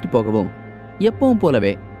அவன் கொடுத்துட்டு போகவும் எப்பவும்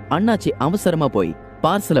போலவே அண்ணாச்சி அவசரமா போய்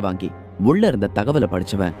பார்சலை வாங்கி உள்ள இருந்த தகவலை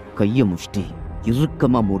படிச்சவன் கைய முஷ்டி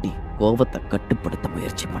இறுக்கமா மூடி கோவத்தை கட்டுப்படுத்த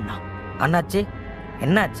முயற்சி பண்ணான். அண்ணாச்சி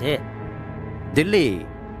என்னாச்சு? தில்லி,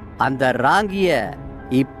 அந்த ராங்கிய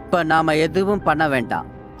இப்ப நாம எதுவும் பண்ண வேண்டாம்.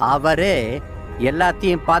 அவரே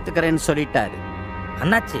எல்லாத்தையும் பாத்துக்கிறேன்னு சொல்லிட்டாரு.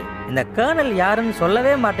 அண்ணாச்சி, இந்த கர்னல் யாருன்னு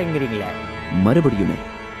சொல்லவே மாட்டேங்கிறீங்களே. மறுபடியுமே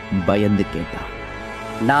பயந்து கேட்டான்.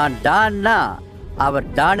 நான் டான்னா அவர்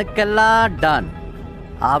டானுக்கெல்லாம் டான்.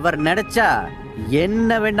 அவர் நினைச்சா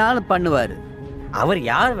என்ன வேணாலும் பண்ணுவாரு. அவர்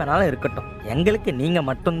யார் வேணாலும் இருக்கட்டும், எங்களுக்கு நீங்க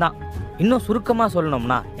மட்டும்தான். இன்னும் சுருக்கமா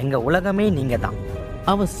சொல்லணும்னா எங்க உலகமே நீங்க தான்.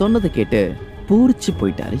 அவன் சொன்னதை கேட்டு பூரிச்சு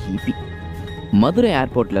போயிட்டாரு ஈபி. மதுரை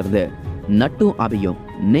ஏர்போர்ட்ல இருந்து நட்டும் அபியும்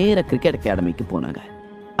நேர கிரிக்கெட் அகாடமிக்கு போனாங்க.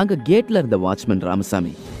 அங்க கேட்ல இருந்த வாட்ச்மேன்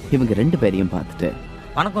ராமசாமி இவங்க 2 பேரையும் பார்த்துட்டு,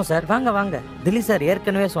 வணக்கம் சார், வாங்க வாங்க. தில்லி சார்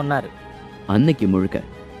ஏற்கனவே சொன்னாரு. அன்னைக்கு முழுக்க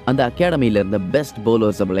அந்த அகாடமியில இருந்த பெஸ்ட்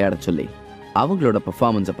பவுலர்ஸை விளையாட சொல்லி அவங்களோட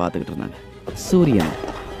பெர்ஃபார்மன்ஸை பார்த்துக்கிட்டு இருந்தாங்க. சூரியன்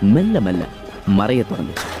மெல்ல மெல்ல மறைய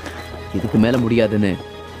தொடங்குச்சு. இதுக்கு மேல முடியாதுன்னு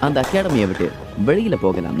அந்த அகாடமியை விட்டு வெளியில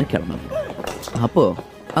போகலாம்னு கிளம்பினாங்க. அப்போ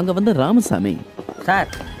அங்க வந்த ராமசாமி, சார்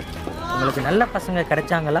உங்களுக்கு நல்ல பசங்க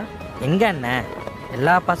கிடைச்சாங்களா? எங்க என்ன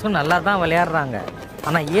எல்லா பசங்களும் நல்லா தான் விளையாடுறாங்க.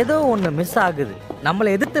 ஆனால் ஏதோ ஒன்று மிஸ் ஆகுது. நம்மளை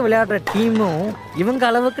எதிர்த்து விளையாடுற டீமும் இவங்க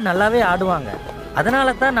அளவுக்கு நல்லாவே ஆடுவாங்க.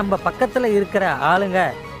 அதனால தான் நம்ம பக்கத்தில் இருக்கிற ஆளுங்க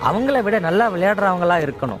அவங்கள விட நல்லா விளையாடுறவங்களா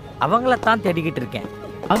இருக்கணும். அவங்கள தான் தேடிக்கிட்டு இருக்கேன்.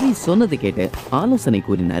 அபி சொன்னது கேட்டு ஆலோசனை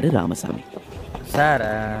கூறினாரு ராமசாமி. சார்,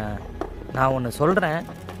 நான் ஒன்று சொல்கிறேன்,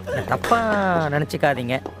 தப்பாக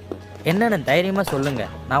நினச்சிக்காதீங்க. என்னென்னு தைரியமாக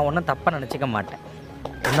சொல்லுங்கள். நான் ஒன்றும் தப்பாக நினச்சிக்க மாட்டேன்.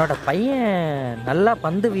 என்னோட பையன் நல்லா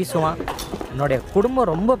பந்து வீசுவான். என்னுடைய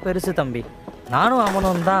குடும்பம் ரொம்ப பெருசு தம்பி. நானும்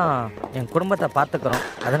அவனும் தான் என் குடும்பத்தை பார்த்துக்கிறோம்.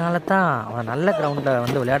 அதனால தான் அவன் நல்ல கிரவுண்டில்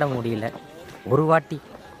வந்து விளையாட முடியல.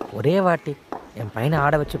 ஒரே வாட்டி என் பையனை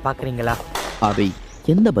ஆட வச்சு பார்க்குறீங்களா? அபி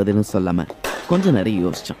எந்த பதிலும் சொல்லாமல் கொஞ்ச நேரம்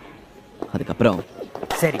யோசித்தான். அதுக்கப்புறம்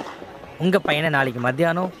சரி, உங்கள் பையனை நாளைக்கு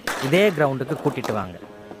மத்தியானம் இதே கிரவுண்டுக்கு கூட்டிகிட்டு வாங்க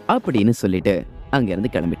அப்படின்னு சொல்லிட்டு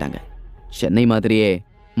அங்கேருந்து கிளம்பிட்டாங்க. சென்னை மாதிரியே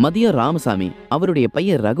மதியம் ராமசாமி அவருடைய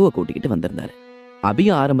பையன் ரகுவை கூட்டிக்கிட்டு வந்திருந்தாரு.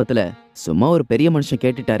 அபியும் ஆரம்பத்தில் சும்மா ஒரு பெரிய மனுஷன்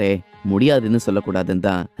கேட்டுட்டாரே, முடியாதுன்னு சொல்லக்கூடாதுன்னு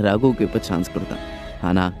தான் ரகுவுக்கு இப்போ சான்ஸ் கொடுத்தான்.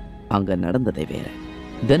 ஆனால் அங்கே நடந்ததே வேற.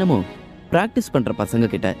 தினமும் ப்ராக்டிஸ் பண்ணுற பசங்க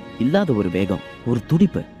கிட்ட இல்லாத ஒரு வேகம், ஒரு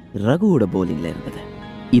துடிப்பு ரகுவோட போலிங்கில் இருந்தது.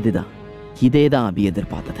 இதே தான் அபி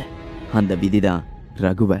எதிர்பார்த்தது. அந்த விதிதான்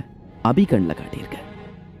ரகுவை அபி கண்ணில் காட்டியிருக்க.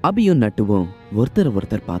 அபியும் நட்டுவும்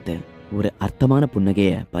ஒருத்தர் பார்த்து ஒரு அர்த்தமான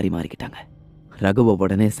புன்னகையை பரிமாறிக்கிட்டாங்க. ரகுவை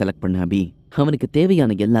உடனே செலக்ட் பண்ண அபி அவனுக்கு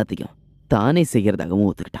தேவையான எல்லாத்தையும் தானே செய்யறதாகவும்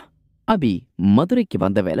ஒத்துக்கிட்டான். அபி மதுரைக்கு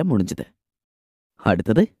வந்த வேலை முடிஞ்சது.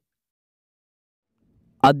 அடுத்தது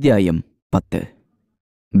அத்தியாயம் 10.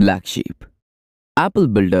 Black sheep. Apple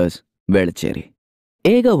filters, Velachery.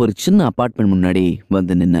 ஏகா ஒரு சின்ன அபார்ட்மெண்ட் முன்னாடி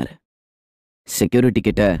வந்து நின்னாரு. செக்யூரிட்டி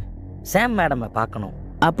கிட்ட சாம் மேடமை பார்க்கணும்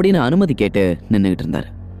அப்படின்னு அனுமதி கேட்டு நின்றுகிட்டு இருந்தாரு.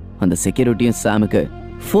 அந்த செக்யூரிட்டியும் சாமுக்கு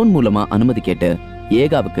ஃபோன் மூலமா அனுமதி கேட்டு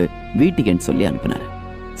ஏகாவுக்கு வீட்டுக்குன்னு சொல்லி அனுப்பினாரு.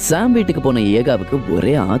 சாம் வீட்டுக்கு போன ஏகாவுக்கு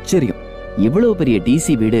ஒரே ஆச்சரியம். இவ்வளவு பெரிய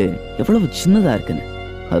டிசி வீடு எவ்வளவு சின்னதா இருக்குன்னு,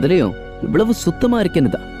 அதுலயும் இவ்வளவு சுத்தமா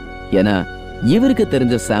இருக்குன்னு தான். ஏன்னா இவருக்கு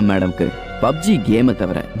தெரிஞ்ச சாம் மேடம்க்கு பப்ஜி கேமை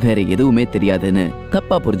தவிர வேற எதுவுமே தெரியாதுன்னு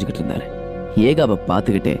தப்பா புரிஞ்சுக்கிட்டு இருந்தாரு. ஏகாவை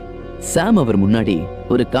பார்த்துக்கிட்டே சாம் அவர் முன்னாடி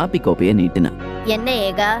ஒரு காப்பி கோப்பையை நீட்டினா. என்ன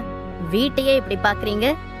ஏகா, வீட்டையே இப்படி பாக்குறீங்க?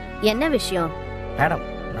 என்ன விஷயம்? மேடம்,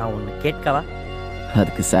 நான் ஒண்ணு கேட்கவா?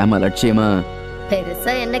 அதுக்கு சாம் அலட்சியமா,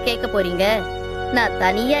 பெருசா என்ன கேட்க போறீங்க? நான்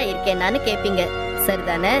தனியா இருக்கேனான்னு கேப்பீங்க,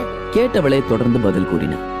 சரிதானே? கேட்டவளே தொடர்ந்து பதில்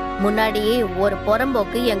கூறினா. முன்னாடி ஒரு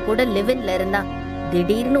புறம்போக்கு என் கூட லிவின்ல இருந்தான்.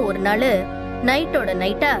 திடீர்னு ஒரு நாள் நைட்டோட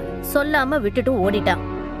நைட்டா சொல்லாம விட்டுட்டு ஓடிட்டான்.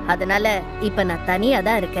 அதனால இப்ப நான் தனியா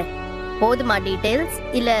தான் இருக்கேன். போதுமா டீடைல்ஸ்,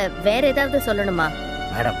 இல்ல வேற ஏதாவது சொல்லணுமா?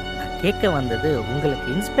 மேடம், நான் கேட்க வந்தது உங்களுக்கு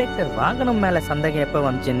இன்ஸ்பெக்டர் வாகனம் மேல சந்தேகம் எப்ப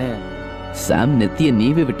வந்துச்சுன்னு. சாம் நெத்திய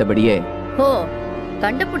நீவி விட்டபடியே, ஓ,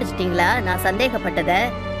 கண்டுபிடிச்சிட்டீங்களா நான் சந்தேகப்பட்டத?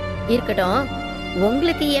 இருக்கட்டும்,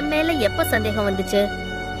 உங்களுக்கு என் மேல எப்ப சந்தேகம் வந்துச்சு?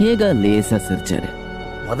 ஏகா லேசா சிரிச்சாரு.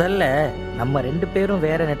 முதல்ல நம்ம 2 பேரும்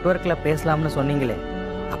வேற நெட்வொர்க்ல பேசலாம்னு சொன்னீங்களே,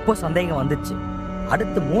 அப்போ சந்தேகம் வந்துச்சு.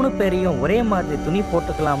 அடுத்து 3 பேரையும் ஒரே மாதிரி துணி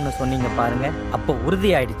போட்டுக்கலாம்னு சொன்னீங்க பாருங்க, அப்போ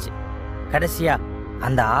உறுதி ஆயிடுச்சு. கடைசியா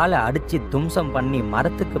அந்த ஆளை அடிச்சு தும்சம் பண்ணி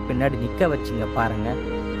மரத்துக்கு பின்னாடி நிக்க வச்சிங்க பாருங்க,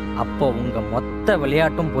 அப்போ உங்க மொத்த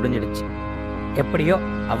விளையாட்டும் புரிஞ்சிடுச்சு. எப்படியோ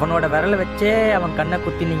அவனோட விரல வச்சே அவன் கண்ணை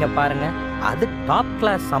குத்தினீங்க பாருங்க, அது டாப்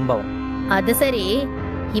கிளாஸ் சம்பவம். அது சரி,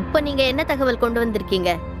 இப்ப நீங்க என்ன தகவல் கொண்டு வந்திருக்கீங்க,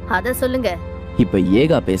 அத சொல்லுங்க. இப்ப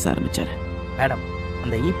ஏகா பேச ஆரம்பிச்சாரு. மேடம்,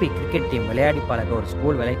 அந்த இபி கிரிக்கெட் டீம் விளையாடி பழக ஒரு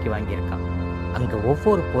ஸ்கூல் விலைக்கு வாங்கியிருக்கான். அங்க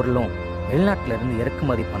ஒவ்வொரு பொருளும் வெளிநாட்டுல இருந்து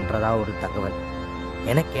இறக்குமதி பண்றதா ஒரு தகவல்.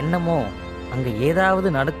 எனக்கு என்னமோ அங்க ஏதாவது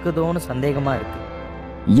நடக்குதோன்னு சந்தேகமா இருக்கு.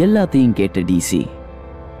 எல்லாத்தையும் கேட்ட டிசி,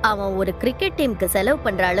 அவன் ஒரு கிரிக்கெட் டீமுக்கு செலவு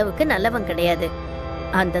பண்ற அளவுக்கு நல்லவன் கிடையாது.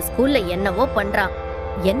 அந்த ஸ்கூல்ல என்னவோ பண்றான்.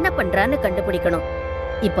 என்ன பண்றான்னு கண்டுபிடிக்கணும்.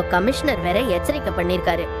 இப்ப கமிஷனர் வேற எச்சரிக்கை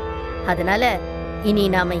பண்ணிருக்காரு. அதனால இனி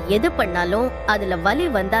நாம எது பண்ணாலும் அதுல வலி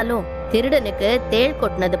வந்தாலும் திருடனுக்கு தேள்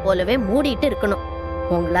கொட்டினது போலவே மூடிட்டு இருக்கணும்.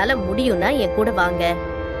 உங்களால முடியும்னா என் கூட வாங்க,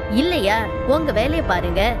 இல்லையா உங்க வேலையை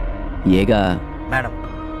பாருங்க. ஏகா, மேடம்,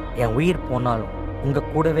 என் உயிர் போனாலும் உங்க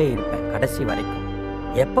கூடவே இருப்பேன் கடைசி வரைக்கும்.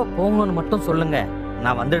 எப்ப போகணும்னு மட்டும் சொல்லுங்க,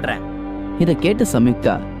 நான் வந்துடுறேன். இத கேட்ட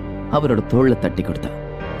சம்யுக்தா அவரோட தோள்ல தட்டி கொடுத்தா.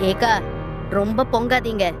 ஏகா, ரொம்ப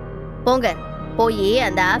பொங்காதீங்க. போங்க, போய்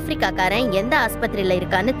அந்த ஆப்பிரிக்காக்காரன் எந்த ஆஸ்பத்திரியில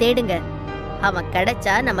இருக்கான்னு தேடுங்க. அவன்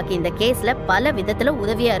கிடைச்சா நமக்கு இந்த கேஸ்ல பல விதத்துல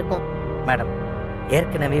உதவியா இருக்கும். மேடம்,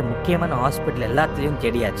 ஏற்கனவே முக்கியமான ஹாஸ்பிட்டல் எல்லாத்துலயும்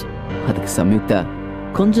தேடியாச்சு. அதுக்கு சம்யுக்தா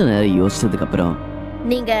கொஞ்ச நேரம் யோசிச்சதுக்கு அப்புறம்,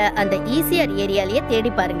 நீங்க அந்த ஈசிஆர் ஏரியாலயே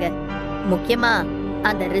தேடி பாருங்க. முக்கியமா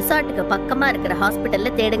அந்த ரிசார்ட்டுக்கு பக்கமா இருக்கிற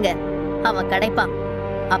ஹாஸ்பிட்டல்ல தேடுங்க, அவன் கிடைப்பான்.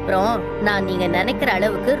 அப்புறம் நான் நீங்க நினைக்கிற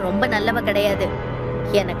அளவுக்கு ரொம்ப நல்லவ கிடையாது.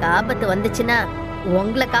 எனக்கு ஆபத்து வந்துச்சுன்னா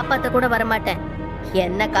உங்களை காப்பாத்த கூட வரமாட்டேன்,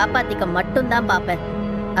 என்ன காப்பாத்திக்க மட்டும் தான் பாப்பேன்.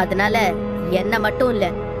 அதனால என்ன மட்டும் இல்ல,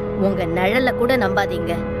 உங்க நிழல கூட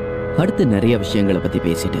நம்பாதீங்க. அடுத்து நிறைய விஷயங்களை பத்தி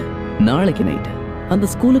பேசிட்டு நாளைக்கு நைட்டு அந்த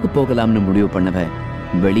ஸ்கூலுக்கு போகலாம்னு முடிவு பண்ணவ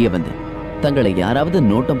வெளியே வந்து தங்களை யாராவது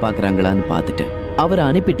நோட்டம் பாக்குறாங்களான்னு பார்த்துட்டு அவரை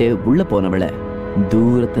அனுப்பிட்டு உள்ள போனவளை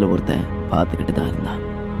தூரத்துல ஒருத்தன் பார்த்துக்கிட்டு தான் இருந்தான்.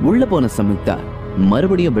 உள்ள போன சம்யுக்தா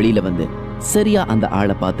மறுபடியும் வெளியில வந்து சரியா அந்த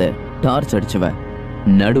ஆளை பார்த்து டார்ச் அடிச்சவ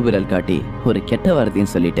நடுவிரல் காட்டி ஒரு கெட்ட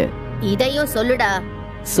வார்த்தையும் சொல்லிட்டு இதையும் சொல்லுடா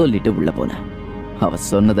சொல்லிட்டு உள்ள போன. அவ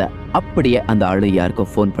சொன்னத அப்படியே அந்த ஆளு யாருக்கோ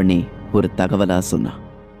போன் பண்ணி ஒரு தகவலா சொன்னான்.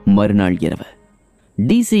 மறுநாள் இரவு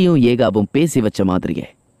டிசியும் ஏகாவும் பேசி வச்ச மாதிரியே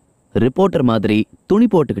ரிப்போர்ட்டர் மாதிரி துணி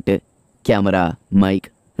போட்டுக்கிட்டு கேமரா மைக்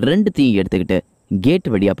ரெண்டுத்தையும் எடுத்துக்கிட்டு கேட்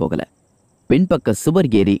வழியா போகல, பின்பக்க சுவர்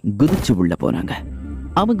ஏறி குதிச்சு உள்ள போனாங்க.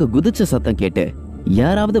 அவங்க குதிச்ச சத்தம் கேட்டு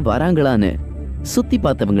யாராவது வராங்களான்னு சுத்தி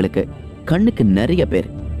பார்த்தவங்களுக்கு கண்ணுக்கு நிறைய பேர்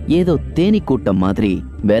ஏதோ தேனி கூட்டம் மாதிரி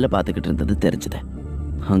வேலை பார்த்துக்கிட்டு இருந்தது தெரிஞ்சது.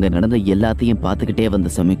 அங்க நடந்த எல்லாத்தையும் பார்த்துக்கிட்டே வந்த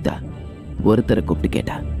சம்யுக்தா ஒருத்தரை கூப்பிட்டு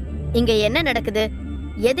கேட்டா, இங்க என்ன நடக்குது?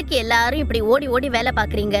 எதுக்கு எல்லாரும் இப்படி ஓடி ஓடி வேலை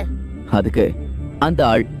பாக்குறீங்க? அதுக்கு அந்த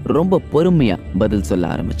ஆள் ரொம்ப பொறுமையா பதில் சொல்ல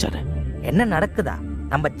ஆரம்பிச்சாரு. என்ன நடக்குதா?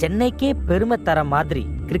 நம்ம சென்னைக்கே பெருமை தர மாதிரி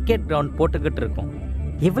கிரிக்கெட் கிரவுண்ட் போட்டுக்கிட்டு இருக்கோம்.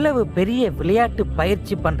 இவ்வளவு பெரிய விளையாட்டு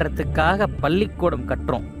பயிற்சி பண்றதுக்காக பள்ளிக்கூடம்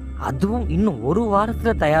கட்டுறோம். அதுவும் இன்னும் ஒரு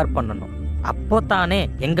வாரத்துல தயார் பண்ணணும். அப்போ தானே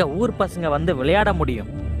எங்க ஊர் பசங்க வந்து விளையாட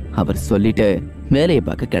முடியும். அவர் சொல்லிட்டு வேலையை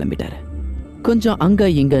பார்க்க கிளம்பிட்டாரு. கொஞ்சம் அங்க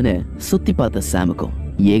இங்கன்னு சுத்தி பார்த்த சாமுக்கும்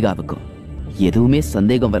ஏகாவுக்கும் எதுவுமே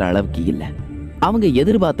சந்தேகம் வர அளவுக்கு இல்ல. அவங்க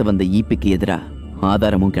எதிர்பார்த்து வந்த ஈபிக்கு எதிரா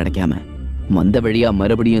ஆதாரமும் கிடைக்காம வந்த வழியா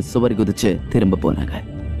மறுபடியும் சுவர் குதிச்சு திரும்ப போனாங்க.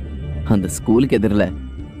 அந்த ஸ்கூலுக்கு எதிரில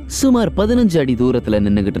சுமார் 15 அடி தூரத்துல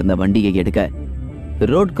நின்னுகிட்டு இருந்த வண்டியை எடுக்க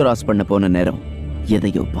ரோட் கிராஸ் பண்ண போன நேரம்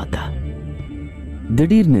எதையோ பார்த்தா.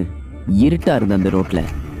 திடீர்னு இருட்டா இருந்த அந்த ரோட்ல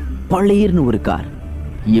பழையர்னு ஒரு கார்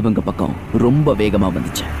இவங்க பக்கம் ரொம்ப வேகமா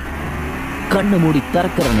வந்துச்சு. கண்ணு மூடி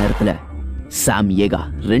திறக்கிற நேரத்துல சாம் ஏகா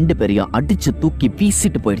 2 பேரையும் அடிச்சு தூக்கி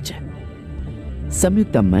வீசிட்டு போயிடுச்சு.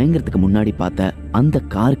 சம்யுக்தா மயங்கிறதுக்கு முன்னாடி பார்த்த அந்த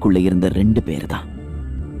காருக்குள்ள இருந்த 2 பேர் தான்.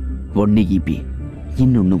 ஒன்னு ஈபி,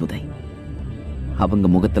 இன்னொன்னு உதய். அவங்க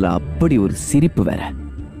முகத்துல அப்படி ஒரு சிரிப்பு வேற.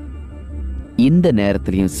 இந்த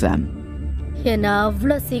நேரத்திலையும் சாம், என்ன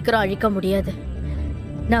அவ்வளவு சீக்கிரம் அழிக்க முடியாது.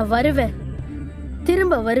 நான் வருவேன்,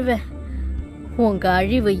 திரும்ப வருவேன். உங்க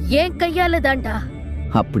அழிவு ஏன் கையால தான்டா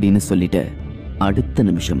அப்படின்னு சொல்லிட்டு அடுத்த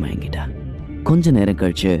நிமிஷம் மயங்கிட்டா. கொஞ்ச நேரம்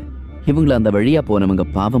கழிச்சு இவங்களை அந்த வழியா போனவங்க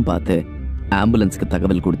பாவம் பார்த்து ஆம்புலன்ஸ்க்கு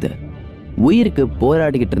தகவல் கொடுத்து உயிருக்கு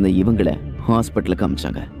போராடிக்கிட்டு இருந்த இவங்களை ஹாஸ்பிட்டலுக்கு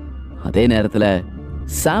அமிச்சாங்க. அதே நேரத்துல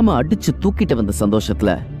சாம அடிச்சு தூக்கிட்டு வந்த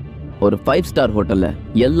சந்தோஷத்துல ஒரு 5 ஸ்டார் ஹோட்டல்ல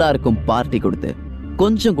எல்லாருக்கும் பார்ட்டி கொடுத்து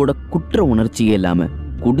கொஞ்சம் கூட குற்ற உணர்ச்சியே இல்லாம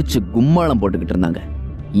குடிச்சு கும்மாளம் போட்டுக்கிட்டு இருந்தாங்க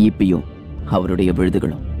ஈபியும் அவருடைய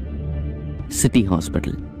விழுதுகளும். சிட்டி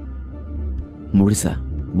ஹாஸ்பிட்டல் முழுசா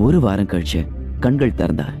ஒரு வாரம் கழிச்சு கண்கள்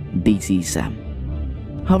திறந்தா டிசி சாம்.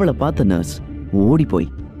 அவளை பார்த்த நர்ஸ் ஓடி போய்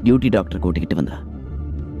டியூட்டி டாக்டர் கூட்டிக்கிட்டு வந்தா.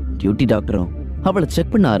 டியூட்டி டாக்டரும் அவளை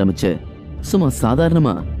செக் பண்ண ஆரம்பிச்சு சும்மா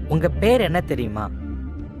சாதாரணமா, உங்க பேர் என்ன தெரியுமா?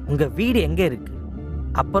 உங்க வீடு எங்க இருக்கு?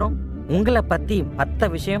 அப்புறம் உங்களை பத்தி மத்த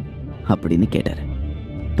விஷயம் அப்படின்னு கேட்டாரு.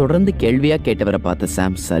 தொடர்ந்து கேள்வியா கேட்டவரை பார்த்த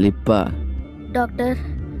சாம் சலிப்பா, டாக்டர்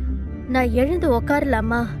நான் எழுந்து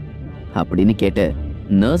உட்காரலாமா அப்படின்னு கேட்டு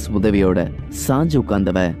நர்ஸ் உதவியோட சாஞ்சு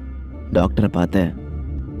உட்கார்ந்தவ டாக்டரை பார்த்த,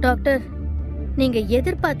 டாக்டர் நீங்க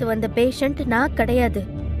எதிர்பார்த்து வந்த பேஷண்ட் நான் கிடையாது.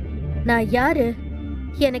 நான் யாரு,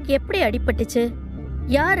 எனக்கு எப்படி அடிபட்டுச்சு,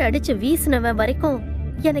 யார் அடிச்சு வீசினவன் வரைக்கும்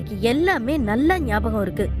எனக்கு எல்லாமே நல்லா ஞாபகம்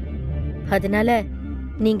இருக்கு. அதனால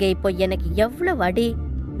நீங்க இப்போ எனக்கு எவ்வளவு அடி,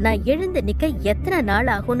 நான் எழுந்து நிக்க எத்தனை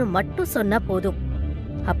நாள் ஆகும்னு மட்டும் சொன்னா போதும்.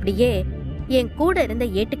 அப்படியே என் கூட இருந்த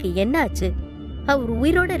ஏட்டுக்கு என்ன ஆச்சு, அவர்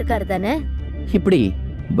உயிரோட இருக்காரு தானே? இப்படி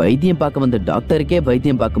வைத்தியம் பார்க்க வந்த டாக்டருக்கே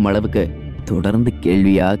வைத்தியம் பார்க்கும் அளவுக்கு தொடர்ந்து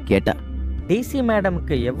கேள்வியா கேட்டா. டிசி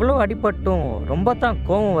மேடமுக்கு எவ்வளவு அடிபட்டும் ரொம்ப தான்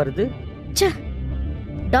கோபம் வருது.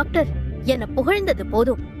 டாக்டர் என்ன புகழ்ந்தது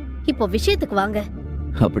போதும், இப்போ விஷயத்துக்கு வாங்க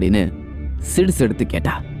அப்படின்னு சிடுசெடுத்து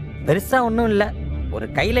கேட்டா. பெருசா ஒன்றும் இல்லை, ஒரு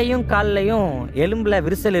கையிலையும் கால்லையும் எலும்புல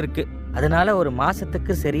விரிசல் இருக்கு. அதனால ஒரு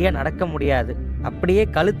மாசத்துக்கு சரியா நடக்க முடியாது. அப்படியே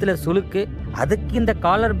கழுத்துல சுளுக்கு, அதுக்கு இந்த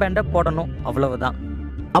காலர் பேண்டை போடணும், அவ்வளவுதான்.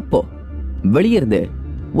 அப்போ வெளியிருந்து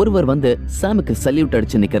ஒருவர் வந்து சாமுக்கு சல்யூட்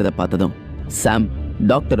அடிச்சு நிக்கிறத பார்த்ததும் சாம்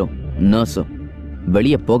டாக்டரும் நர்ஸும்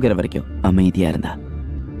வெளியே போகிற வரைக்கும் அமைதியா இருந்தா.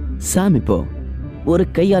 சாம் இப்போ ஒரு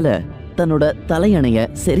கையால தன்னோட தலையணைய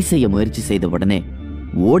சரி செய்ய முயற்சி செய்த உடனே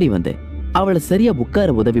ஓடி வந்து அவளை சரியா உட்கார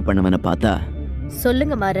உதவி பண்ணவன பார்த்தா,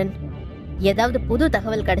 சொல்லுங்க மாறன், ஏதாவது புது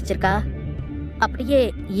தகவல் கிடைச்சிருக்கா? அப்படியே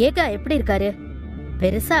ஏகா எப்படி இருக்காரு?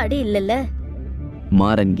 பெருசா அடி இல்லல்ல?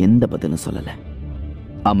 மாறன் எந்த பதிலும் சொல்லல,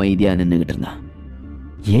 அமைதியா நின்னுகிட்டு இருந்தா.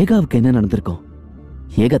 ஏகாவுக்கு என்ன நடந்திருக்கும்?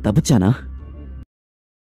 ஏகா தப்பிச்சானா?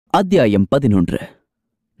 அத்தியாயம் 11.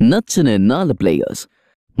 நச்சுன்னு 4 பிளேயர்ஸ்.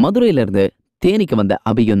 மதுரையில இருந்து தேனிக்கு வந்த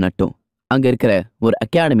அபியும் நட்டும் அங்க இருக்கிற ஒரு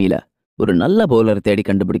அகாடமியில ஒரு நல்ல பவுலர் தேடி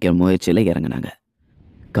கண்டுபிடிக்கிற முயற்சியில இறங்கினாங்க.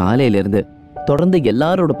 காலையிலிருந்து தொடர்ந்து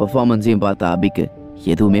எல்லாரோட பெர்ஃபார்மன்ஸையும் பார்த்த அபிக்கு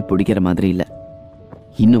எதுவுமே பிடிக்கிற மாதிரி இல்லை.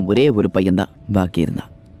 இன்னும் ஒரே ஒரு பையன்தான் பாக்கி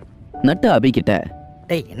இருந்தான். நட்டு அபிகிட்ட,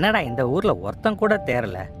 டேய் என்னடா இந்த ஊர்ல ஒருத்தன் கூட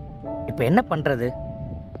தேரல, இப்போ என்ன பண்றது?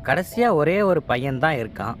 கடைசியா ஒரே ஒரு பையன்தான்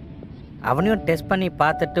இருக்கான். அவனையும் டெஸ்ட் பண்ணி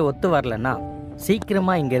பார்த்துட்டு ஒத்து வரலன்னா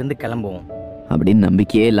சீக்கிரமா இங்கிருந்து கிளம்புவோம் அப்படின்னு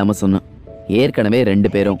நம்பிக்கையே இல்லாம சொன்னான். ஏற்கனவே 2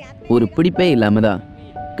 பேரும் ஒரு பிடிப்பே இல்லாம தான்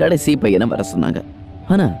கடைசி பையனை வர சொன்னாங்க.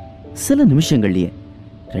 ஆனா சில நிமிஷங்கள்லயே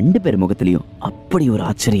 2 பேர் முகத்திலையும் அப்படி ஒரு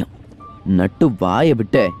ஆச்சரியம். நட்டு வாயை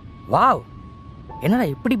விட்டு, வாவ் என்னடா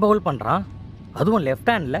இப்படி பவுல் பண்றான், அதுவும்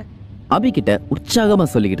லெஃப்ட் ஹேண்ட்ல. அபிகிட்ட உற்சாகமா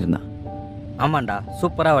சொல்லிக்கிட்டு இருந்தான். ஆமாண்டா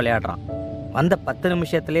சூப்பரா விளையாடுறான். வந்த 10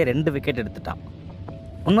 நிமிஷத்துலேயே 2 விக்கெட் எடுத்துட்டான்.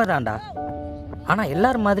 உண்மைதான்டா. ஆனா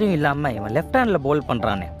எல்லார் மாதிரியும் இல்லாம இவன் லெஃப்ட் ஹேண்ட்ல பவுல்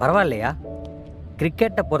பண்றானே, பரவாயில்லையா?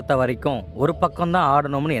 கிரிக்கெட்டை பொறுத்த வரைக்கும் ஒரு பக்கம் தான்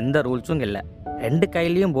ஆடணும்னு எந்த ரூல்ஸும் இல்லை. 2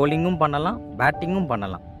 கையிலையும் பவுலிங்கும் பண்ணலாம், பேட்டிங்கும்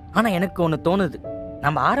பண்ணலாம். ஆனா எனக்கு ஒன்று தோணுது,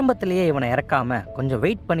 நம்ம ஆரம்பத்திலேயே இவனை இறக்காம கொஞ்சம்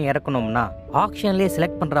வெயிட் பண்ணி இறக்கணும்னா ஆக்ஷன்லேயே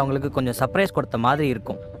செலக்ட் பண்றவங்களுக்கு கொஞ்சம் சர்ப்ரைஸ் கொடுத்த மாதிரி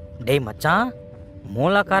இருக்கும். டேய் மச்சான்,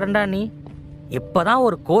 மூலக்காரன்டா நீ. இப்பதான்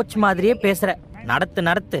ஒரு கோச் மாதிரியே பேசுற, நடத்து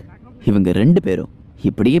நடத்து. இவங்க 2 பேரும்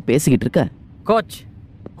இப்படியே பேசிக்கிட்டு இருக்க கோச்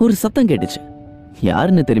ஒரு சத்தம் கேட்டுச்சு.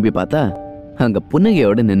 யாருன்னு திரும்பி பார்த்தா அங்க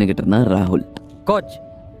புன்னகையோட நின்னுகிட்டு இருந்தான் ராகுல். கோச்,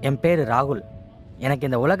 என் பேர் ராகுல். எனக்கு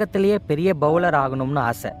இந்த உலகத்திலேயே பெரிய பவுலர் ஆகணும்னு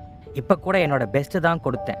ஆசை. இப்போ கூட என்னோட பெஸ்ட்டு தான்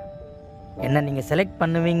கொடுத்தேன். என்ன நீங்கள் செலக்ட்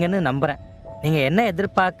பண்ணுவீங்கன்னு நம்புகிறேன். நீங்கள் என்ன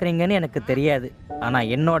எதிர்பார்க்குறீங்கன்னு எனக்கு தெரியாது, ஆனால்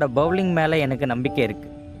என்னோட பவுலிங் மேலே எனக்கு நம்பிக்கை இருக்கு.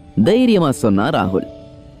 தைரியமா சொன்னா ராகுல்.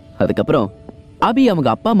 அதுக்கப்புறம் அபி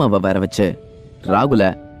அவங்க அப்பா அம்மாவை வர வச்சு ராகுல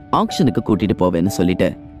ஆக்ஷனுக்கு கூட்டிட்டு போவேன்னு சொல்லிட்டு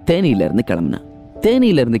தேனியில இருந்து கிளம்புனான்.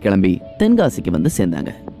 தேனியில இருந்து கிளம்பி தென்காசிக்கு வந்து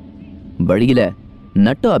சேர்ந்தாங்க. வழியில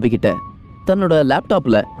நட்டு அபிகிட்ட தன்னோட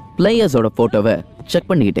லேப்டாப்ல பிளேயர்ஸோட போட்டோவை செக்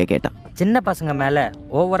பண்ணிக்கிட்டே கேட்டான். சின்ன பசங்க மேலே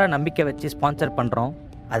ஓவராக நம்பிக்கை வச்சு ஸ்பான்சர் பண்ணுறோம்,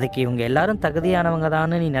 அதுக்கு இவங்க எல்லாரும் தகுதியானவங்க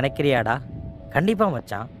தான்னு நீ நினைக்கிறியாடா? கண்டிப்பாக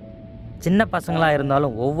மச்சான். சின்ன பசங்களாக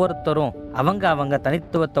இருந்தாலும் ஒவ்வொருத்தரும் அவங்க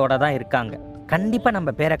தனித்துவத்தோட தான் இருக்காங்க. கண்டிப்பாக நம்ம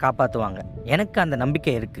பேரை காப்பாற்றுவாங்க, எனக்கு அந்த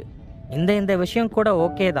நம்பிக்கை இருக்குது. இந்த விஷயம் கூட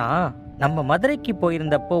ஓகே தான். நம்ம மதுரைக்கு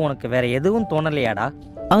போயிருந்தப்போ உனக்கு வேற எதுவும் தோணலையாடா?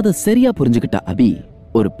 அதை சரியா புரிஞ்சுக்கிட்டா அபி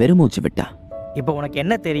ஒரு பெருமூச்சு விட்டா. இப்போ உனக்கு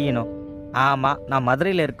என்ன தெரியணும்? ஆமாம், நான்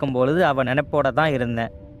மதுரையில் இருக்கும்பொழுது அவன் நினைப்போட தான்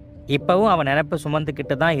இருந்தேன். இப்போவும் அவன் நினைப்பு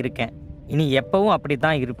சுமந்துக்கிட்டு தான் இருக்கேன். இனி எப்பவும் அப்படி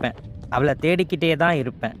தான் இருப்பேன். அவளை தேடிக்கிட்டே தான்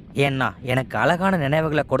இருப்பேன். ஏன்னா எனக்கு அழகான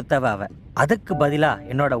நினைவுகளை கொடுத்தவ அவ. அதுக்கு பதிலாக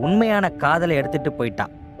என்னோட உண்மையான காதலை எடுத்துட்டு போயிட்டா.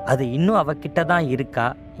 அது இன்னும் அவகிட்ட தான் இருக்கா,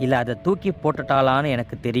 இல்லை அதை தூக்கி போட்டுட்டாளான்னு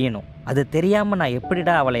எனக்கு தெரியணும். அது தெரியாமல் நான்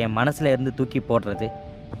எப்படிடா அவளை என் மனசில் இருந்து தூக்கி போடுறது?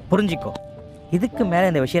 புரிஞ்சிக்கோ. இதுக்கு மேலே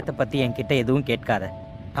இந்த விஷயத்தை பற்றி என்கிட்ட எதுவும் கேட்காத.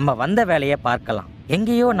 நம்ம வந்த வேலையை பார்க்கலாம்.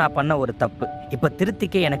 எங்கேயோ நான் பண்ண ஒரு தப்பு இப்போ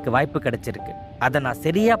திருத்திக்க எனக்கு வாய்ப்பு கிடைச்சிருக்கு. அதை நான்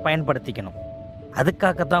சரியாக பயன்படுத்திக்கணும்.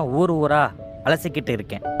 அதுக்காக தான் ஊர் ஊரா அலசிக்கிட்டு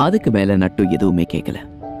இருக்கேன். அதுக்கு மேல நட்டு எதுவுமே கேட்கல.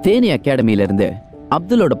 தேனி அகாடமியில இருந்து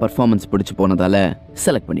அப்துல்லோட பர்ஃபார்மன்ஸ் பிடிச்சு போனதால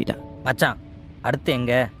செலக்ட் பண்ணிட்டான். மச்சான், அடுத்து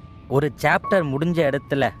எங்க? ஒரு சாப்டர் முடிஞ்ச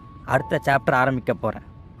இடத்துல அடுத்த சாப்டர் ஆரம்பிக்க போறேன்.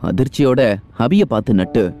 அதிர்ச்சியோட அபிய பார்த்து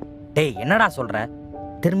நட்டு, டேய் என்னடா சொல்ற?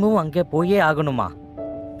 திரும்பவும் அங்கே போயே ஆகணுமா?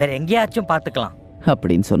 வேற எங்கேயாச்சும் பார்த்துக்கலாம்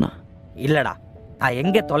அப்படின்னு சொன்னான். இல்லடா, நான்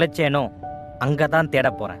எங்கே தொலைச்சேனோ அங்கே தான் தேட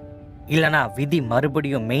போறேன். இல்லைனா விதி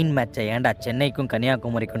மறுபடியும் மெயின் மேட்சை ஏன்டா சென்னைக்கும்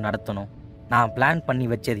கன்னியாகுமரிக்கும் நடத்தணும்? நான் பிளான் பண்ணி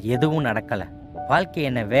வச்சது எதுவும் நடக்கலை. வாழ்க்கை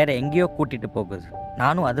என்னை வேற எங்கேயோ கூட்டிட்டு போகுது.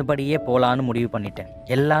 நானும் அதுபடியே போலான்னு முடிவு பண்ணிட்டேன்.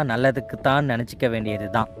 எல்லாம் நல்லதுக்கு தான் நினச்சிக்க வேண்டியது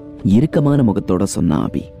தான். இறுக்கமான முகத்தோட சொன்னான்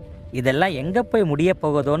அபி. இதெல்லாம் எங்கே போய் முடிய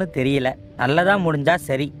போகுதோன்னு தெரியல. நல்லதா முடிஞ்சா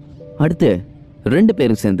சரி. அடுத்து 2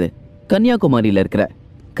 பேரும் சேர்ந்து கன்னியாகுமரியில இருக்கிற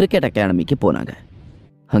கிரிக்கெட் அகாடமிக்கு போனாங்க.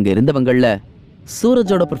 அங்க இருந்தவங்கள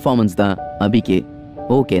சூரஜோட பெர்ஃபார்மன்ஸ் தான் அபிக்கு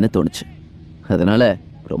ஓகேன்னு தோணுச்சு. அதனால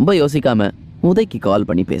ரொம்ப யோசிக்காம உதய்க்கு கால்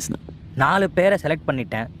பண்ணி பேசினான். 4 பேரை செலக்ட்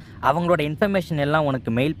பண்ணிட்டேன். அவங்களோட இன்ஃபர்மேஷன் எல்லாம் உனக்கு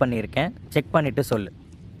மெயில் பண்ணியிருக்கேன். செக் பண்ணிட்டு சொல்லு.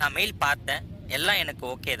 நான் மெயில் பார்த்தேன், எல்லாம் எனக்கு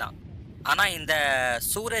ஓகே தான். ஆனால் இந்த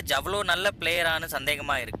சூரஜ் அவ்வளோ நல்ல பிளேயரானு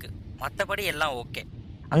சந்தேகமாக இருக்குது. மற்றபடி எல்லாம் ஓகே.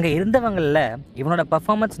 அங்கே இருந்தவங்களில் இவனோட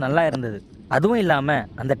பர்ஃபார்மன்ஸ் நல்லா இருந்தது. அதுவும் இல்லாமல்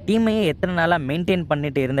அந்த டீமையே எத்தனை நாளாக மெயின்டைன்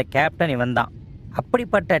பண்ணிட்டு இருந்த கேப்டன் இவன் தான்.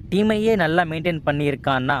 அப்படிப்பட்ட டீமையே நல்லா மெயின்டைன்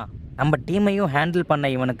பண்ணியிருக்கான்னா நம்ம டீமையும் ஹேண்டில் பண்ண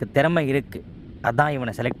இவனுக்கு திறமை இருக்குது. அதான்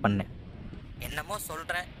இவனை செலக்ட் பண்ணேன். என்னமோ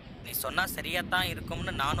சொல்கிறேன், நீ சொன்னால் சரியாக தான்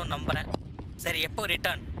இருக்கும்னு நானும் நம்புகிறேன். சரி, எப்போ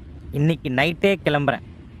ரிட்டர்ன்? இன்னைக்கு நைட்டே கிளம்புறேன்.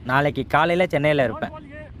 நாளைக்கு காலையில் சென்னையில் இருப்பேன்.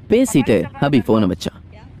 பேசிட்டு அபி ஃபோனை வச்சான்.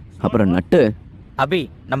 அப்புறம் நட்டு, அபி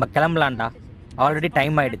நம்ம கிளம்பலான்டா, ஆல்ரெடி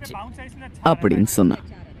டைம் ஆயிடுச்சு அப்படின்னு சொன்னான்.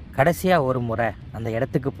 கடைசியாக ஒரு முறை அந்த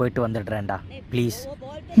இடத்துக்கு போயிட்டு வந்துடுறேன்டா ப்ளீஸ்.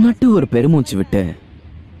 நட்டு ஒரு பெருமூச்சு விட்டு,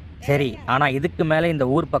 சரி, ஆனால் இதுக்கு மேலே இந்த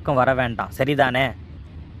ஊர் பக்கம் வர வேண்டாம், சரிதானே?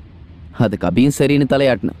 அதுக்கு அபியும் சரின்னு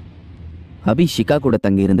தலையாட்டினான். அபி ஷிகா கூட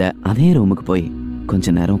தங்கியிருந்த அதே ரூமுக்கு போய்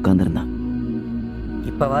கொஞ்ச நேரம் உட்கார்ந்துருந்தான்.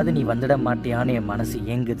 இப்பவாது நீ வந்துட மாட்டியான்னு என் மனசு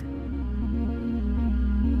ஏங்குது.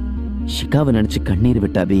 ஷிகாவை நினைச்சு கண்ணீர்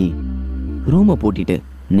விட்ட அபி ரூமை பூட்டிட்டு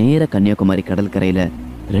நேர கன்னியாகுமரி கடற்கரையில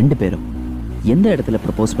 2 பேரும் எந்த இடத்துல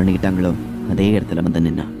ப்ரப்போஸ் பண்ணிக்கிட்டாங்களோ அதே இடத்துல வந்து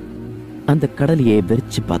நின்னான். அந்த கடலையே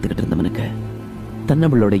வெறிச்சு பார்த்துக்கிட்டு இருந்தவனுக்கு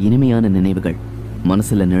தன்னவளோட இனிமையான நினைவுகள்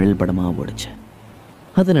மனசுல நிழல் படமா ஓடுச்சு.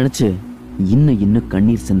 அதை நினைச்சு இன்னும்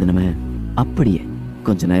கண்ணீர் சிந்தினவன் அப்படியே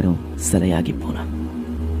கொஞ்ச நேரம் சிலையாகி போனான்.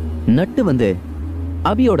 நட்டு வந்து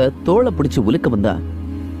அபியோட தோளை பிடிச்சு உலுக்க வந்தா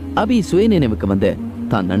அபி சுய நினைவுக்கு வந்து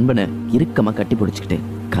தான் நண்பனை இறுக்கமா கட்டி பிடிச்சுக்கிட்டு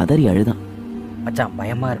கதறி அழுதான். மச்சான்,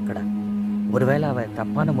 பயமா இருக்குடா. ஒருவேளை அவ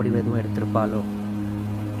தப்பான முடிவு எதுவும் எடுத்திருப்பாளோ,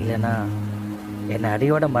 இல்லைன்னா என்னை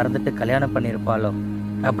அடியோட மறந்துட்டு கல்யாணம் பண்ணியிருப்பாளோ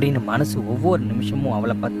அப்படின்னு மனசு ஒவ்வொரு நிமிஷமும்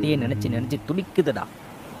அவளை பத்தியே நினைச்சு துடிக்குதுடா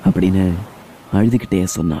அப்படின்னு அழுதுகிட்டே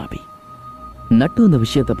சொன்ன அபி. நட்டு இந்த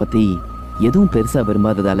விஷயத்தை பத்தி எதுவும் பெருசா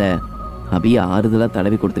விரும்பாததால அபிய ஆறுதலா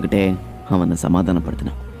தடவி கொடுத்துக்கிட்டே அவனை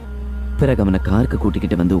சமாதானப்படுத்தினான். பிறகு அவனை காருக்கு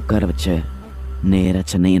கூட்டிக்கிட்டு வந்து உட்கார வச்ச நேரா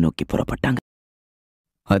சென்னையை நோக்கி புறப்பட்டாங்க.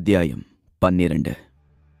 அத்தியாயம் 12.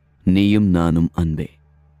 நீயும் நானும் அன்பே.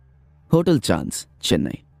 Hotel chance,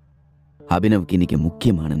 Chennai. அபினவுக்கு இன்னைக்கு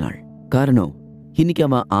முக்கியமான நாள். காரணம், இன்னைக்கு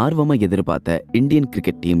அவன் ஆர்வமா எதிர்பார்த்த இந்தியன்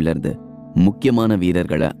கிரிக்கெட் டீம்ல இருந்து முக்கியமான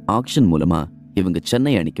வீரர்களை ஆக்ஷன் மூலமா இவங்க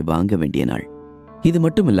சென்னை அணிக்கு வாங்க வேண்டிய நாள். இது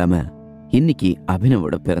மட்டும் இல்லாம இன்னைக்கு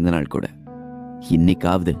அபினவோட பிறந்த நாள் கூட.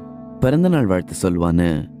 இன்னைக்காவது பிறந்தநாள் வாழ்த்து சொல்வான்னு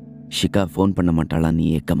ஷிகா ஃபோன் பண்ண மாட்டாளான்னு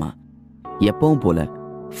ஏக்கமா எப்பவும் போல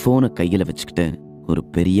ஃபோனை கையில வச்சுக்கிட்டு ஒரு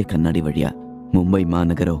பெரிய கண்ணாடி வழியா மும்பை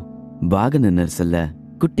மாநகரோ வாகன நெரிசல்ல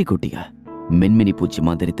குட்டி குட்டியா மின்மினி பூச்சி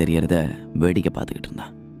மாதிரி தெரியறத வேடிக்கை பார்த்துக்கிட்டு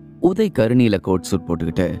இருந்தான். உதய் கருணியில கோட் சூட்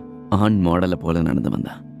போட்டுக்கிட்டு ஆண் மாடலை போல நடந்து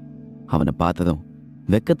வந்தான். அவனை பார்த்ததும்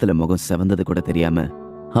வெக்கத்துல முகம் செவந்தது கூட தெரியாம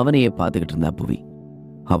அவனையே பார்த்துக்கிட்டு இருந்தா புவி.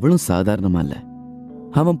 அவளும் சாதாரணமா இல்ல.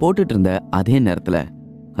 அவன் போட்டுட்டு இருந்த அதே நேரத்துல,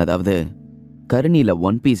 அதாவது கருணியில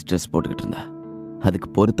 1 பீஸ் ட்ரெஸ் போட்டுக்கிட்டு இருந்தா. அதுக்கு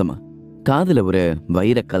பொருத்தமா காதுல ஒரு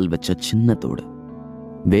வைரக்கல் வச்ச சின்ன தோடு,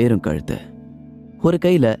 வேறும் கழுத்து, ஒரு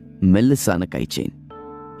கையில மெல்லிசான கை செயின்,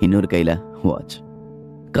 இன்னொரு கையில வாட்ச்,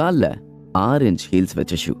 கால்ல 6 இன்ச் ஹீல்ஸ்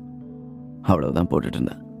வச்ச ஷூ. அவ்வளவுதான் போட்டுட்டு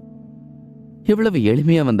இருந்தா. இவ்வளவு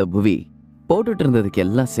எளிமையா வந்த புவி போட்டுட்டு இருந்ததுக்கு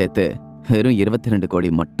எல்லாம் சேர்த்து வெறும் 22 கோடி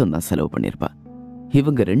மட்டும் தான் செலவு பண்ணிருப்பா.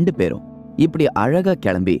 இவங்க 2 பேரும் இப்படி அழகா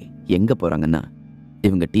கிளம்பி எங்க போறாங்கன்னா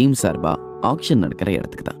இவங்க டீம் சார்பா ஆக்ஷன் நடக்கிற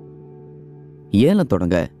இடத்துக்கு தான். ஏலம்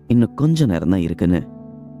தொடங்க இன்னும் கொஞ்ச நேரம் தான் இருக்குன்னு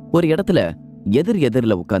ஒரு இடத்துல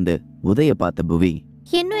எதிரில உட்கார்ந்து உதய பார்த்த புவி,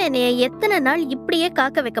 இன்னும் என்னைய எத்தனை நாள் இப்படியே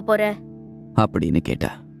காக்க வைக்க போற அப்படின்னு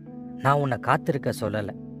கேட்டா. நான் உன்னை காத்திருக்க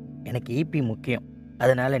சொல்லல, எனக்கு ஈபி முக்கியம்.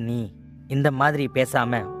 அதனால நீ இந்த மாதிரி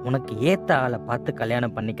பேசாம உனக்கு ஏத்த ஆளை பார்த்து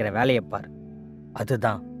கல்யாணம் பண்ணிக்கிற வேலையை பாரு.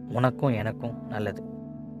 அதுதான் உனக்கும் எனக்கும் நல்லது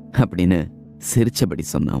அப்படின்னு சிரிச்சபடி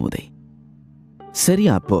சொன்னான் உதய்.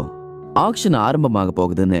 சரியா அப்போ ஆக்ஷன் ஆரம்பமாக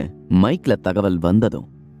போகுதுன்னு மைக்ல தகவல் வந்ததும்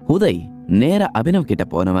உதய் நேரா அபினவ் கிட்ட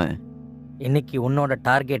போனவன், இன்னைக்கு உன்னோட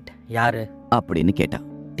டார்கெட் யாரு அப்படின்னு கேட்டான்.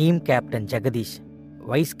 Team captain Jagadish,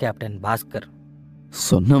 vice captain Bhaskar.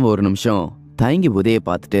 சொன்ன ஒரு நிமிஷம் தயங்கி உதய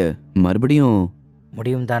பார்த்துட்டு மறுபடியும்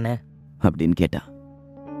முடியும் தானே அப்படின்னு கேட்டான்.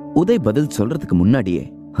 உதய் பதில் சொல்றதுக்கு முன்னாடியே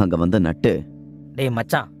அங்க வந்த நட்டு, டேய்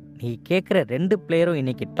மச்சான், நீ கேட்குற 2 பிளேயரும்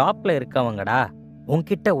இன்னைக்கு டாப்ல இருக்கவங்கடா.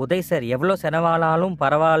 உன்கிட்ட உதய் சார் எவ்வளோ செலவானாலும்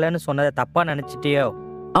பரவாயில்லன்னு சொன்னதை தப்பா நினைச்சிட்டியோ?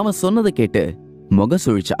 அவன் சொன்னதை கேட்டு முக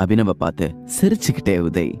சுழிச்ச அபினவ பார்த்து சிரிச்சுக்கிட்டே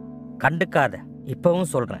உதய், கண்டுக்காத,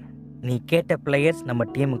 இப்பவும் சொல்றேன், நீ கேட்ட பிளேயர்ஸ் நம்ம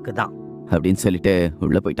டீமுக்கு தான் அப்படின்னு சொல்லிட்டு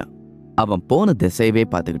உள்ள போயிட்டான். அவன் போன திசையவே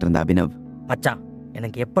பார்த்துக்கிட்டு இருந்த அபினவ், மச்சான்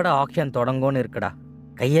எனக்கு எப்படா ஆக்ஷன் தொடங்கும்னு இருக்குடா,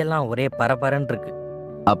 கையெல்லாம் ஒரே பரபரன்னு இருக்கு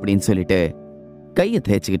அப்படின்னு சொல்லிட்டு கையை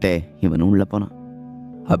தேய்ச்சிக்கிட்டே இவனும் உள்ள போனான்.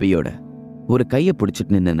 அபியோட ஒரு கையை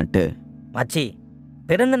பிடிச்சிட்டு நின்ன நட்டு, மச்சி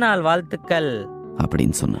பிறந்த நாள் வாழ்த்துக்கள்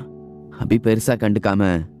அப்படின்னு சொன்னான். அபி பெருசா கண்டுக்காம,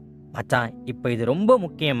 மச்சான் இப்ப இது ரொம்ப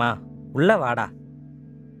முக்கியமா, உள்ள வாடா.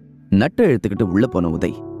 நட்டை இழுத்துக்கிட்டு உள்ள போன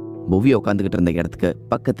உதய் புவிய உட்காந்துக்கிட்டு இருந்த இடத்துக்கு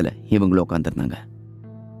பக்கத்துல இவங்களும் உட்காந்துருந்தாங்க.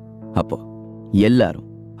 அப்போ எல்லாரும்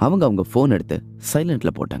அவங்க போன் எடுத்து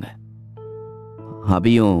சைலண்ட்ல போட்டாங்க.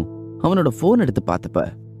 அபியும் அவனோட போன் எடுத்து பார்த்தப்ப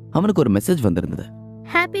அவனுக்கு ஒரு மெசேஜ் வந்திருந்தது.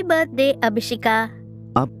 ஹாப்பி பர்த்டே அபிஷிகா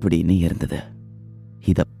அப்படின்னு இருந்தது.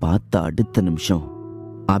 இத பார்த்த அடுத்த நிமிஷம்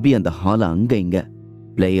அபி அந்த ஹால அங்க இங்க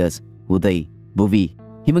பிளேயர்ஸ், உதய், புவி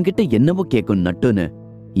இவங்கிட்ட என்னவோ கேட்கும் நட்டுன்னு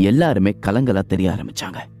எல்லாருமே கலங்கலா தெரிய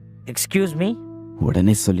ஆரம்பிச்சாங்க. எக்ஸ்கியூஸ் மீ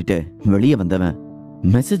உடனே சொல்லிட்டு வெளியே வந்தவன்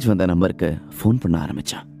மெசேஜ் வந்த நம்பருக்கு போன் பண்ண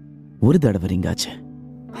ஆரம்பிச்சான். ஒரு தடவை ரிங்காச்சு,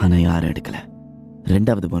 ஆனா யாரும் எடுக்கல.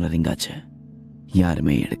 2வது போன ரிங்காச்சு,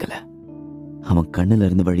 யாருமே எடுக்கல. அவன் கண்ணுல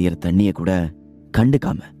இருந்து வழியிற தண்ணிய கூட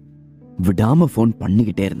கண்டுக்காம விடாம போன்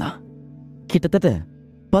பண்ணிக்கிட்டே இருந்தான். கிட்டத்தட்ட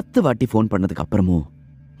 10 வாட்டி ஃபோன் பண்ணதுக்கு அப்புறமும்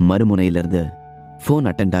மறுமுனையிலிருந்து ஃபோன்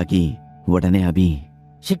அட்டெண்ட் ஆகி உடனே அபி,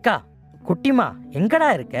 ஷிக்கா குட்டிமா எங்கடா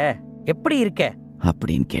இருக்க, எப்படி இருக்க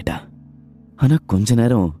அப்படின்னு கேட்டா. ஆனா கொஞ்ச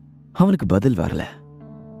நேரம் அவனுக்கு பதில் வரல,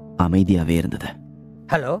 அமைதியாவே இருந்தது.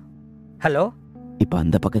 Hello hello. இப்ப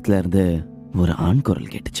அந்த பக்கத்துல இருந்து ஒரு ஆண்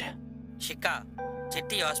குரல் கேட்டுச்சு. ஷிக்கா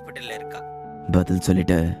செட்டி ஹாஸ்பிட்டல்ல இருக்கா. பதில்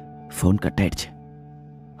சொல்லிட்டு ஃபோன் கட் ஆயிடுச்சு.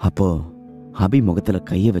 அப்போ அபி முகத்துல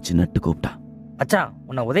கைய வச்சு நட்டு கூப்பிட்டான். மச்சான்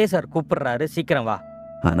உன்னை உதய சார் கூப்பிடுறாரு, சீக்கிரம் வா.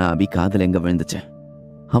 ஆனா அபி காதுல எங்க விழுந்துச்சு.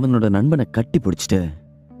 அவனோட நண்பனை கட்டி பிடிச்சிட்டு,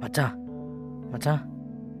 மச்சான் மச்சான்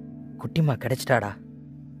குட்டிமா கிடைச்சிட்டாடா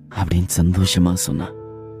அப்படின்னு சந்தோஷமா சொன்னான்.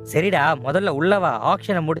 சரிடா, முதல்ல உள்ளவா,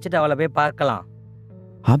 ஆக்ஷனை முடிச்சுட்டு அவளை போய் பார்க்கலாம்.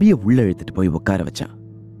 அபிய உள்ள இழுத்துட்டு போய் உட்கார வச்சான்.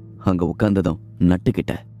 அங்க உட்கார்ந்ததும்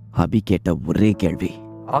நட்டுக்கிட்ட அபி கேட்ட ஒரே கேள்வி,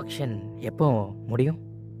 ஆக்ஷன் எப்போ முடியும்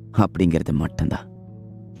அப்படிங்கறது மட்டும்தான்.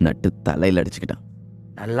 நட்டு தலையில அடிச்சுக்கிட்டான்.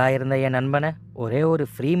 நல்லா இருந்த என் நண்பனை ஒரே ஒரு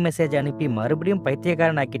ஃப்ரீ மெசேஜ் அனுப்பி மறுபடியும்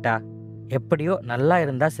பைத்தியக்காரன் ஆக்கிட்டா. எப்படியோ நல்லா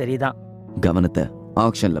இருந்தா சரிதான். கவனத்தை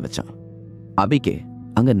ஆக்ஷன்ல வச்சான். அபிக்கு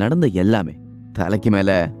அங்க நடந்த எல்லாமே தலைக்கு மேல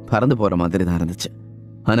பறந்து போற மாதிரி தான் இருந்துச்சு.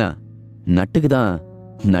 ஆனா நட்டுக்கு தான்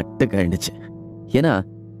நட்டு கழிந்துச்சு. ஏன்னா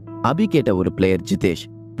அபி கேட்ட ஒரு பிளேயர் ஜிதேஷ்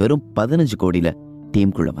வெறும் 15 கோடியில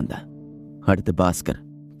டீமுக்குள்ள வந்தா. அடுத்து பாஸ்கர்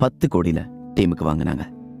 10 கோடியில டீமுக்கு வாங்கினாங்க.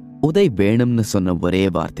 உதய் வேணும்னு சொன்ன ஒரே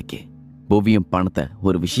வார்த்தைக்கு புவியும் பணத்தை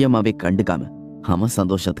ஒரு விஷயமாவே கண்டுக்காம அவன்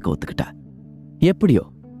சந்தோஷத்துக்கு ஒத்துக்கிட்டா. எப்படியோ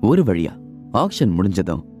ஒரு வழியா ஆக்ஷன்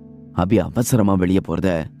முடிஞ்சதும் அபி அவசரமா வெளியே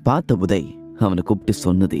போறத பார்த்த உதய் அவனை கூப்பிட்டு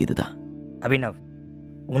சொன்னது இதுதான். அபினவ்,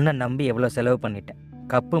 உன்னை நம்பி எவ்வளவு செலவு பண்ணிட்டேன்.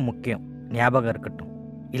 கப்பு முக்கியம், ஞாபகம் இருக்கட்டும்,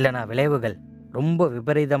 இல்லைனா விளைவுகள் ரொம்ப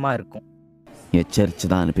விபரீதமா இருக்கும்.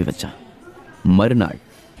 எச்சரிச்சுதான் அனுப்பி வச்சான். மறுநாள்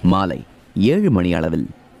மாலை 7 மணி அளவில்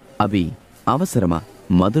அபி அவசரமா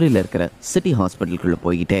மதுரையில் இருக்கிற சிட்டி ஹாஸ்பிட்டலுக்குள்ள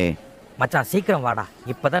போய்கிட்டே, மச்சான் சீக்கிரம் வாடா,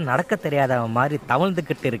 இப்பதான் நடக்க தெரியாதவன் மாதிரி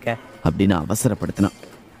தவழ்ந்துகிட்டு இருக்க அப்படின்னு அவசரப்படுத்தினான்.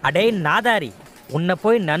 அடே நாதாரி, உன்னை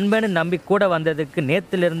போய் நண்பனு நம்பி கூட வந்ததுக்கு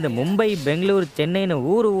நேத்திலிருந்து மும்பை, பெங்களூர், சென்னைன்னு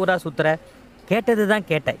ஊரா சுத்துற. கேட்டது தான்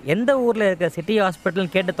கேட்ட, எந்த ஊர்ல இருக்க சிட்டி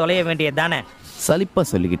ஹாஸ்பிட்டல் கேட்டு தொலைய வேண்டியது தானே. சலிப்பா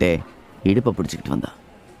சொல்லிக்கிட்டே இடுப்பை பிடிச்சிக்கிட்டு வந்தான்.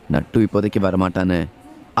 நட்டு இப்போதைக்கு வரமாட்டான்னு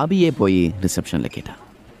அபியே போய் ரிசப்ஷன்ல கேட்டான்.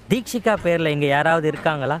 தீக்ஷிகா பேர்ல இங்க யாராவது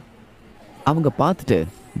இருக்காங்களா? அவங்க பார்த்துட்டு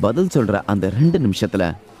பதில் சொல்ற அந்த 2 நிமிஷத்துல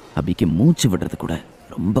அபிக்கு மூச்சு விடுறது கூட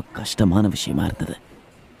ரொம்ப கஷ்டமான விஷயமா இருந்தது.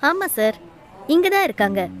 ஆமா சார், இங்கதான்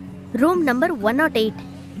இருக்காங்க, ரூம் நம்பர் 108.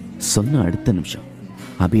 சொன்ன அடுத்த நிமிஷம்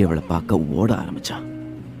அபி அவளை பார்க்க ஓட ஆரம்பிச்சான்.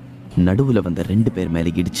 நடுவுல வந்த 2 பேர்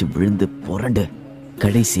மேல இடிச்சு விழுந்து புரண்டு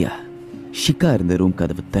கடைசியா ஷிக்கா இருந்த ரூம்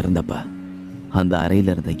கதவு திறந்தப்ப அந்த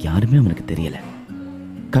அறையில இருந்த யாருமே அவனுக்கு தெரியல.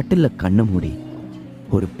 கட்டில கண்ணை மூடி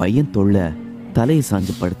ஒரு பையன் தொல்ல தலையை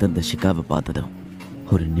சாஞ்சு படுத்திருந்த ஷிக்காவை பார்த்ததும்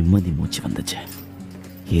ஒரு நிம்மதி மூச்சு வந்துச்சு.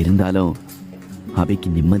 இருந்தாலும் அபிக்கு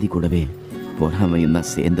நிம்மதி கூடவே பொறாமையும் தான்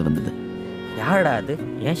சேர்ந்து வந்தது. யாரடா அது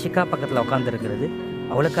ஏன் ஷிக்கா பக்கத்துல உட்கார்ந்து இருக்கிறது?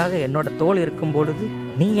 அவளுக்காக என்னோட தோல் இருக்கும் பொழுது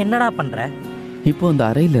நீ என்னடா பண்ற? இப்போ அந்த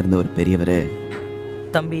அறையில இருந்த ஒரு பெரியவரு,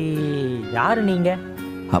 தம்பி யாரு நீங்க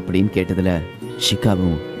அப்படின்னு கேட்டதுல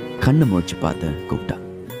ஷிக்காவும் கண்ணை முழிச்சு பார்த்து கூப்பிட்டா.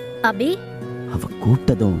 அபி, அவ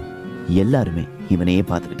கூப்பிட்டதும் எல்லாருமே இவனையே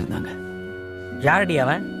பார்த்துக்கிட்டு இருந்தாங்க. யாரடி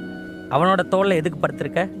அவன்? அவனோட தோல்ல எதுக்கு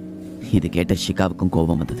படுத்திருக்க? இது கேட்ட ஷிகாவுக்கும்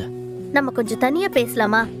கோபம் வந்தது. நம்ம கொஞ்சம் தனியா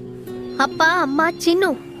பேசலாமா? அப்பா, அம்மா, சின்னு,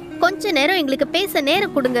 கொஞ்ச நேரம் எங்களுக்கு பேச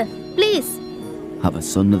நேரம் கொடுங்க ப்ளீஸ். அவ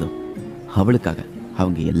சொன்னதும் அவளுக்காக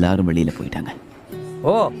அவங்க எல்லாரும் வெளியில போயிட்டாங்க.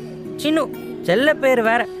 ஓ சின்னு, செல்ல பேர்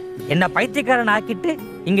வேற. என்ன பைத்தியக்காரன் ஆக்கிட்டு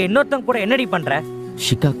இங்க இன்னொருத்தன் கூட என்னடி பண்ற?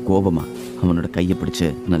 ஷிகா கோபமா அவனோட கையை பிடிச்சு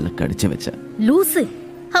நல்லா கடிச்சு வச்ச. லூசு,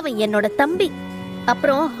 அவன் என்னோட தம்பி.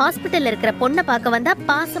 அப்புறம் ஹாஸ்பிட்டல்ல இருக்கிற பொண்ணை பார்க்க வந்தா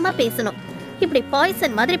பாசமா பேசணும், இப்படி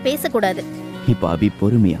பாய்சன் மாதிரி பேசக்கூடாது. இப்ப அபி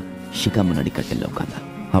பொறுமையா ஷிகா முன்னாடி கட்டில உட்கார்ந்தா.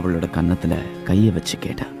 அவளோட கன்னத்துல கையை வச்சு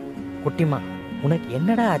கேட்டா, குட்டிமா உனக்கு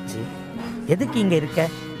என்னடா ஆச்சு? எதுக்கு இங்க இருக்க?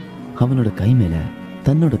 அவனோட கை மேல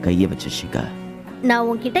தன்னோட கையை வச்ச ஷிகா, நான்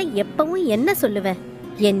உன்கிட்ட எப்பவும் என்ன சொல்லுவேன்,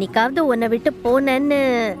 என்னைக்காவது உன்னை விட்டு போனேன்னு.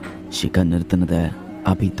 ஷிகா நிறுத்தினத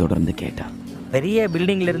அபி தொடர்ந்து கேட்டா. பெரிய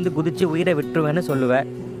பில்டிங்ல இருந்து குதிச்சு உயிரை விட்டுருவேன்னு சொல்லுவ.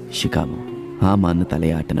 ஷிகாவும் ஆமான்னு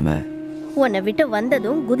தலையாட்டினவ, உன்னை விட்டு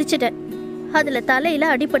வந்ததும் குதிச்சுட்டேன், அதுல தலையில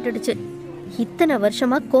அடிபட்டுடுச்சு. இத்தனை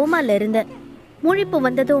வருஷமா கோமால இருந்த, முழிப்பு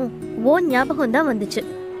வந்ததும் ஓ ஞாபகம் தான் வந்துச்சு.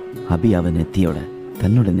 அபி அவ நெத்தியோட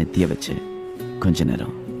தன்னோட நெத்திய வச்சு கொஞ்ச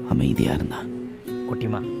நேரம் அமைதியா இருந்தான்.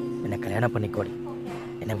 குட்டிமா என்னை கல்யாணம் பண்ணிக்கோடி,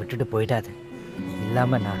 என்னை விட்டுட்டு போயிடாது,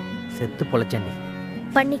 இல்லாம நான் செத்து பொழைச்சேன்டி.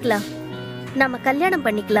 பண்ணிக்கலாம், நாம கல்யாணம்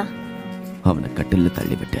பண்ணிக்கலாம். அவனை கட்டில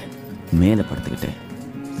தள்ளி விட்டு மேல படுத்துக்கிட்டு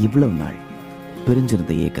இவ்வளவு நாள்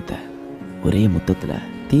பிரிஞ்சிருந்த ஏக்கத்தை ஒரே முத்தத்துல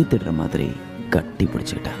தீர்த்திடுற மாதிரி கட்டி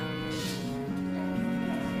பிடிச்சுக்கிட்டான்.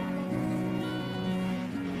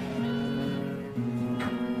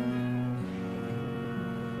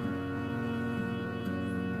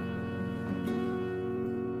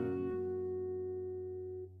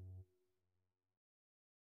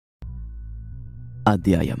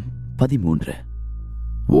 அத்தியாயம் 13.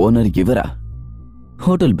 ஓனர் இவரா?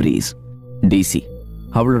 ஹோட்டல் பிரீஸ் டிசி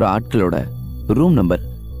அவளோட ஆட்களோட ரூம் நம்பர்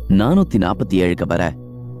 447 வர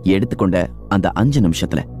எடுத்துக்கொண்ட அந்த 5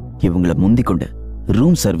 நிமிஷத்துல இவங்களை முந்திக்கொண்டு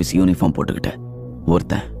ரூம் சர்வீஸ் யூனிஃபார்ம் போட்டுக்கிட்ட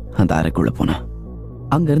ஒருத்தன் அந்த அறைக்குள்ள போனா.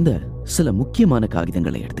 அங்க இருந்த சில முக்கியமான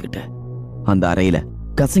காகிதங்களை எடுத்துக்கிட்ட அந்த அறையில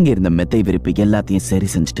கசங்கி இருந்த மெத்தை விரிப்பு எல்லாத்தையும் சரி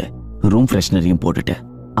செஞ்சுட்டு ரூம் ஃப்ரெஷ்னரையும் போட்டுட்டு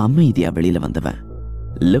அமைதியா வெளியில வந்தவன்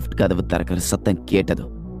லிஃப்ட் கதவு திறக்கிற சத்தம் கேட்டதும்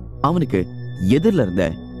அவனுக்கு எதிரில இருந்த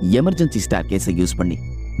எமர்ஜென்சி ஸ்டார் கேஸை யூஸ் பண்ணி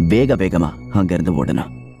வேக வேகமா அங்க இருந்து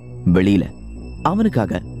ஓடனான். வெளியில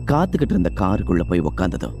அவனுக்காக காத்துக்கிட்டு இருந்த காருக்குள்ள போய்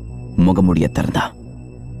உக்காந்ததும் முகமுடிய திறந்தா.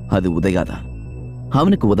 அது உதயாதான்.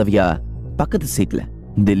 அவனுக்கு உதவியா பக்கத்து சீட்ல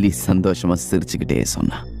தில்லி சந்தோஷமா சிரிச்சுக்கிட்டே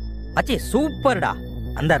சொன்னான். அச்சி சூப்பர்டா,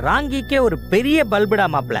 அந்த ராங்கிக்கே ஒரு பெரிய பல்புடா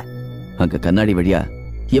மாப்ள. அங்க கண்ணாடி வழியா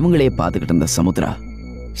இவங்களே பாத்துக்கிட்டு இருந்த சமுத்ரா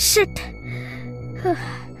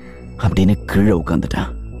அப்படின்னு கீழே உட்காந்துட்டான்.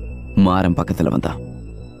 மாறன் பக்கத்துல வந்தான்.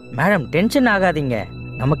 மேடம் டென்ஷன் ஆகாதீங்க,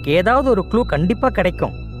 நமக்கு ஏதாவது ஒரு க்ளூ கண்டிப்பா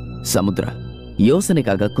கிடைக்கும். சமுத்ரா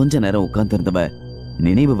யோசனைக்காக கொஞ்ச நேரம் உட்கார்ந்து இருந்தவ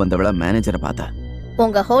நினைவு வந்தவள மேனேஜரை பார்த்தா.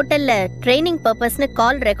 உங்க ஹோட்டல்ல ட்ரைனிங் பர்பஸ்னு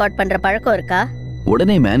கால் ரெக்கார்ட் பண்ற பழக்கம் இருக்கா?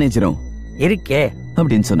 உடனே மேனேஜரும் இருக்கே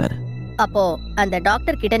அப்படின்னு சொன்னாரு. அப்போ அந்த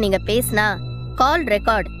டாக்டர் கிட்ட நீங்க பேசினா கால்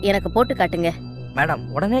ரெக்கார்ட் எனக்கு போட்டு காட்டுங்க. மேடம்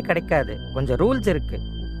உடனே கிடைக்காது, கொஞ்சம் ரூல்ஸ் இருக்கு.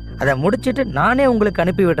 அதை முடிச்சிட்டு நானே உங்களுக்கு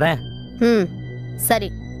அனுப்பி விடுறேன். சரி,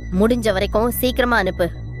 முடிஞ்ச வரைக்கும் சீக்கிரமா அனுப்பு.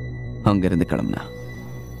 அங்கிருந்து கிளம்புனா.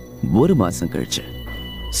 1 மாசம் கழிச்சு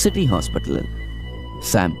சிட்டி ஹாஸ்பிட்டல்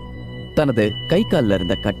சாம் தனது கை காலில்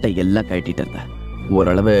இருந்த கட்டை எல்லாம் கழட்டிட்டு இருந்தா.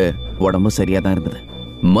 ஓரளவு உடம்பு சரியா தான் இருந்தது.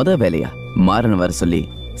 வேலையா மாறன வர சொல்லி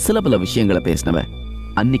சில பல விஷயங்களை பேசினவ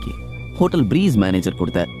அன்னைக்கு ஹோட்டல் பிரீஸ் மேனேஜர்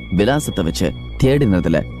கொடுத்த விலாசத்தை வச்சு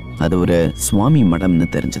தேடினதுல அது ஒரு சுவாமி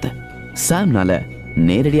மடம்னு தெரிஞ்சது. சாம்னால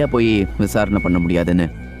நேரடியா போய் விசாரணை பண்ண முடியாதுன்னு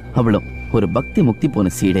அவளும் ஒரு பக்தி முக்தி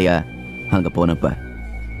போன சீடையா அங்க போனப்ப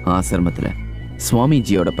ஆசிரமத்துல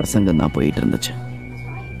சுவாமிஜியோட பிரசங்கம் தான் போயிட்டு இருந்துச்சு.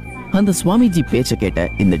 அந்த சுவாமிஜி பேச்ச கேட்ட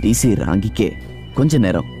இந்த டிசி ராங்கிக்கே கொஞ்ச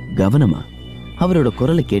நேரம் கவனமா அவரோட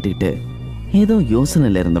குரலை கேட்டுக்கிட்டு ஏதோ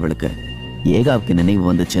யோசனையில இருந்தவளுக்கு ஏகாவுக்கு நினைவு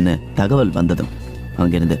வந்துச்சுன்னு தகவல் வந்ததும்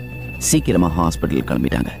அங்கிருந்து சீக்கிரமா ஹாஸ்பிட்டல்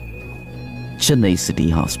கிளம்பிட்டாங்க. Chennai city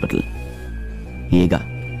hospital. ஏகா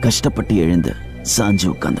கஷ்டப்பட்டு எழுந்து சாஞ்சு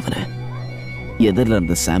உட்கார்ந்தவன எதிரில்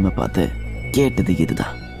இருந்த சாம பார்த்து கேட்டது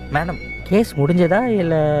இதுதான். மேடம் கேஸ் முடிஞ்சதா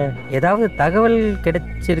இல்ல ஏதாவது தகவல்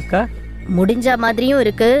கிடைச்சிருக்கா? முடிஞ்ச மாதிரியும்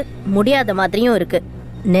இருக்கு, முடியாத மாதிரியும் இருக்கு.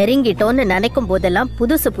 நெருங்கிட்டோன்னு நினைக்கும் போதெல்லாம்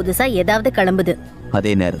புதுசா ஏதாவது கிளம்புது.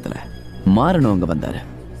 அதே நேரத்துல மாறணும் அங்க வந்தாரு.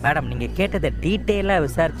 மேடம் நீங்க கேட்டதை டீட்டெயிலா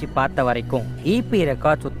விசாரிச்சு பார்த்த வரைக்கும் இபி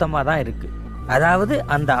ரெக்கார்ட் சுத்தமா தான் இருக்கு. அதாவது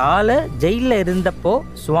அந்த ஆளு ஜெயில இருந்தப்போ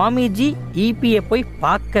சுவாமிஜி இபியை போய்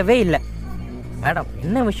பார்க்கவே இல்லை. மேடம்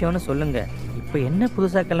என்ன விஷயம்னு சொல்லுங்க, இப்ப என்ன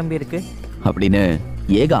புதுசா கிளம்பி இருக்கு அப்படின்னு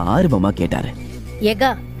ஏகா ஆர்வமா கேட்டாரு. ஏகா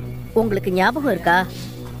உங்களுக்கு ஞாபகம் இருக்கா,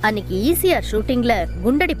 அன்னைக்கு ஈசிஆர் ஷூட்டிங்ல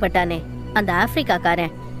குண்டடிப்பட்டானே அந்த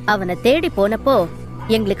ஆப்பிரிக்காக்காரன், அவனை தேடி போனப்போ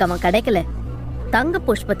எங்களுக்கு அவன் கிடைக்கல. தங்க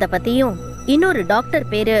புஷ்பத்தை பத்தியும் இன்னொரு டாக்டர்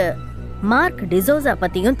பேரு மார்க் டிசோசா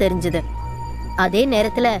பத்தியும் தெரிஞ்சது. அதே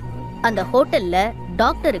நேரத்துல அந்த ஹோட்டல்ல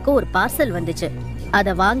டாக்டருக்கு ஒரு பார்சல் வந்துச்சு.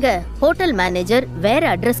 அத வாங்க ஹோட்டல் மேனேஜர் வேற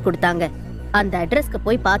அட்ரஸ் கொடுத்தாங்க. அந்த அட்ரஸ்க்கு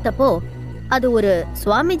போய் பார்த்தப்போ அது ஒரு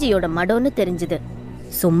சுவாமிஜியோட மடம்னு தெரிஞ்சது.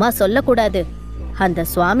 சும்மா சொல்லக்கூடாது, அந்த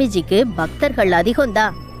சுவாமிஜிக்கு பக்தர்கள்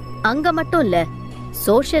அதிகம்தான். அங்க மட்டும் இல்ல,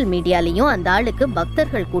 சோஷியல் மீடியாலையும் அந்த ஆளுக்கு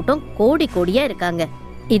பக்தர்கள் கூட்டம் கோடி கோடியா இருக்காங்க.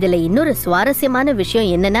 இதுல இன்னொரு சுவாரஸ்யமான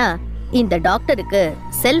விஷயம் என்னன்னா, இந்த டாக்டருக்கு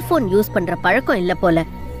செல்போன் யூஸ் பண்ற பழக்கம் இல்ல போல.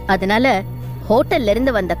 அதனால ஹோட்டல்ல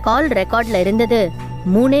இருந்து வந்த கால் ரெக்கார்ட்ல இருந்தது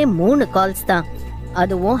 3 கால்ஸ் தான்.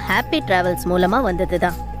 அதுவும் ஹாப்பி டிராவல்ஸ் மூலமா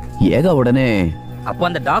வந்ததுதான். ஏகா உடனே அப்போ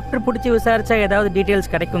அந்த டாக்டர் பிடிச்சி விசாரிச்சா ஏதாவது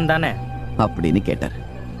டீடைல்ஸ் கிடைக்கும் தானே அப்படின்னு கேட்டார்.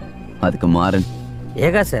 அதுக்கு மாறன்,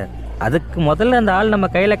 ஏகா சார் அதுக்கு முதல்ல அந்த ஆள் நம்ம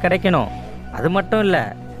கையில கிடைக்கணும். அது மட்டும் இல்ல,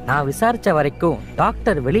 நான் விசாரிச்ச வரைக்கும்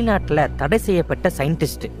டாக்டர் வெளிநாட்டுல தடை செய்யப்பட்ட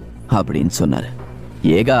சயின்டிஸ்ட் அப்படின்னு சொன்னாரு.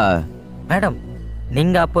 ஏகா மேடம்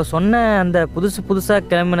நீங்க அப்போ சொன்ன அந்த புதுசா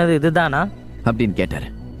கிளம்பினது இதுதானா அப்படின்னு கேட்டாரு.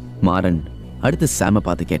 மாறன் அடுத்து சாம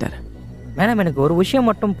பார்த்து கேட்டாரு. மேடம் எனக்கு ஒரு விஷயம்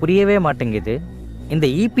மட்டும் புரியவே மாட்டேங்குது. இந்த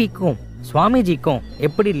இபிக்கும் சுவாமிஜிக்கும்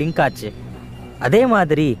எப்படி லிங்க் ஆச்சு? அதே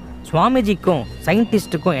மாதிரி சுவாமிஜிக்கும்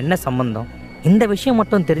சயின்டிஸ்டுக்கும் என்ன சம்பந்தம்? இந்த விஷயம்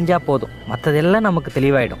மட்டும் தெரிஞ்சா போதும், மற்றதெல்லாம் நமக்கு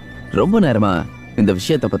தெளிவாயிடும். ரொம்ப நேரமா இந்த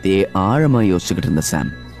விஷயத்தை பத்தி ஆழமா யோசிச்சுக்கிட்டு இருந்த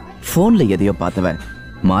சாம் போன்ல எதையோ பார்த்தவ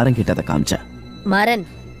மாறன் கிட்ட அதை காமிச்சா. மாறன்,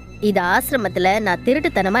 இது ஆசிரமத்துல நான்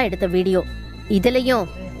திருட்டுத்தனமா எடுத்த வீடியோ. இதுலயும்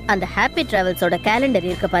அந்த ஹாப்பி டிராவல்ஸோட கேலண்டர்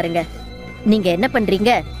இருக்கு பாருங்க. நீங்க என்ன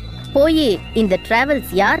பண்றீங்க, போய் இந்த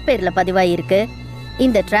டிராவல்ஸ் யார் பேர்ல பதிவாயிருக்கு,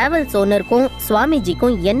 இந்த டிராவல்ஸ் ஓனருக்கும்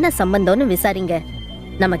சுவாமிஜிக்கும் என்ன சம்பந்தம்னு விசாரிங்க.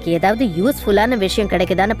 நமக்கு ஏதாவது யூஸ்ஃபுல்லான விஷயம்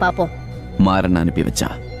கிடைக்குதான்னு பாப்போம். மாறன் அனுப்பி வச்சா.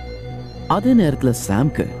 அதே நேரத்துல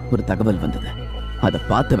சாம்க்கு ஒரு தகவல் வந்தது. அதை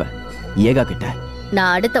பார்த்தவ ஏகா கிட்ட,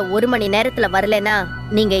 நான் அடுத்த 1 மணி நேரத்துல வரலனா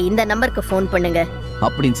நீங்க இந்த நம்பருக்கு ஃபோன் பண்ணுங்க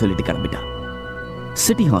அப்படின்னு சொல்லிட்டு கிளம்பிட்டா.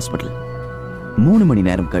 சிட்டி ஹாஸ்பிட்டல் 3 மணி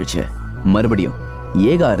நேரம் கழிச்சு மறுபடியும்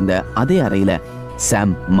ஏகா இருந்த அதே அறையில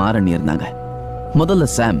சாம் மாறன் இருந்தாங்க. முதல்ல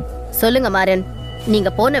சாம், சொல்லுங்க மாறன், நீங்க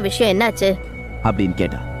போன விஷயம் என்னாச்சு அப்படின்னு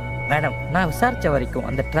கேட்டா. மேடம், நான் விசாரிச்ச வரைக்கும்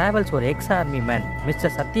அந்த டிராவல்ஸ் ஒரு X army man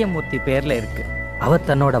mister Sathyamoorthy பேர்ல இருக்கு. அவர்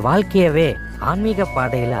தன்னோட வாழ்க்கையவே ஆன்மீக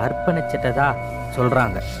பாதையில அர்ப்பணிச்சிட்டதா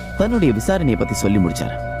சொல்றாங்க. தன்னுடைய விசாரணையை பத்தி சொல்லி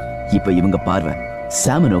முடிச்சாரு. இப்ப இவங்க பார்வை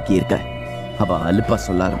சாம நோக்கி இருக்க. அவ அலுப்பா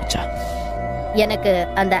சொல்ல ஆரம்பிச்சா. எனக்கு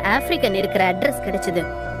அந்த ஆப்பிரிக்கன் இருக்கிற அட்ரஸ் கிடைச்சது.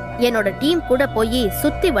 என்னோட டீம் கூட போய்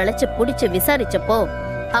சுத்தி வளைச்சு புடிச்சு விசாரிச்சப்போ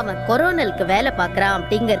அவன் கொரோனலுக்கு வேலை பாக்குறான்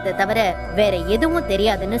அப்படிங்கறத தவிர வேற எதுவும்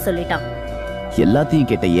தெரியாதுன்னு சொல்லிட்டான். எல்லாத்தையும்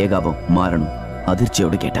கேட்ட ஏகாவும் மாறனும்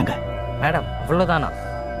அதிர்ச்சியோடு கேட்டாங்க. மேடம், அவ்வளவுதானா?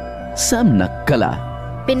 சாம் நக்கலா?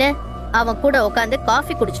 பின்ன அவன் கூட உட்காந்து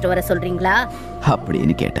காஃபி குடிச்சிட்டு வர சொல்றீங்களா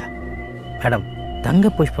அப்படின்னு கேட்டா. மேடம், தங்க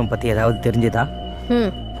புஷ்பம் பத்தி ஏதாவது தெரிஞ்சுதா?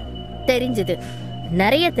 தெரிஞ்சது,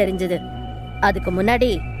 நிறைய தெரிஞ்சது. அதுக்கு முன்னாடி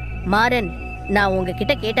மாறன், நான்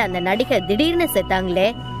உங்ககிட்ட கேட்ட அந்த நடிகை திடீர்னு செத்தாங்களே,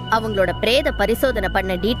 அவங்களோட பிரேத பரிசோதனை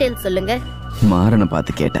பண்ண டீடைல் சொல்லுங்க. மாறனை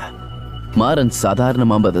பார்த்து கேட்டா. மாறன்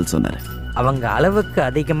சாதாரணமா பதில் சொன்னாரு. அவங்க அளவுக்கு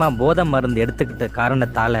அதிகமா போதை மருந்து எடுத்துக்கிட்ட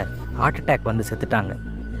காரணத்தால ஹார்ட் அட்டாக் வந்து செத்துட்டாங்க.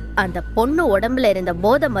 அந்த பொண்ணு உடம்புல இருந்த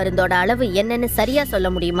போதை மருந்தோட அளவு என்னன்னு சரியா சொல்ல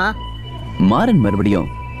முடியுமா? மாறன் மறுபடியும்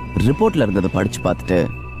ரிப்போர்ட்ல இருந்ததை படிச்சு பார்த்துட்டு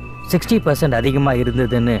 60% அதிகமா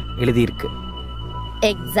இருந்ததுன்னு எழுதியிருக்கு.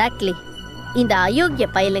 எக்ஸாக்ட்லி. இந்த அயோக்கிய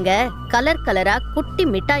பயலுங்க கலர் கலரா குட்டி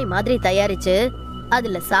மிட்டாய் மாதிரி தயாரிச்சு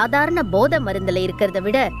அதுல சாதாரண போதை மருந்துல இருக்கிறத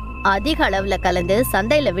விட அதிக அளவுல கலந்து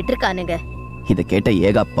சந்தையில விட்டுருக்கானுங்க. இதை கேட்ட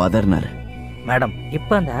ஏகா பதர்னாரு. மேடம்,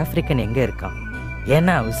 இப்போ அந்த ஆப்பிரிக்கன் எங்க இருக்கான்?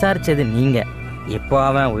 ஏன்னா விசாரிச்சது நீங்க. இப்போ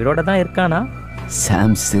அவன் உயிரோட தான் இருக்கானா?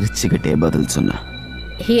 சாம் சிரிச்சுக்கிட்டே பதில் சொன்னா.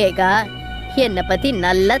 ஏகா, என்னை பத்தி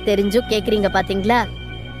நல்லா தெரிஞ்சும் கேக்குறீங்க பாத்தீங்களா?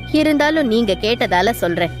 இருந்தாலும் நீங்க கேட்டதால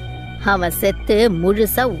சொல்றேன். அவன் செத்து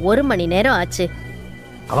முழுசா 1 மணி நேரம் ஆச்சு.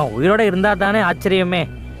 அவன் உயிரோட இருந்தா தானே ஆச்சரியமே.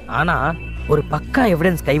 ஆனா ஒரு பக்கா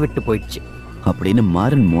எவிடன்ஸ் கைவிட்டு போயிடுச்சு அப்படின்னு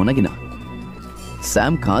மாறன் முனகினா.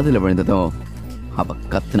 சாம் காதுல விழுந்ததும் அவ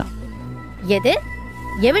கத்துனா. எது?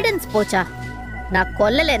 எவிடன்ஸ் போச்சா? நான்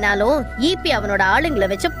கொல்லலைனாலும் ஈபி அவனோட ஆளுங்களை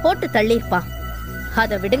வச்சு போட்டு தள்ளியிருப்பான்.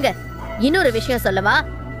 அதை விடுங்க, இன்னொரு விஷயம் சொல்லவா?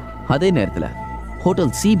 அதே நேரத்துல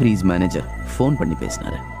ஹோட்டல் சீ பிரீஸ் மேனேஜர் ஃபோன் பண்ணி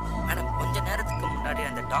பேசினாரு. மேடம், கொஞ்ச நேரத்துக்கு முன்னாடி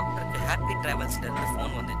அந்த டாக்டருக்கு ஹாப்பி டிராவல்ஸ்ல இருந்து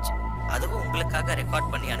ஃபோன் வந்துச்சு. அதுவும் உங்களுக்காக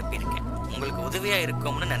ரெக்கார்ட் பண்ணி அனுப்பியிருக்கேன். உங்களுக்கு உதவியா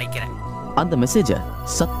இருக்கும்னு நினைக்கிறேன். அந்த மெசேஜ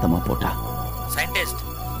சத்தமா போட்டா. சயின்டிஸ்ட்,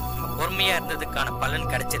 நம்ம பொறுமையா இருந்ததுக்கான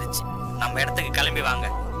பலன் கிடைச்சிருச்சு. நம்ம இடத்துக்கு கிளம்பி வாங்க.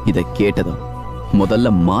 இதை கேட்டதும் முதல்ல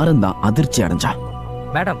மாறன் தான் அதிர்ச்சி அடைஞ்சா.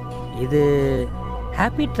 மேடம், இது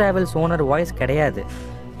ஹாப்பி டிராவல்ஸ் ஓனர் வாய்ஸ் கிடையாது.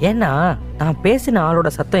 ஏன்னா நான் பேசின ஆளோட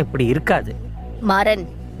சத்தம் இப்படி இருக்காது. மாறன்,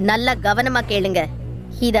 நல்லா கவனமா கேளுங்க.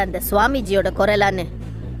 இது அந்த சுவாமிஜியோட குரலான்னு.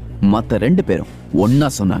 மத்த 2 பேரும் ஒன்னா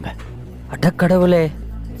சொன்னாங்க. அடக்கடவுளே!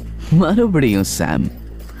 மறுபடியும் சாம்.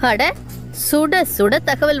 அட, சுட சுட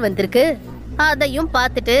தகவல் வந்திருக்கு. அதையும்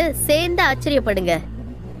பார்த்துட்டு சேர்ந்து ஆச்சரியப்படுங்க.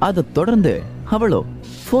 அதை தொடர்ந்து அவளோ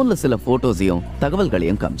போன்ல சில போட்டோஸையும்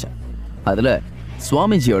தகவல்களையும் காமிச்சா. அதுல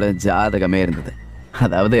சுவாமிஜியோட ஜாதகமே இருந்தது.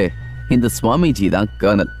 அதாவது இந்த சுவாமிஜி தான்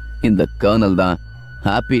கர்னல், இந்த கர்னல் தான்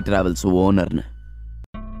ஹாப்பி டிராவல்ஸ் ஓனர்னு.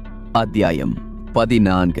 அத்தியாயம்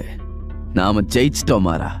 14. நாம ஜெயிச்சிட்டோம்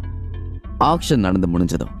மாறா. ஆக்ஷன் நடந்து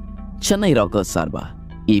முடிஞ்சதும் சென்னை ராக்கர்ஸ் சார்பா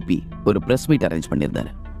இபி ஒரு பிரஸ் மீட் அரேஞ்ச்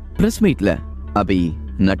பண்ணியிருந்தாரு. பிரஸ் மீட்ல அபி,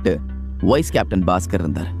 நட்டு, வைஸ் கேப்டன் பாஸ்கர்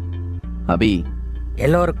இருந்தார். அபி,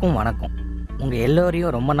 எல்லோருக்கும் வணக்கம். உங்க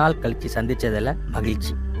எல்லோரையும் ரொம்ப நாள் கழிச்சு சந்திச்சதுல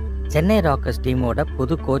மகிழ்ச்சி. சென்னை ராக்கர்ஸ் டீமோட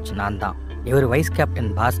புது கோச் நான் தான். இவர் வைஸ்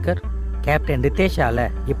கேப்டன் பாஸ்கர். கேப்டன் ரித்தேஷால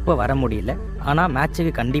இப்போ வர முடியல, ஆனா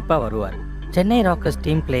மேட்சுக்கு கண்டிப்பா வருவார். சென்னை ராக்கர்ஸ்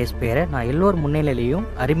டீம் பிளேயர்ஸ் பேரை நான் எல்லோர் முன்னிலையிலையும்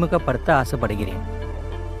அறிமுகப்படுத்த ஆசைப்படுகிறேன்.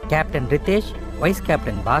 Captain Ritesh, vice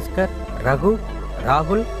captain Bhaskar, Raghu,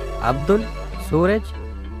 ராகுல், அப்துல், சூரஜ்,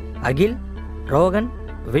 அகில், ரோகன்,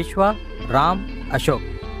 விஸ்வா, ராம், அசோக்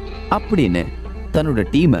அப்படின்னு தன்னோட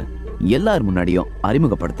டீமை எல்லார் முன்னாடியும்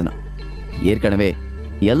அறிமுகப்படுத்தினான். ஏற்கனவே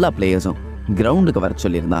எல்லா பிளேயர்ஸும் கிரவுண்டுக்கு வர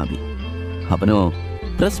சொல்லியிருந்தான் அபி. அவனும்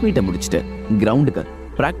பிரஸ் மீட்டை முடிச்சுட்டு கிரவுண்டுக்கு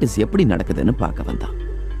பிராக்டிஸ் எப்படி நடக்குதுன்னு பார்க்க வந்தான்.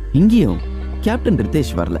 இங்கேயும் கேப்டன்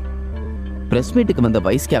ரித்தேஷ் வரல. பிரஸ் மீட்டுக்கு வந்த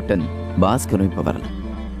வைஸ் கேப்டன் பாஸ்கரும் இப்ப வரல.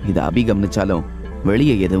 இதை அபி கவனிச்சாலும்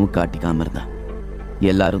வெளியே எதுவும் காட்டிக்காம இருந்தான்.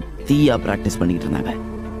 எல்லாரும் தீயா பிராக்டிஸ் பண்ணிட்டு இருந்தாங்க.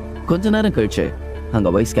 கொஞ்ச நேரம் கழிச்சு அங்க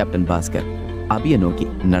வைஸ் கேப்டன் பாஸ்கர் அபியை நோக்கி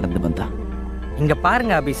நடந்து வந்தான். இங்க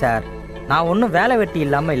பாருங்க அபி சார், நான் ஒன்றும் வேலை வெட்டி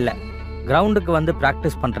இல்லாம இல்லை கிரவுண்டுக்கு வந்து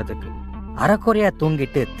பிராக்டிஸ் பண்றதுக்கு. அரைக்குறையா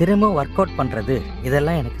தூங்கிட்டு திரும்ப ஒர்க் அவுட் பண்ணுறது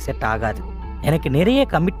இதெல்லாம் எனக்கு செட் ஆகாது. எனக்கு நிறைய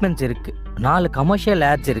கமிட்மெண்ட்ஸ் இருக்குது. 4 கமர்ஷியல்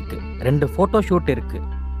ஆட்ஸ் இருக்குது, 2 ஃபோட்டோ ஷூட் இருக்குது.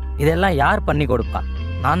 இதெல்லாம் யார் பண்ணி கொடுப்பா?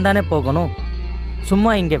 நான் தானே போகணும்.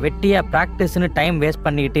 சும்மா இங்கே வெட்டியாக ப்ராக்டிஸ்னு டைம் வேஸ்ட்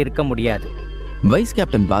பண்ணிக்கிட்டு இருக்க முடியாது. வைஸ்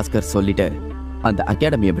கேப்டன் பாஸ்கர் சொல்லிட்டு அந்த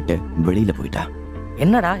அகாடமியை விட்டு வெளியில போயிட்டா.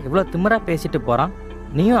 என்னடா இவ்வளோ திமிரா பேசிட்டு போகிறான்,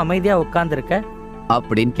 நீயும் அமைதியாக உட்காந்துருக்க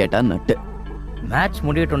அப்படின்னு கேட்டா நட்டு. மேட்ச்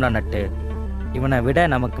முடியட்டும்டா நட்டு, இவனை விட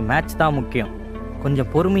நமக்கு மேட்ச் தான் முக்கியம். கொஞ்சம்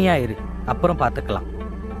பொறுமையா இரு, அப்புறம் பார்த்துக்கலாம்.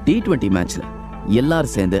 T20 மேட்ச்ல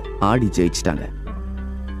எல்லாரும் சேர்ந்து ஆடி ஜெயிச்சிட்டாங்க.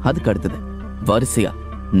 அதுக்கு அடுத்தது வரிசையா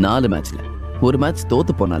 4 மேட்ச்ல ஒரு மேட்ச்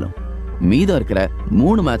தோத்து போனாலும் மீதம் இருக்கிற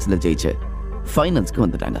 3 மேட்ச்ல ஜெயிச்சு ஃபைனல்ஸ்க்கு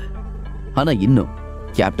வந்துட்டாங்க. ஆனா இன்னும்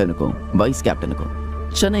கேப்டனுக்கும் வைஸ் கேப்டனுக்கும்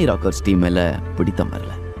சென்னை ராக்கர்ஸ் டீம் மேல பிடித்தம்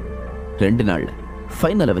வரல. 2 நாள்ல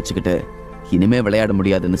ஃபைனலை வச்சுக்கிட்டு இனிமே விளையாட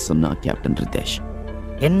முடியாதுன்னு சொன்னா கேப்டன் ரிதேஷ்.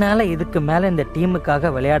 என்னால இதுக்கு மேல இந்த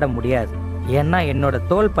டீமுக்காக விளையாட முடியாது. ஏன்னா என்னோட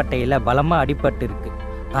தோள் பட்டையில பலமா அடிபட்டு இருக்கு.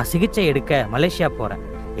 நான் சிகிச்சை எடுக்க மலேசியா போறேன்.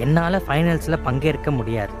 என்னால ஃபைனல்ஸ்ல பங்கேற்க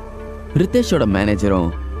முடியாது. ரிதேஷோட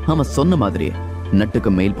மேனேஜரும் அவன் சொன்ன மாதிரி நட்டுக்கு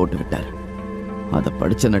மெயில் போட்டு விட்டார். அதை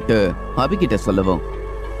படிச்ச நட்டு அபிகிட்ட சொல்லவும்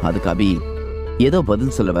அதுக்கு அபி ஏதோ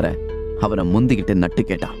பதில் சொல்ல வர அவனை முந்திக்கிட்டு நட்டு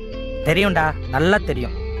கேட்டான். தெரியும்டா, நல்லா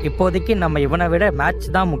தெரியும். இப்போதைக்கு நம்ம இவனை விட மேட்ச்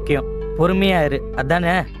தான் முக்கியம். பொறுமையா இரு,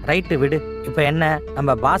 அதானே? ரைட்டு, விடு. இப்போ என்ன,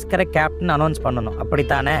 நம்ம பாஸ்கரை கேப்டன் அனௌன்ஸ் பண்ணணும்,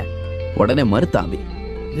 அப்படித்தானே? உடனே மறுத்தாம்பி.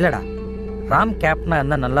 இல்லடா, ராம் கேப்டனா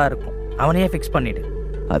இருந்தா நல்லா இருக்கும், அவனையே ஃபிக்ஸ் பண்ணிடு.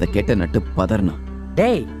 அதை கேட்ட நட்டு பதறனா.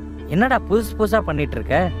 டேய், என்னடா புதுசு புதுசா பண்ணிட்டு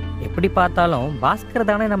இருக்க? எப்படி பார்த்தாலும் பாஸ்கர்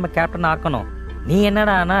தானே நம்ம கேப்டன் ஆக்கணும். நீ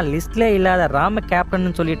என்னடா ஆனா லிஸ்ட்ல இல்லாத ராம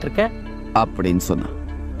கேப்டன் சொல்லிட்டு இருக்க அப்படின்னு சொன்னான்.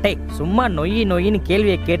 டேய், சும்மா நொய்யின்னு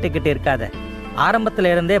கேள்வியை கேட்டுக்கிட்டு இருக்காத.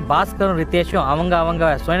 ஆரம்பத்துல இருந்தே பாஸ்கரும் ரிதேஷும் அவங்க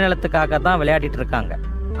சுயநலத்துக்காக தான் விளையாடிட்டு இருக்காங்க.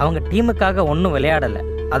 அவங்க டீமுக்காக ஒன்றும் விளையாடல.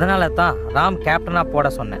 அதனால தான் ராம் கேப்டனா போட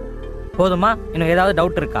சொன்னேன். போதுமா? இன்னும் ஏதாவது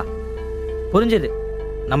டவுட் இருக்கா? புரிஞ்சுது.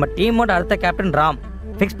 நம்ம டீமோட அடுத்த கேப்டன் ராம்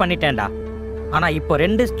ஃபிக்ஸ் பண்ணிட்டேன்டா. ஆனா இப்போ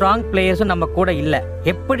 2 ஸ்ட்ராங் பிளேயர்ஸும் நம்ம கூட இல்ல.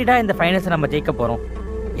 எப்படிடா இந்த ஃபைனல்ஸ் நம்ம ஜெயிக்க போறோம்?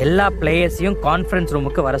 எல்லா பிளேயர்ஸையும் கான்ஃபரன்ஸ்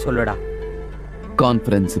ரூமுக்கு வர சொல்லுடா.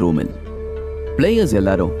 கான்ஃபரன்ஸ் ரூமில் பிளேயர்ஸ்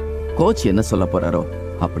எல்லாரும் கோச் என்ன சொல்ல போறாரோ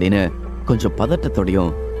அப்படின்னு கொஞ்சம்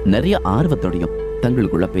பதட்டத்தோடையும் நிறைய ஆர்வத்தோடையும்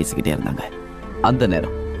தங்களுக்குள்ள பேசிக்கிட்டே இருந்தாங்க. அந்த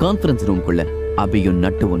நேரம் கான்ஃபரன்ஸ் ரூமுக்குள்ள அபியும்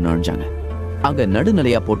நட்டுவும் நுழைஞ்சாங்க. அங்க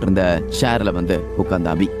நடுநிலையா போட்டிருந்த சேர்ல வந்து உட்கார்ந்த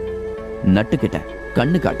அபி நட்டுக்கிட்ட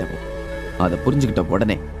கண்ணு காட்டவும் அதை புரிஞ்சுக்கிட்ட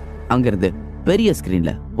உடனே அங்கிருந்து பெரிய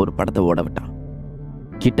ஸ்கிரீன்ல ஒரு படத்தை ஓட விட்டான்.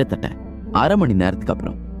 கிட்டத்தட்ட அரை மணி நேரத்துக்கு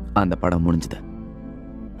அப்புறம் அந்த படம் முடிஞ்சது.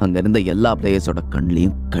 அங்க இருந்த எல்லா பிளேயர்ஸோட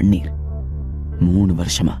கண்ணிலையும் கண்ணீர். 3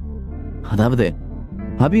 வருஷமா, அதாவது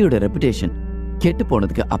அபியோட ரெப்புடேஷன் கெட்டு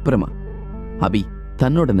போனதுக்கு அப்புறமா அபி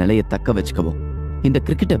தன்னோட நிலையை தக்க வச்சுக்கவும் இந்த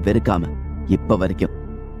கிரிக்கெட்டை வெறுக்காம இப்ப வரைக்கும்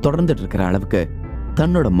தொடர்ந்துட்டு இருக்கிற அளவுக்கு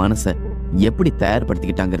தன்னோட மனசை எப்படி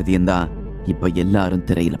தயார்படுத்திக்கிட்டாங்கிறதையும் தான் இப்ப எல்லாரும்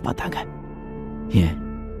திரையில பார்த்தாங்க. ஏன்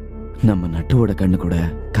நம்ம நட்டுவோட கண்ணு கூட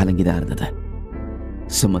கலங்கிதான் இருந்தது.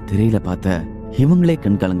 சும்மா திரையில பார்த்த இவங்களே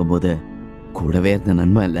கண் கலங்கும் போது கூடவே இருந்த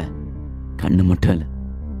நண்பன் இல்ல, கண்ணு மட்டும் இல்ல,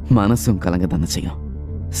 மனசும் கலங்க தானே செய்யும்.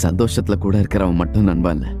 சந்தோஷத்துல கூட இருக்கிறவன் மட்டும்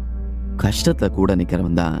நண்பன் இல்ல, கஷ்டத்துல கூட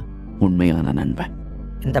நிக்கிறவன் தான் உண்மையான நண்பன்.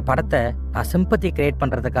 இந்த படத்தை நான் சிம்பத்தி கிரியேட்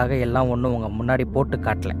பண்றதுக்காக எல்லாம் ஒன்றும் உங்க முன்னாடி போட்டு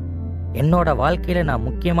காட்டல. என்னோட வாழ்க்கையில நான்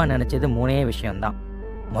முக்கியமா நினைச்சது 3 விஷயம்தான்.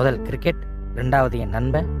 முதல் கிரிக்கெட், 2வது என்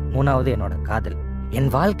நண்பன், 3வது என்னோட காதல்.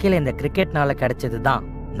 என் வாழ்க்கையில இந்த கிரிக்கெட்னால கிடைச்சது தான்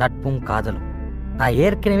நட்பும் காதலும். நான்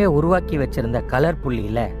ஏற்கனவே உருவாக்கி வச்சிருந்த கலர்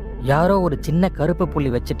புள்ளியில யாரோ ஒரு சின்ன கருப்பு புள்ளி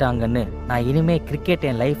வச்சுட்டாங்கன்னு நான் இனிமே கிரிக்கெட்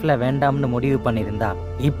என் லைஃப்ல வேண்டாம்னு முடிவு பண்ணியிருந்தா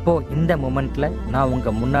இப்போ இந்த மொமெண்ட்ல நான்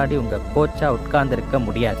உங்க முன்னாடி உங்க கோச்சா உட்கார்ந்துருக்க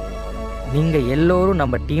முடியாது. நீங்க எல்லோரும்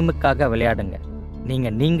நம்ம டீமுக்காக விளையாடுங்க,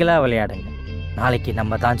 நீங்களா விளையாடுங்க, நாளைக்கு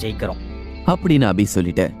நம்ம தான் ஜெயிக்கிறோம் அப்படின்னு அபி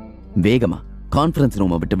சொல்லிட்டு வேகமா கான்ஃபரன்ஸ்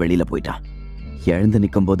ரூமை விட்டு வெளியில போயிட்டான். எழுந்து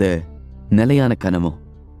நிற்கும் போது நிலையான கனமும்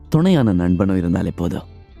துணையான நண்பனும் இருந்தாலே போதும்,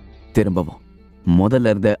 திரும்பவும்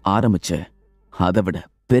முதல்ல இருந்து ஆரம்பிச்சு அதை விட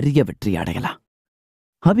பெரிய வெற்றி அடையலாம்.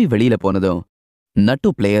 அபி வெளியில போனதும் நட்டு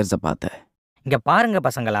பிளேயர்ஸை பார்த்த, இங்க பாருங்க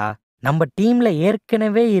பசங்களா, நம்ம டீம்ல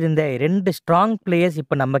ஏற்கனவே இருந்த 2 ஸ்ட்ராங் பிளேயர்ஸ்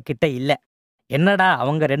இப்ப நம்ம கிட்ட இல்ல. என்னடா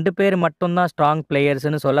அவங்க 2 பேர் மட்டும்தான் ஸ்ட்ராங்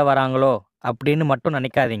பிளேயர்ஸ்னு சொல்ல வராங்களோ அப்படின்னு மட்டும்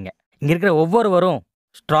நினைக்காதீங்க. இங்க இருக்கிற ஒவ்வொருவரும்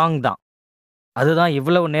ஸ்ட்ராங் தான். அதுதான்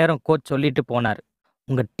இவ்வளவு நேரம் கோச் சொல்லிட்டு போனார்.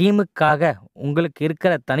 உங்க டீமுக்காக உங்களுக்கு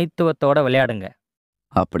இருக்கிற தனித்துவத்தோட விளையாடுங்க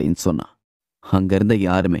அப்படின்னு சொன்னான். அங்க இருந்த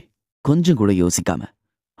யாருமே கொஞ்சம் கூட யோசிக்காம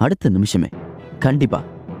அடுத்த நிமிஷமே கண்டிப்பா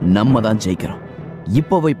நம்ம தான் ஜெயிக்கிறோம்,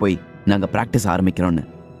 இப்போவே போய் நாங்க பிராக்டிஸ் ஆரம்பிக்கிறோம்னு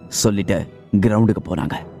சொல்லிட்டு கிரவுண்டுக்கு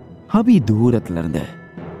போனாங்க. அபி தூரத்துல இருந்து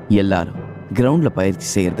எல்லாரும் கிரவுண்ட்ல பயிற்சி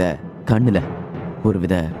செய்யறத கண்ணுல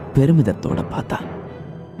ஒருவித பெருமிதத்தோட பார்த்தா.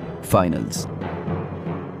 ஃபைனல்ஸ்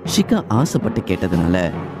ஷிகா ஆசைப்பட்டு கேட்டதுனால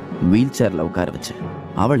வீல் சேர்ல உட்கார வச்சு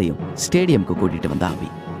அவளையும் ஸ்டேடியம்க்கு கூட்டிட்டு வந்தா அபி.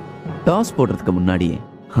 டாஸ் போடுறதுக்கு முன்னாடியே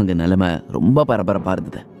அங்க நிலைமை ரொம்ப பரபரப்பா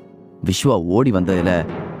இருந்தது. விஸ்வா ஓடி வந்ததுல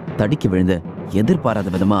தடிக்கு விழுந்து எதிர்பாராத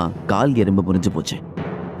விதமா கால் எறும்பு முறிஞ்சு போச்சு.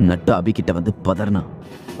 நட்டு அபி கிட்ட வந்து பதறனா,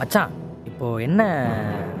 மச்சான் இப்போ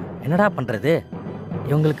என்னடா பண்றது?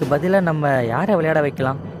 இவங்களுக்கு பதிலா நம்ம யாரை விளையாட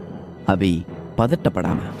வைக்கலாம்? அபி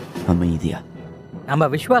பதட்டப்படாம அமைதியா, நம்ம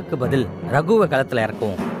விஸ்வாக்கு பதில் ரகுவை களத்துல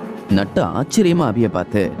இறக்குவோம். நட்டு ஆச்சரியமா அபிய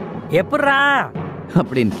பார்த்து எப்பட்றா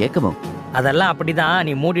அப்படின்னு கேட்கவும், அதெல்லாம் அப்படிதான்,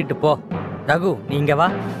 நீ மூடிட்டு போ. ரகு நீங்க வா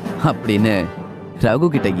அப்படின்னு ரகு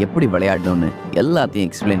கிட்ட எப்படி விளையாடணும்னு எல்லாத்தையும்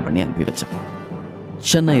எக்ஸ்பிளைன் பண்ணி அனுப்பி வச்சான்.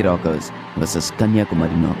 Chennai Rockers vs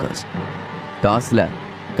Kanyakumari நாக்கர்ஸ். டாஸ்ல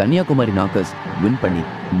Kanyakumari நாக்கர்ஸ் win பண்ணி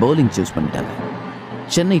பவுலிங் சூஸ் பண்ணிட்டாங்க.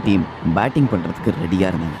 சென்னை டீம் பேட்டிங் பண்றதுக்கு ரெடியா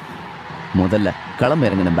இருந்தாங்க. முதல்ல களம்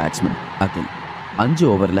இறங்கின பேட்ஸ்மேன் அகில் 5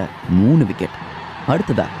 ஓவர்ல 3 விக்கெட்.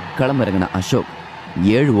 அடுத்ததா களம் இறங்கின அசோக்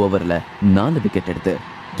 7 ஓவர்ல 4 விக்கெட் எடுத்து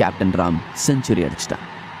கேப்டன் ராம் செஞ்சுரி அடிச்சிட்டான்.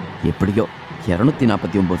 எப்படியோ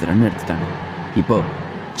 249 ரன் எடுத்துட்டாங்க. இப்போ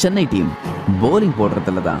சென்னை டீம் போலிங்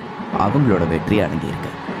போடுறதுல தான் அவங்களோட வெற்றி அடங்கி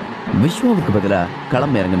இருக்கு. விஸ்வாவுக்கு பதிலாக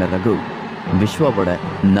களம் இறங்கின ரகு விஸ்வாவோட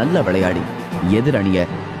நல்ல விளையாடி எதிர் அணிய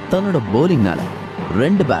தன்னோட போலிங்னால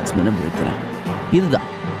 2 பேட்ஸ்மேனை வீழ்த்துறான். இதுதான்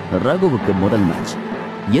ரகுவுக்கு முதல் மேட்ச்.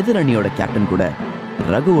 எதிர் அணியோட கேப்டன் கூட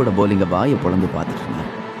ரகுவோட போலிங்கை வாயை பொழந்து பார்த்துட்டு இருந்தார்.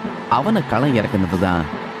 அவனை களம் இறக்குனது தான்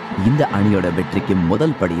இந்த அணியோட வெற்றிக்கு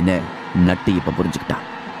முதல் படின்னு நட்டு இப்ப புரிஞ்சுக்கிட்டான்.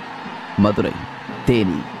 மதுரை,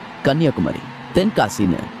 தேனி, கன்னியாகுமரி,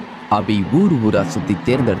 தென்காசின்னு அபி ஊரா சுத்தி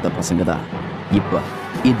தேர்ந்தெடுத்த பசங்க தான் இப்ப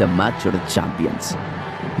இந்த மேட்சோட சாம்பியன்ஸ்.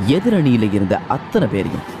 எதிரணியில இருந்த அத்தனை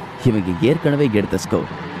பேரையும் இவங்க ஏற்கனவே எடுத்த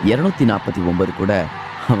ஸ்கோர் 249 கூட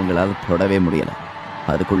அவங்களால தொடவே முடியல.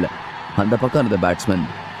 அதுக்குள்ள அந்த பக்கம் இருந்த பேட்ஸ்மேன்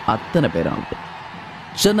அத்தனை பேரும் out.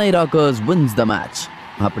 Chennai Rockers wins the match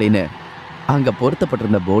அப்படின்னு அங்க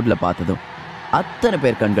பொருத்தப்பட்டிருந்த போர்டுல பார்த்ததும் அத்தனை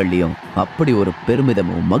பேர் கண்கள்லயும் அப்படி ஒரு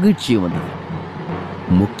பெருமிதமும் மகிழ்ச்சியும் வந்தது.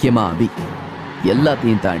 முக்கியமா அபி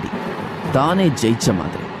எல்லாத்தையும் தாண்டி தானே ஜெயிச்ச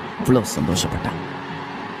மாதிரி இவ்வளவு சந்தோஷப்பட்டான்.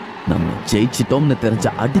 நம்ம ஜெயிச்சிட்டோம்னு தெரிஞ்ச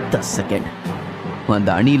அடுத்த செகண்ட் அந்த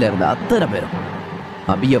அணியில இருந்த அத்தனை பேரும்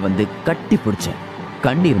அபிய வந்து கட்டி பிடிச்ச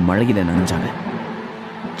கண்ணீர் மழையில நனைஞ்சாங்க.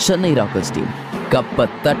 சென்னை ராக்கர்ஸ் டீம் கப்ப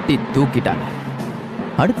தட்டி தூக்கிட்டாங்க.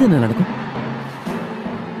 அடுத்து என்ன நடக்கும்?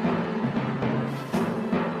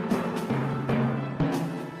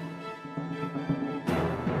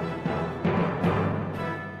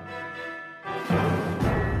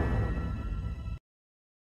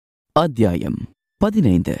 அத்தியாயம்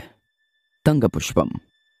 15. தங்க புஷ்பம்.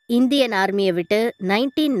 இந்தியன் ஆர்மியை விட்டு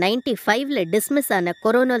 1995ல டிஸ்மிஸ் ஆன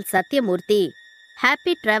கொரோனல் சத்யமூர்த்தி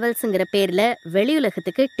ஹாப்பி டிராவல்ஸுங்கிற பேர்ல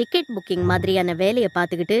வெளியுலகத்துக்கு டிக்கெட் புக்கிங் மாதிரியான வேலையை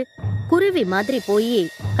பார்த்துக்கிட்டு குருவி மாதிரி போய்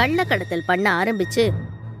கள்ளக்கடத்தல் பண்ண ஆரம்பிச்சு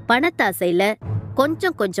பணத்தாசையில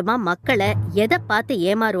கொஞ்சம் கொஞ்சமா மக்களை எதை பார்த்து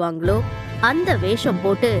ஏமாறுவாங்களோ அந்த வேஷம்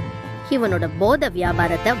போட்டு இவனோட போத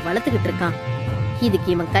வியாபாரத்தை வளர்த்துக்கிட்டு இருக்கான். இதுக்கு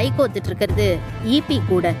இவன் கை கோத்துட்டு இருக்கிறது ஈபி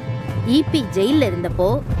கூட. ஈபி ஜெயில இருந்தப்போ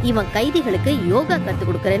இவன் கைதிகளுக்கு யோகா கத்து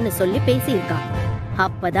கொடுக்கறேன்னு சொல்லி பேசியிருக்கான்.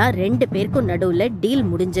 அப்பதான் 2 பேருக்கும் நடுவுல டீல்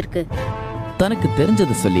முடிஞ்சிருக்கு. தனக்கு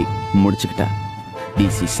தெரிஞ்சதை சொல்லி முடிச்சுக்கிட்டா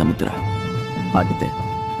டிசி சமுத்ரா. அடுத்து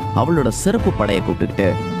அவளோட சிறப்பு படையை கூப்பிட்டுக்கிட்டு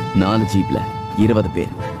 4 ஜீப்ல 20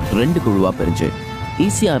 பேர் 2 குழுவா பிரிஞ்சு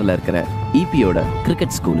ஈசிஆர்ல இருக்கிற ஈபியோட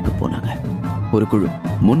கிரிக்கெட் ஸ்கூலுக்கு போனாங்க. ஒரு குழு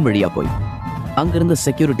முன் வழியா போய் அங்கிருந்த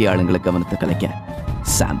செக்யூரிட்டி ஆளுங்களை கவனத்தை கலைக்க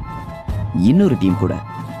சாம், இன்னொரு டீம் கூட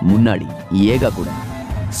முன்னாடி ஏகா கூட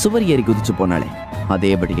சுவர் ஏறி குதிச்சு போனாலே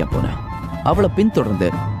அதேபடியா போனா. அவளை பின்தொடர்ந்து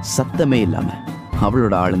சத்தமே இல்லாம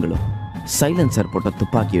அவளோட ஆளுங்களும் சைலன்சர் போட்ட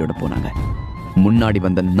துப்பாக்கியோட போனாங்க. முன்னாடி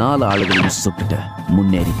வந்த 4 ஆளுகளையும் சுட்டுட்டு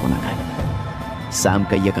முன்னேறி போனாங்க. சாம்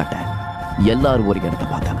கைய காட்ட எல்லாரும் ஒரு இடத்தை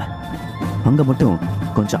பார்த்தாங்க. அங்க மட்டும்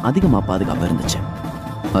கொஞ்சம் அதிகமா பாதுகாப்பு இருந்துச்சு.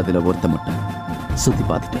 அதுல ஒருத்த மட்டும் சுத்தி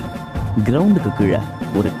பார்த்துட்டு கிரவுண்டுக்கு கீழே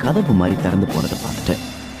ஒரு கதவு மாதிரி திறந்து போனதை பார்த்துட்டு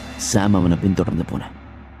சாம் அவனை பின்தொடர்ந்து போனான்.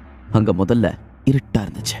 அங்க முதல்ல இருட்டா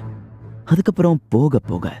இருந்துச்சு. அதுக்கப்புறம் போக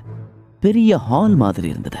போக பெரிய ஹால் மாதிரி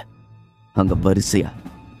இருந்தது. அங்க வரிசையா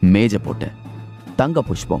மேஜை போட்டு தங்க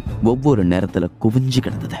புஷ்பம் ஒவ்வொரு நேரத்துல குவிஞ்சு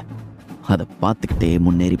கிடந்தது. அதை பார்த்துக்கிட்டே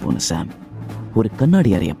முன்னேறி போன சாம் ஒரு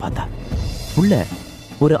கண்ணாடி அறைய பார்த்தா. உள்ள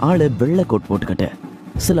ஒரு ஆளு வெள்ளை கோட் போட்டுக்கிட்டு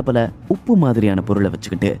சில பல உப்பு மாதிரியான பொருளை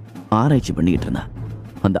வச்சுக்கிட்டு ஆராய்ச்சி பண்ணிக்கிட்டு இருந்தான்.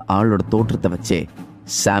 அந்த ஆளோட தோற்றத்தை வச்சே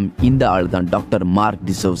சாம் இந்த ஆள் தான் டாக்டர் மார்க்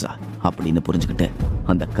டிசோசா அப்படின்னு புரிஞ்சுக்கிட்டு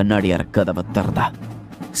அந்த கண்ணாடி அறை கதவை திறந்தா.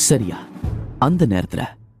 சரியா அந்த நேரத்துல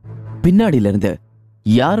பின்னாடியில இருந்து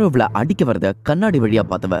யாரோ இவளை அடிக்க வரத கண்ணாடி வழியா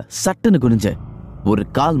பார்த்தவ சட்டுன்னு குனிஞ்சு ஒரு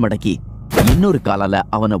கால் மடக்கி இன்னொரு காலால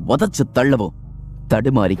அவனை உதச்சு தள்ளவும்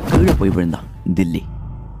தடுமாறி கீழே போய் விழுந்தான் தில்லி.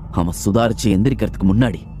 அவன் சுதாரிச்சு எந்திரிக்கிறதுக்கு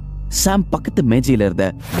முன்னாடி சாம் பக்கத்து மேஜையில இருந்த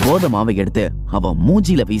போதமாவை எடுத்து அவன்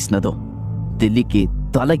மூஞ்சில வீசினதும் தில்லிக்கு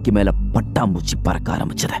தலைக்கு மேல பட்டாம்பூச்சி பறக்க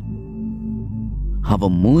ஆரம்பிச்சத.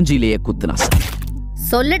 அவன் மூஞ்சிலேயே குத்துனா.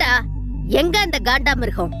 சொல்லுடா, எங்க அந்த காண்டா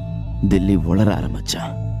மிருகம்? தில்லி உளர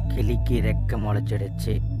ஆரம்பிச்சான். கிளிக்கு ரெக்க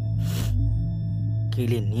முளைச்சிடுச்சு,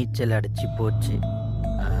 கிளி நீச்சல் அடிச்சு போச்சு,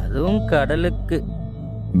 அதுவும் கடலுக்கு.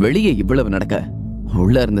 வெளியே இவ்வளவு நடக்க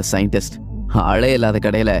உள்ள இருந்த சயின்டிஸ்ட் ஆளே இல்லாத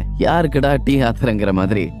கடையில யாருக்குடா டீ ஆத்துறங்கிற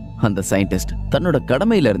மாதிரி அந்த சயின்டிஸ்ட் தன்னோட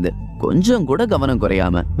கடமையில இருந்து கொஞ்சம் கூட கவனம்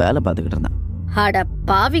குறையாம வேலை பார்த்துக்கிட்டு இருந்தான். அட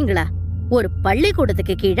பாவிங்களா, ஒரு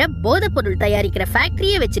பள்ளிக்கூடத்துக்கு கீழே போதைப் பொருள் தயாரிக்கிற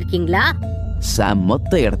ஃபேக்டரியே வச்சிருக்கீங்களா? சாம்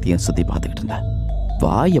மொத்த இடத்தையும் சுத்தி பார்த்துக்கிட்டு இருந்தா.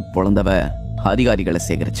 வாய பொழந்தவ அதிகாரிகளை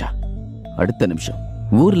சேகரிச்சா. அடுத்த நிமிஷம்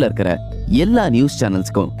ஊர்ல இருக்கிற எல்லா நியூஸ்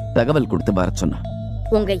சேனல்ஸ்க்கும் தகவல் கொடுத்து வர சொன்னா.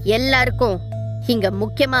 உங்க எல்லாருக்கும் இங்க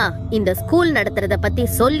முக்கியமா இந்த ஸ்கூல் நடத்துறத பத்தி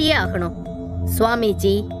சொல்லியே ஆகணும்.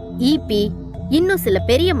 சுவாமிஜி, இபி, இன்னும் சில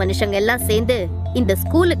பெரிய மனுஷங்க எல்லாம் சேர்ந்து இந்த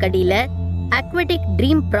ஸ்கூலுக்கு அடியில அக்வாட்டிக்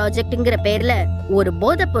ட்ரீம் ப்ராஜெக்ட்ங்கிற பேர்ல ஒரு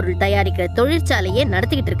போதைப் பொருள் தயாரிக்கிற தொழிற்சாலையே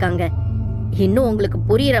நடத்திக்கிட்டு இருக்காங்க. இன்னும் உங்களுக்கு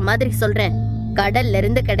புரியுற மாதிரி சொல்றேன். கடல்ல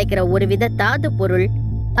இருந்து கிடைக்கிற ஒரு வித தாது பொருள்,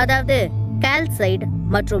 அதாவது கால்சைடு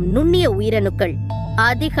மற்றும் நுண்ணிய உயிரணுக்கள்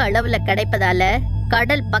அதிக அளவுல கிடைப்பதால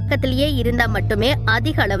கடல் பக்கத்திலேயே இருந்தா மட்டுமே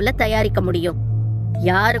அதிக அளவுல தயாரிக்க முடியும்.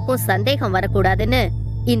 யாருக்கும் சந்தேகம் வரக்கூடாதுன்னு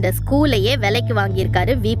இந்த ஸ்கூலையே விலைக்கு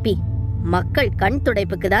வாங்கியிருக்காரு விபி. மக்கள் கண்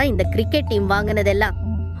துடைப்புக்கு தான் இந்த கிரிக்கெட் டீம் வாங்கினதெல்லாம்.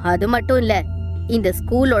 அது மட்டும் இல்ல, இந்த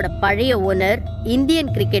ஸ்கூலோட பழைய ஓனர்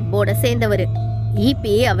இந்தியன் கிரிக்கெட் போர்டை சேர்ந்தவர்.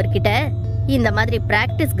 இபி அவர்கிட்ட இந்த மாதிரி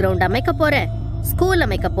பிராக்டிஸ் கிரவுண்ட் அமைக்க போறேன், ஸ்கூல்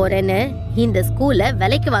அமைக்க போறேன்னு இந்த ஸ்கூலை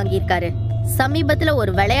விலைக்கு வாங்கியிருக்காரு. சமீபத்துல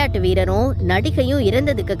ஒரு விளையாட்டு வீரரும் நடிகையும்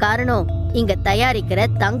இறந்ததுக்கு காரணம் இங்க தயாரிக்கிற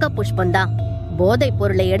தங்க புஷ்பம் தான். போதைப்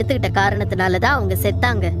பொருளை எடுத்துக்கிட்ட காரணத்தினாலதான் அவங்க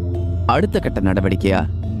செத்தாங்க. அடுத்த கட்ட நடவடிக்கையா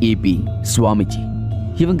இபி, சுவாமிஜி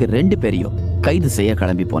இவங்க 2 பேரையும் கைது செய்ய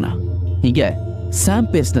கிளம்பி போனா. இங்க சாம்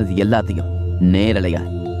பேசினது எல்லாத்தையும் நேரலையா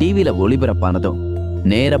டிவில ஒளிபரப்பானதும்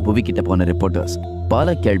நேர புவிக்கிட்ட போன ரிப்போர்ட்டர்ஸ்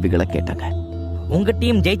பல கேள்விகளை கேட்டாங்க. உங்க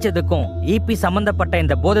டீம் ஜெயிச்சதுக்கும் இபி சம்பந்தப்பட்ட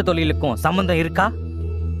இந்த போதை தொழிலுக்கும் சம்பந்தம் இருக்கா?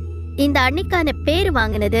 இந்த அன்னைக்கான பேர்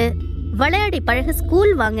வாங்கினது, விளையாடி பழக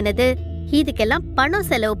ஸ்கூல் வாங்கினது, இதுக்கெல்லாம் பணம்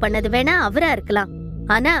செலவு பண்ணது வேணா அவரா இருக்கலாம்.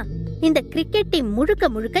 ஆனா இந்த கிரிக்கெட் டீம் முழுக்க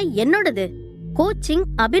முழுக்க என்னோடது. கோச்சிங்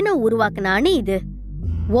அபினவ் உருவாக்குன அணி இது.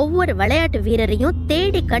 ஒவ்வொரு விளையாட்டு வீரரையும்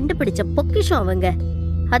தேடி கண்டுபிடிச்ச பொக்கிஷம் அவங்க.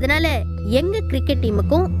 அதனால எங்க கிரிக்கெட்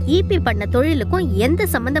டீமுக்கும் இபி பண்ண தொழிலுக்கும் எந்த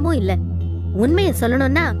சம்பந்தமும் இல்ல. உண்மையை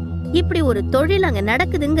சொல்லணும்னா இப்படி ஒரு தொழில் அங்க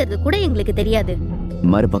நடக்குதுங்கிறது கூட எங்களுக்கு தெரியாது.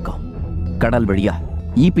 மறுபக்கம் கடல் வழியா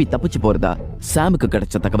இபி தப்பிச்சு போறதா சாமுக்கு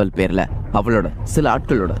கிடைச்ச தகவல் பேர்ல அவளோட சில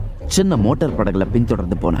ஆட்களோட சின்ன மோட்டார் படகுல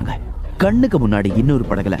பின்தொடர்ந்து போனாங்க. கண்ணுக்கு முன்னாடி இன்னொரு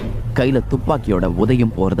படகுல கையில துப்பாக்கியோட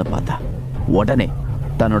உதயம் போறத பார்த்தா உடனே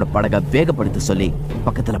தன்னோட படகை வேகப்படுத்த சொல்லி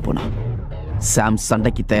பக்கத்துல போனா. சாம்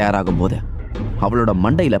சண்டைக்கு தயாராகும் போது அவளோட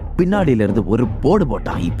மண்டையில பின்னாடியில இருந்து ஒரு போடு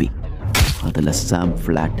போட்டான் இபி. அதுல சாம்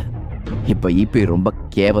பிளாட். இப்ப இபி ரொம்ப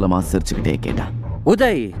கேவலமா சிரிச்சுக்கிட்டே கேட்டான்,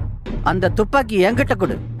 உதய், அந்த துப்பாக்கி என்கிட்ட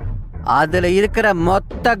கொடு. அதுல இருக்கிற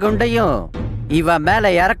மொத்த குண்டையும் இவன்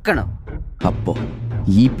மேல இறக்கணும். அப்போ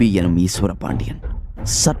இபி எனும் ஈஸ்வர பாண்டியன்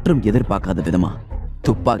சற்றும் எதிர்பார்க்காத விதமா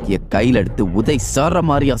துப்பாக்கிய கையில எடுத்து உதய் சார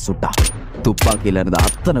மாதிரியா சுட்டா. துப்பாக்கியில இருந்த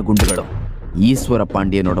அத்தனை குண்டுகளும் ஈஸ்வர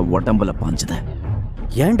பாண்டியனோட உடம்புல பாஞ்சது.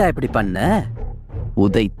 ஏன்டா இப்படி பண்ண?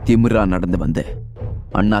 உதய் திமிரா நடந்து வந்து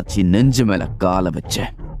அண்ணாச்சி நெஞ்சு மேல கால வச்ச.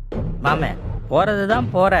 மாமே, போறதுதான்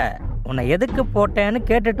போற, உன்னை எதுக்கு போட்டேன்னு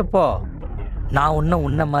கேட்டுட்டு போ. நான் ஒன்னும்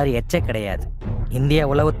உன்ன மாதிரி எச்ச கிடையாது. இந்திய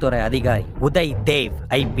உளவுத்துறை அதிகாரி உதய் தேவ்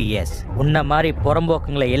IPS. உன்ன மாதிரி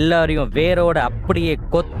புறம்போக்குங்களை எல்லாரையும் வேரோட அப்படியே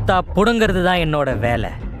கொத்தா புடுங்கிறது தான் என்னோட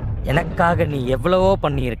வேலை. எனக்காக நீ எவ்வளவோ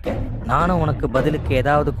பண்ணியிருக்க. நானும் உனக்கு பதிலுக்கு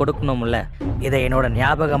ஏதாவது கொடுக்கணும்ல, இதை என்னோட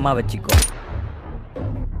ஞாபகமா வச்சுக்கோ.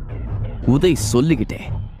 உதய் சொல்லிக்கிட்டே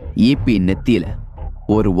இபி நெத்தியில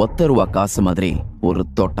ஒரு 1 ரூபா காசு மாதிரி ஒரு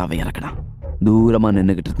தோட்டாவை இறக்கினான். தூரமா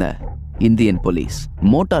நின்னுகிட்டு இருந்த இந்தியன் போலீஸ்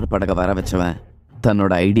மோட்டார் படக வர வச்சவன்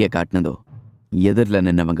தன்னோட ஐடியா காட்டினதோ எதிரில்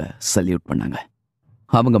நின்னவங்க சல்யூட் பண்ணாங்க.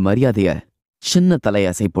 அவங்க மரியாதைய சின்ன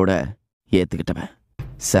தலையசைப்போட ஏத்துக்கிட்டவன்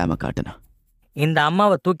சாம காட்டினான். இந்த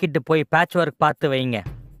அம்மாவை தூக்கிட்டு போய் பேட்ச் ஒர்க் பார்த்து வைங்க.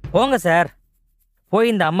 போங்க சார்,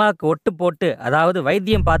 போய் இந்த அம்மாவுக்கு ஒட்டு போட்டு, அதாவது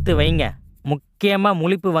வைத்தியம் பார்த்து வைங்க. முக்கியமாக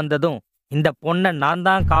முழிப்பு வந்ததும் இந்த பொண்ணை நான்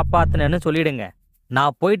தான் காப்பாத்தினேன்னு சொல்லிடுங்க.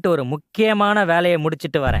 நான் போயிட்டு ஒரு முக்கியமான வேலையை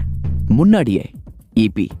முடிச்சிட்டு வரேன். முன்னாடியே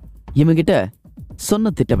இபி இவங்கிட்ட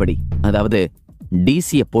சொன்ன திட்டப்படி, அதாவது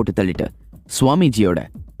டிசியை போட்டு தள்ளிட்டு சுவாமிஜியோட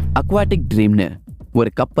அக்வாட்டிக் ட்ரீம்னு ஒரு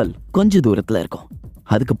கப்பல் கொஞ்ச தூரத்துல இருக்கும்,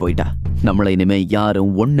 அதுக்கு போயிட்டா நம்மளை இனிமே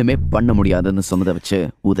யாரும் ஒண்ணுமே பண்ண முடியாதுன்னு சொன்னதை வச்சு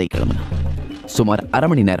உதய் கிளம்பினான். சுமார் 1/2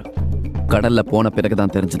 மணி நேரம் கடல்ல போன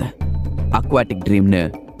பிறகுதான் தெரிஞ்சது அக்வாட்டிக் ட்ரீம்னு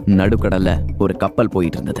நடுக்கடல்ல ஒரு கப்பல்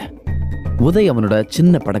போயிட்டு இருந்தது. உதய் அவனோட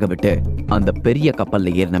சின்ன படகை விட்டு அந்த பெரிய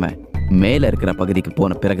கப்பல்ல ஏறினவன் மேல இருக்கிற பகுதிக்கு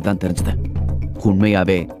போன பிறகுதான் தெரிஞ்சது,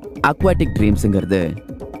 உண்மையாவே அக்வாட்டிக் ட்ரீம்ஸுங்கிறது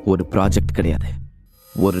ஒரு ப்ராஜெக்ட் கிடையாது,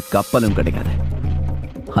 ஒரு கப்பலும் கிடையாது,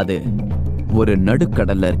 அது ஒரு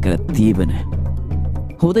நடுக்கடல்ல இருக்கிற தீவுன்னு.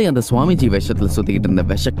 உதய் அந்த சுவாமிஜி வேஷத்துல சுத்திக்கிட்டு இருந்த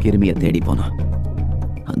விஷ கிருமியை தேடி போனான்.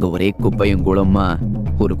 அங்க ஒரே குப்பையும் குளமா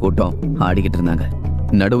ஒரு கூட்டம் ஆடிக்கிட்டு இருந்தாங்க.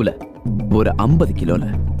 நடுவுல ஒரு 50 கிலோல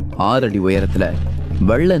 6 அடி உயரத்துல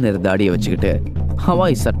வெள்ளை நிற தாடியை வச்சுக்கிட்டு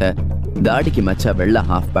ஹவாய் சட்டை, தாடிக்கு மச்சா வெள்ளை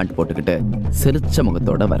ஹாஃப் பேண்ட் போட்டுக்கிட்டு சிரிச்ச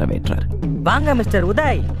முகத்தோட வரவேற்றார். வாங்க மிஸ்டர்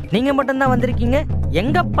உதய், நீங்க மட்டும்தான் வந்திருக்கீங்க.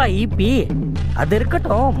 எங்கப்பா ஈபி? அது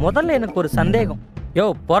இருக்கட்டும், முதல்ல எனக்கு ஒரு சந்தேகம். யோ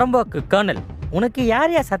புறம்போக்கு கர்னல், உனக்கு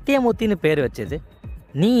யார் சத்தியமூர்த்தின்னு பேர் வச்சது?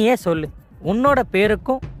 நீ ஏன் சொல்லு, உன்னோட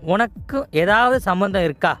பேருக்கும் உனக்கும் ஏதாவது சம்பந்தம்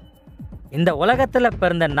இருக்கா? இந்த உலகத்தில்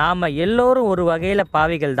பிறந்த நாம எல்லோரும் ஒரு வகையில்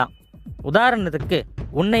பாவிகள் தான். உதாரணத்துக்கு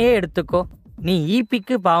உன்னையே எடுத்துக்கோ, நீ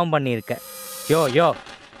ஈபிக்கு பாவம் பண்ணியிருக்க. யோ யோ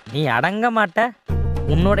நீ அடங்க மாட்ட.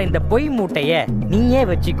 உன்னோட இந்த பொய் மூட்டைய நீயே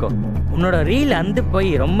வச்சிக்கோ. உன்னோட ரீல் அந்து போய்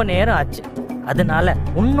ரொம்ப நேரம் ஆச்சு. அதனால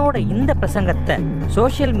உன்னோட இந்த பிரசங்கத்தை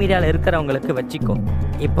சோஷியல் மீடியாவில் இருக்கிறவங்களுக்கு வச்சிக்கோ.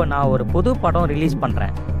 இப்போ நான் ஒரு புது படம் ரிலீஸ்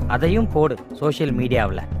பண்ணுறேன், அதையும் போடு சோஷியல்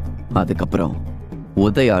மீடியாவில். அதுக்கப்புறம்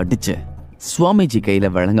உதய அடிச்சு சுவாமிஜி கையில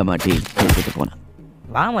வழங்க மாட்டி எடுத்துட்டு போனான்.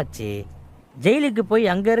 வா மச்சி, ஜெயிலுக்கு போய்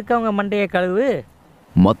அங்க இருக்கவங்க மண்டைய கழுவு.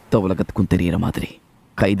 மொத்த உலகத்துக்கும் தெரியற மாதிரி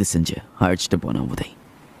கைது செஞ்சு அழைச்சிட்டு போனான் உதய்.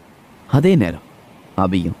 அதே நேரம்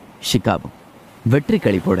அபியும் ஷிகாவும் வெற்றி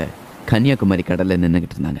கழிப்போட கன்னியாகுமரி கடல்ல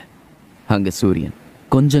நின்றுகிட்டு இருந்தாங்க. அங்க சூரியன்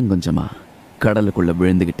கொஞ்சம் கொஞ்சமா கடலுக்குள்ள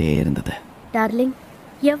விழுந்துகிட்டே இருந்தது. டார்லிங்,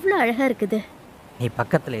 எவ்வளோ அழகா இருக்குது. நீ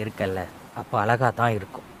பக்கத்துல இருக்கல்ல, அப்போ அழகா தான்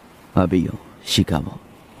இருக்கும். அபியும் ஷிகாவும்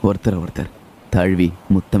ஒருத்தர் தழுவி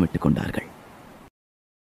முத்தமிட்டு கொண்டார்கள்.